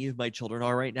than any of my children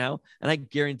are right now. And I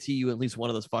guarantee you at least one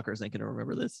of those fuckers ain't going to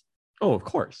remember this. Oh, of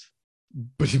course.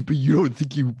 But you don't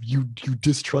think you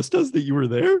distrust us that you were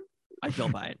there? I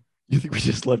don't buy it. You think we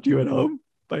just left you at home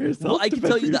by yourself? Well, I can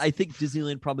tell you that I think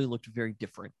Disneyland probably looked very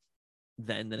different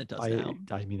then than it does now.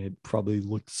 I mean, it probably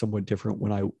looked somewhat different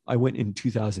when I went in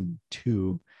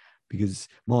 2002 because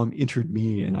Mom entered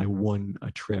me and I won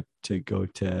a trip to go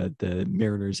to the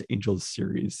Mariners Angels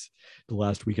series the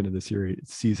last weekend of the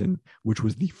season, which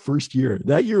was the first year.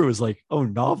 That year it was like, oh,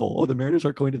 novel. Oh, the Mariners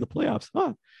aren't going to the playoffs.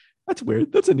 Huh. That's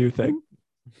weird. That's a new thing.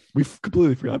 We've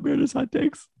completely forgot Mariners hot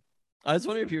takes. I was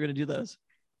wondering if you're going to do those.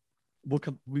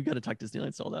 We've got to talk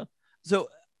Disneyland still though. So,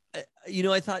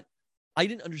 I thought I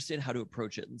didn't understand how to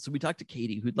approach it. And so we talked to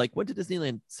Katie, who'd like went to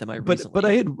Disneyland recently. But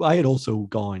I had also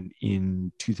gone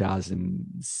in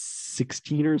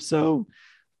 2016 or so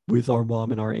with our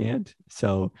mom and our aunt.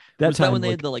 So was that when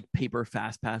they had the like paper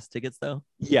fast pass tickets though?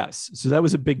 Yes. So that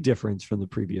was a big difference from the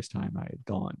previous time I had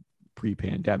gone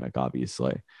pre-pandemic,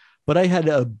 obviously. But I had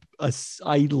I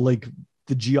like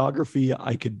the geography.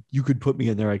 You could put me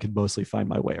in there. I could mostly find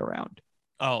my way around.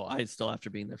 Oh, I still, after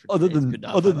being there for other than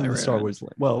the Star Wars.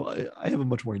 Well, I have a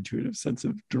much more intuitive sense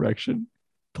of direction.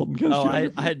 I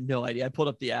had no idea. I pulled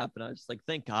up the app and I was just like,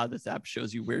 thank God this app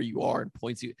shows you where you are and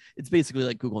points you. It's basically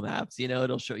like Google Maps,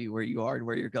 it'll show you where you are and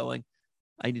where you're going.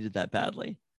 I needed that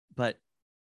badly, but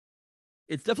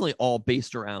it's definitely all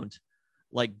based around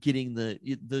like getting the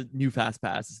new Fast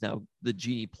Pass is now the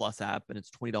Genie Plus app and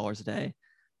it's $20 a day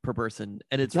per person,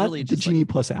 and it's really just the Genie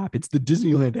Plus app. It's the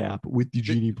Disneyland app with the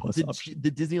Genie Plus option.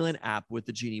 The Disneyland app with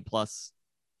the Genie Plus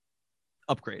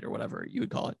upgrade or whatever you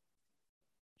would call it.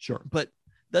 Sure, but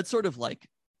that's sort of like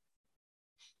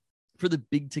for the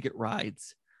big ticket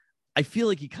rides. I feel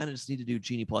like you kind of just need to do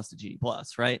Genie Plus to Genie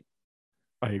Plus, right?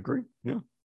 I agree. Yeah,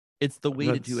 it's the way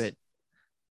to do it,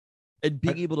 and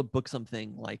being able to book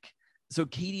something like so.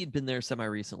 Katie had been there semi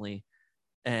recently,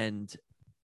 and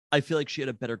I feel like she had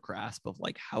a better grasp of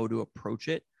like how to approach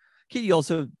it. Katie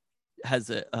also has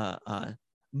a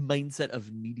mindset of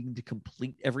needing to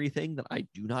complete everything that I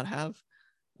do not have.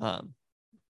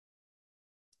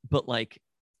 But like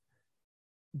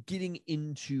getting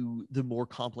into the more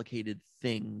complicated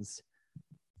things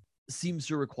seems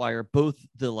to require both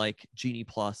the like Genie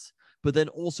Plus, but then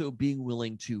also being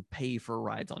willing to pay for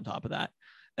rides on top of that.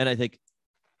 And I think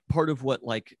part of what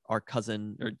like our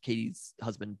cousin or Katie's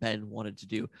husband Ben wanted to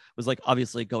do was like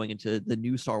obviously going into the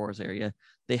new Star Wars area.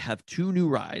 They have 2 new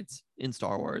rides in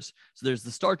Star Wars. So there's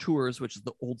the Star Tours, which is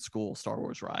the old school Star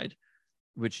Wars ride,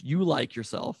 which you like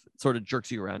yourself. It sort of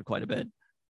jerks you around quite a bit.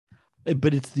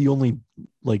 But it's the only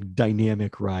like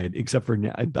dynamic ride, except for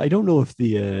now. I don't know if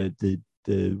the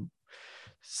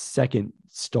second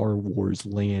Star Wars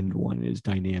Land one is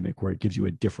dynamic, where it gives you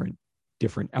a different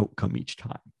outcome each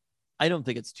time. I don't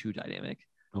think it's too dynamic.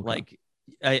 Okay. Like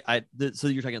so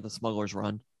you're talking about the Smuggler's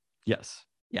Run. Yes.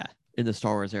 Yeah, in the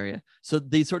Star Wars area. So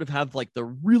they sort of have like the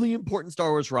really important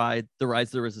Star Wars ride, the Rise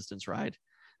of the Resistance ride.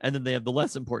 And then they have the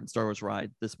less important Star Wars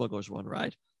ride, the Smuggler's Run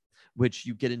ride, which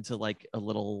you get into like a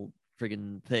little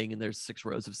friggin' thing. And there's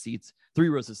 3 rows of seats,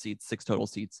 6 total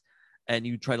seats. And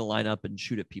you try to line up and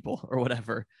shoot at people or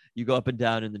whatever. You go up and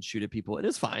down and then shoot at people. And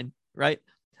it's fine, right?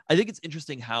 I think it's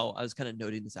interesting how I was kind of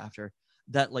noting this after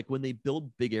that, like when they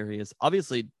build big areas,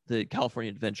 obviously the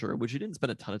California Adventure, which we didn't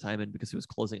spend a ton of time in because it was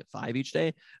closing at 5 each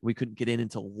day, we couldn't get in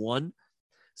until 1.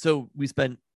 So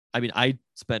I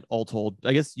spent all told,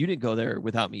 I guess you didn't go there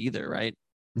without me either, right?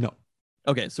 No.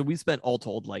 Okay, so we spent all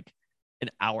told like an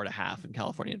hour and a half in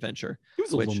California Adventure. It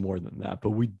was a little more than that,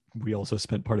 but we also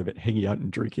spent part of it hanging out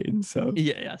and drinking. So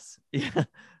yeah.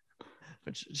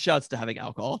 Which shouts to having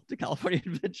alcohol to California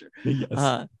Adventure.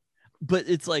 Yes. But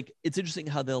it's like, it's interesting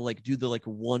how they'll like do the like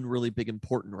one really big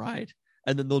important ride,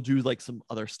 and then they'll do like some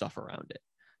other stuff around it.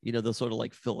 You know, they'll sort of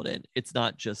like fill it in. It's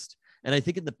not just, and I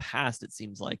think in the past, it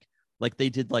seems like they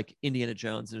did like Indiana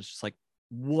Jones, and it's just like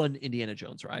one Indiana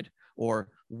Jones ride or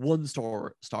one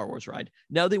Star Wars ride.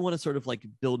 Now they want to sort of like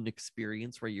build an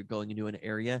experience where you're going into an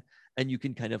area and you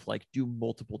can kind of like do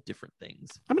multiple different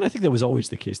things. I mean, I think that was always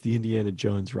the case. The Indiana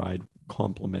Jones ride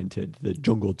complemented the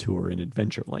Jungle Tour in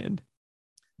Adventureland.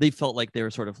 They felt like they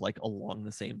were sort of like along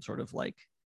the same sort of like,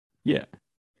 yeah.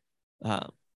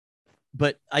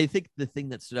 But I think the thing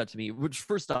that stood out to me, which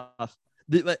first off,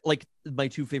 like my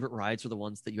 2 favorite rides are the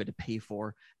ones that you had to pay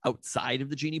for outside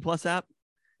of the Genie Plus app.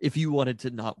 If you wanted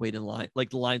to not wait in line, like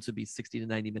the lines would be 60 to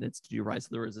 90 minutes to do Rise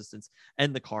of the Resistance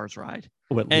and the Cars ride.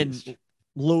 And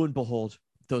lo and behold,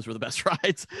 those were the best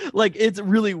rides. Like it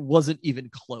really wasn't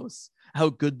even close how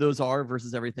good those are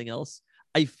versus everything else.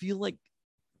 I feel like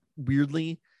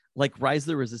weirdly, like Rise of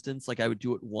the Resistance, like I would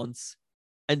do it once.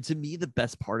 And to me, the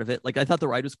best part of it, like I thought the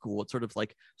ride was cool. It sort of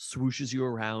like swooshes you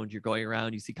around. You're going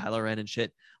around, you see Kylo Ren and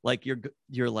shit. Like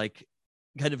you're like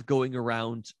kind of going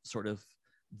around sort of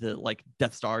the like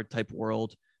Death Star type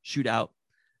world shootout.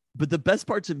 But the best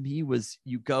part to me was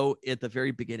you go at the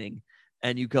very beginning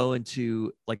and you go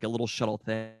into like a little shuttle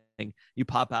thing. You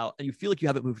pop out and you feel like you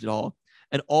haven't moved at all.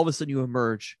 And all of a sudden you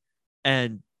emerge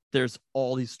and there's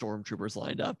all these stormtroopers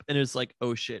lined up, and it's like,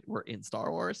 oh shit, we're in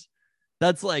Star Wars.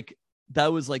 That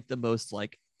was like the most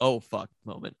like, oh fuck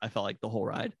moment I felt like the whole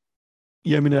ride.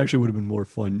 Yeah, I mean, it actually would have been more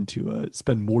fun to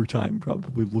spend more time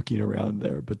probably looking around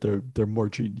there, but they're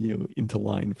marching into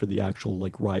line for the actual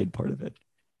like ride part of it.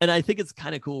 And I think it's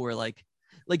kind of cool where like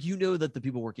you know that the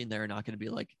people working there are not going to be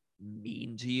like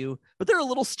mean to you, but they're a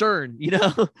little stern, you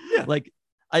know. Yeah. Like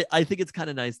I think it's kind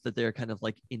of nice that they're kind of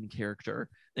like in character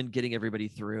and getting everybody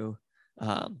through.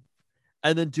 And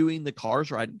then doing the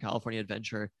Cars ride in California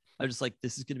Adventure, I was just like,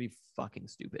 this is going to be fucking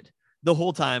stupid. The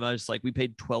whole time I was like, we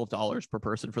paid $12 per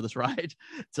person for this ride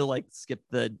to like skip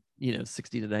the,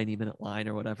 60 to 90 minute line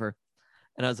or whatever.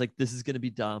 And I was like, this is going to be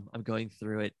dumb. I'm going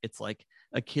through it. It's like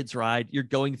a kid's ride. You're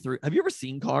going through. Have you ever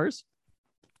seen Cars?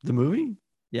 The movie?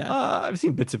 Yeah. I've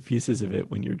seen bits and pieces of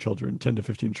it when your children, 10 to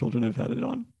 15 children, have had it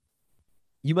on.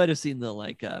 You might have seen the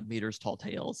like Meters Tall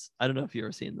Tales. I don't know if you've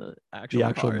ever seen the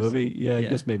actual Cars. movie. Yeah, I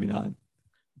guess maybe not.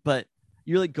 But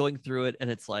you're like going through it, and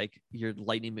it's like you're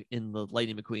Lightning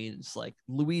McQueen. It's like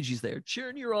Luigi's there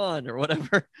cheering you on or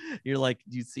whatever. You're like,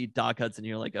 you see Doc Hudson,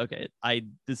 you're like, okay,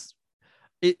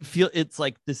 it's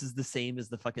like this is the same as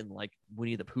the fucking like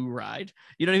Winnie the Pooh ride.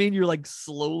 You know what I mean? You're like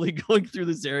slowly going through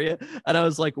this area, and I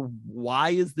was like, why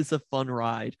is this a fun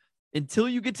ride? Until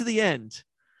you get to the end.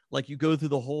 Like you go through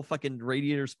the whole fucking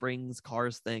Radiator Springs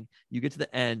Cars thing. You get to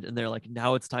the end and they're like,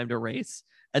 now it's time to race.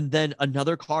 And then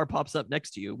another car pops up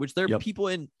next to you, which there are people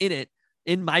in it,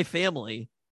 in my family.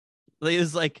 Like,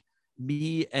 it's like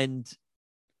me and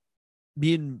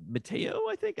Mateo,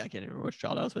 I think. I can't remember which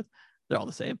child I was with. They're all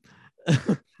the same.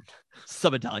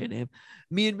 Some Italian name.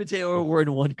 Me and Mateo were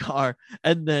in one car.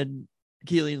 And then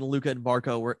Keely and Luca and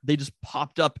Marco they just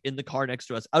popped up in the car next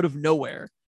to us out of nowhere.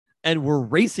 And we're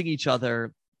racing each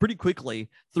other pretty quickly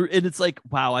through, and it's like,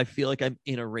 wow, I feel like I'm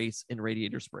in a race in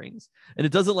Radiator Springs, and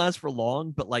it doesn't last for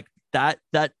long, but like that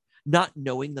not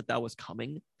knowing that was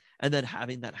coming and then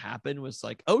having that happen was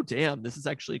like, oh damn, this is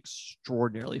actually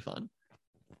extraordinarily fun.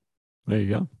 There you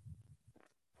go.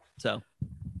 So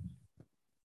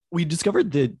we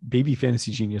discovered that Baby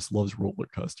Fantasy Genius loves roller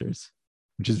coasters,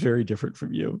 which is very different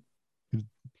from you.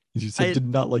 As you said, did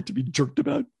not like to be jerked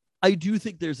about. I do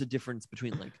think there's a difference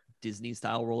between like Disney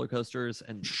style roller coasters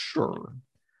and sure,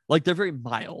 like they're very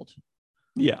mild.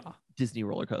 Yeah, Disney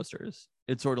roller coasters.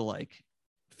 It's sort of like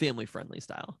family friendly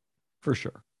style for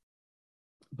sure.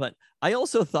 But I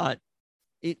also thought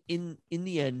in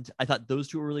the end, I thought those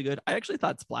two were really good. I actually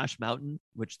thought Splash Mountain,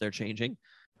 which they're changing,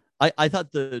 I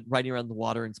thought the riding around the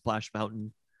water in Splash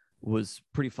Mountain was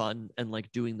pretty fun, and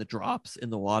like doing the drops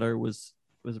in the water was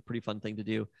a pretty fun thing to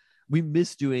do. We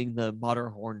missed doing the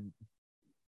Matterhorn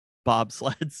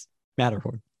bobsleds.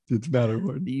 Matterhorn. It's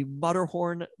Matterhorn. The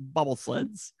Matterhorn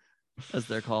bobsleds, as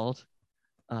they're called.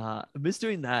 I missed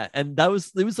doing that, and it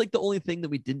was like the only thing that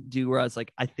we didn't do where I was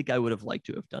like, I think I would have liked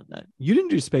to have done that. You didn't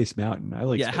do Space Mountain. I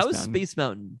like. Yeah, Space how is Mountain. Space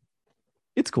Mountain?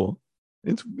 It's cool.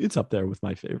 It's up there with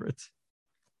my favorites.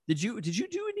 Did you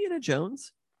do Indiana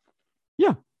Jones? Yeah.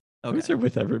 Okay. I was there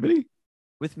with everybody.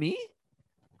 With me?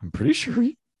 I'm pretty sure.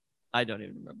 I don't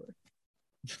even remember.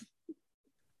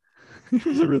 It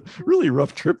was a really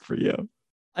rough trip for you.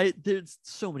 There's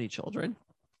so many children.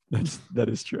 That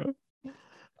is true.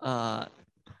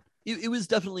 It was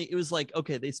definitely, it was like,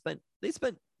 okay, they spent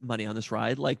money on this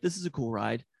ride. Like, this is a cool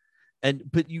ride.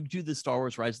 But you do the Star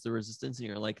Wars Rise of the Resistance and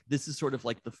you're like, this is sort of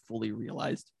like the fully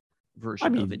realized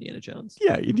version of Indiana Jones.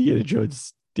 Yeah, Indiana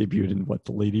Jones debuted in what,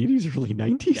 the late 80s, early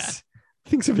 90s? Yeah.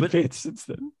 Things have advanced since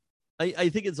then. I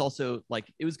think it's also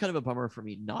like, it was kind of a bummer for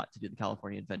me not to do the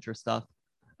California Adventure stuff.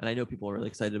 And I know people are really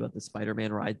excited about the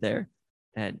Spider-Man ride there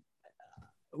and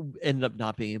ended up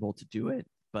not being able to do it.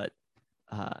 But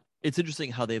it's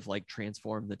interesting how they've like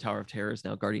transformed the Tower of Terror is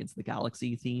now Guardians of the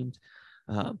Galaxy themed.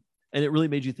 And it really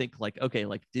made you think like, okay,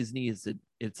 like Disney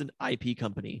it's an IP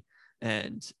company,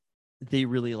 and they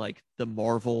really like the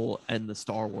Marvel and the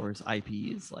Star Wars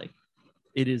IPs. Like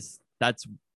that's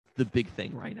the big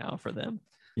thing right now for them.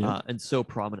 Yeah. And so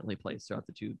prominently placed throughout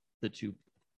the two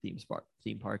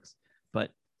theme parks.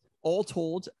 But all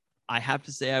told, I have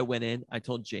to say I went in, I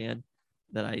told Jan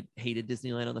that I hated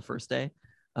Disneyland on the first day.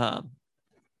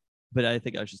 But I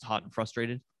think I was just hot and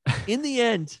frustrated. In the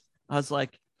end, I was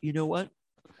like, you know what?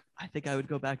 I think I would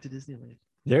go back to Disneyland.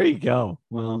 There you go.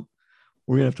 Well,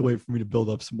 we're gonna have to wait for me to build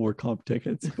up some more comp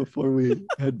tickets before we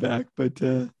head back. But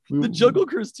the Jungle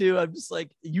Cruise too. I'm just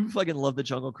like, you fucking love the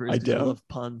Jungle Cruise. I do. You love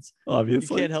puns.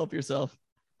 Obviously, you can't help yourself.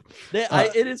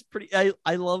 It is pretty.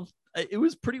 I love. It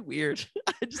was pretty weird.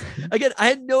 I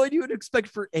had no idea what to expect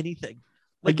for anything.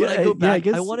 Like when I go back,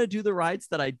 I want to do the rides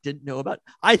that I didn't know about.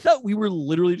 I thought we were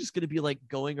literally just going to be like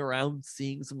going around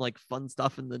seeing some like fun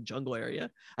stuff in the jungle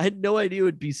area. I had no idea it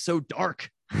would be so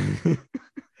dark.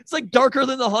 It's like darker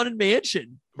than the Haunted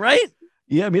Mansion, right?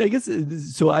 Yeah, I mean, I guess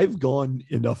so. I've gone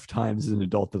enough times as an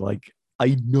adult that like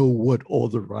I know what all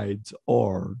the rides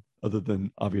are, other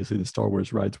than obviously the Star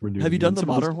Wars rides were new. Have you done the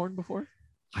Matterhorn before?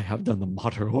 I have done the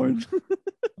Matterhorn.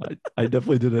 I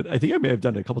definitely did it. I think I may have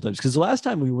done it a couple times because the last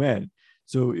time we went,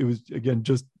 so it was again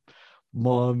just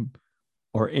Mom,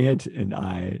 our aunt, and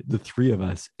I, the three of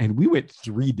us, and we went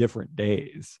 3 different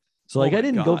days. So like I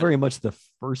didn't go very much the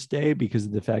first day because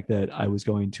of the fact that I was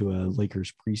going to a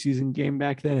Lakers preseason game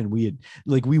back then, and we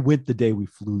went the day we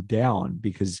flew down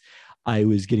because I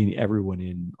was getting everyone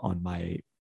in on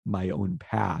my own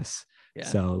pass. Yeah.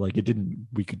 So like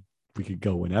we could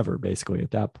go whenever basically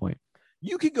at that point.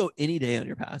 You could go any day on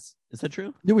your pass. Is that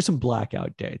true? There were some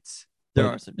blackout dates. There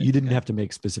are some dates, you didn't have to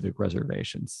make specific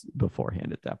reservations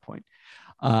beforehand at that point.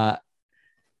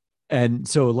 And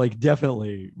so like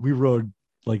definitely we rode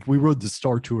the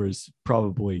Star Tours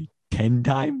probably 10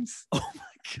 times. Oh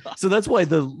my God. So that's why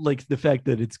the fact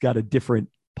that it's got a different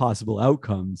possible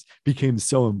outcomes became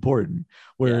so important.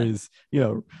 Whereas,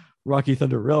 Rocky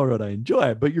Thunder Railroad, I enjoy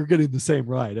it, but you're getting the same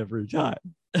ride every time.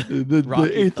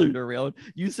 Rocky Thunder Railroad.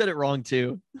 You said it wrong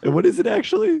too. And what is it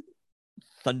actually?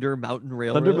 Thunder Mountain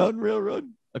Railroad. Thunder Mountain Railroad.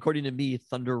 According to me,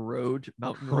 Thunder Road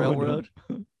Mountain Railroad.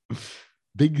 No.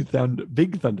 Big Thunder Mountain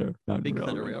Big Railroad.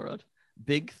 Thunder Railroad.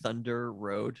 Big Thunder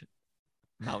Road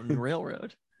Mountain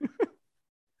Railroad.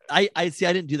 I see.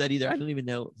 I didn't do that either. I don't even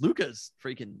know. Luca's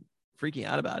freaking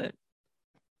out about it.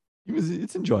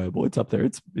 It's enjoyable. It's up there.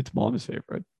 It's Mom's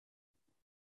favorite.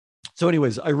 So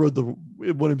anyways, I rode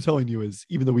what I'm telling you is,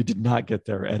 even though we did not get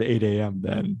there at 8 a.m.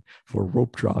 then for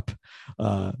rope drop,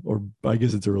 or I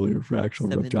guess it's earlier for actual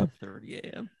rope drop. 7:30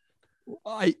 a.m.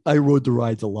 I rode the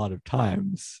rides a lot of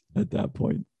times at that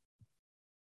point.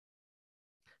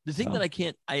 The thing So. that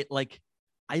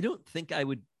I don't think I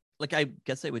would like. I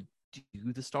guess I would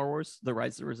do the Star Wars, the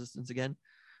Rise of the Resistance again,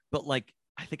 but like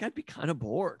I think I'd be kind of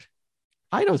bored.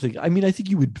 I don't think. I mean, I think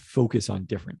you would focus on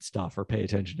different stuff or pay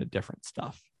attention to different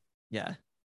stuff. Yeah,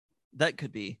 that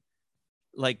could be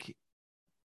like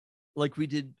we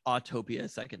did Autopia a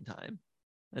second time,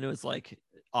 and it was like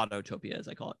Autotopia as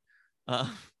I call it.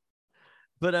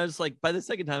 But I was like, by the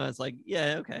second time, I was like,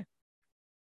 yeah, okay.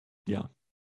 Yeah.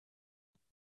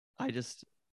 I just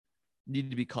need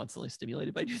to be constantly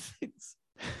stimulated by new things.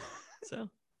 So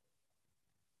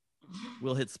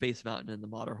we'll hit Space Mountain and the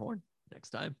Matterhorn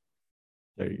next time.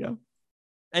 There you go.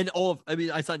 And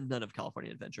I saw none of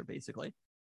California Adventure basically.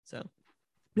 So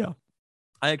yeah,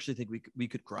 I actually think we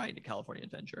could grind a California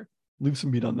Adventure. Leave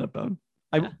some meat on that bone.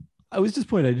 Yeah. I was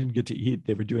disappointed I didn't get to eat.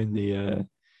 They were doing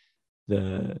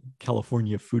the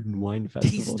California Food and Wine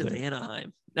Festival. Taste of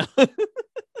Anaheim. No.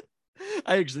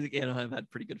 I actually think Anaheim had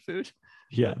pretty good food.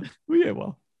 Yeah, we ate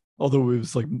well. Although it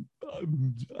was like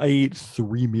I ate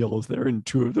 3 meals there, and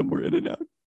 2 of them were in and out.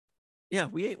 Yeah,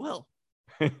 we ate well.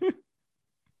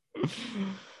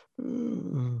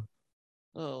 Oh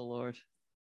Lord.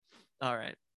 All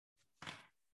right.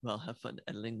 Well, have fun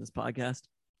editing this podcast.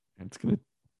 It's gonna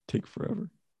take forever.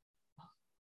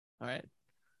 All right.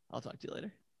 I'll talk to you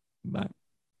later. Bye.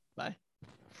 Bye.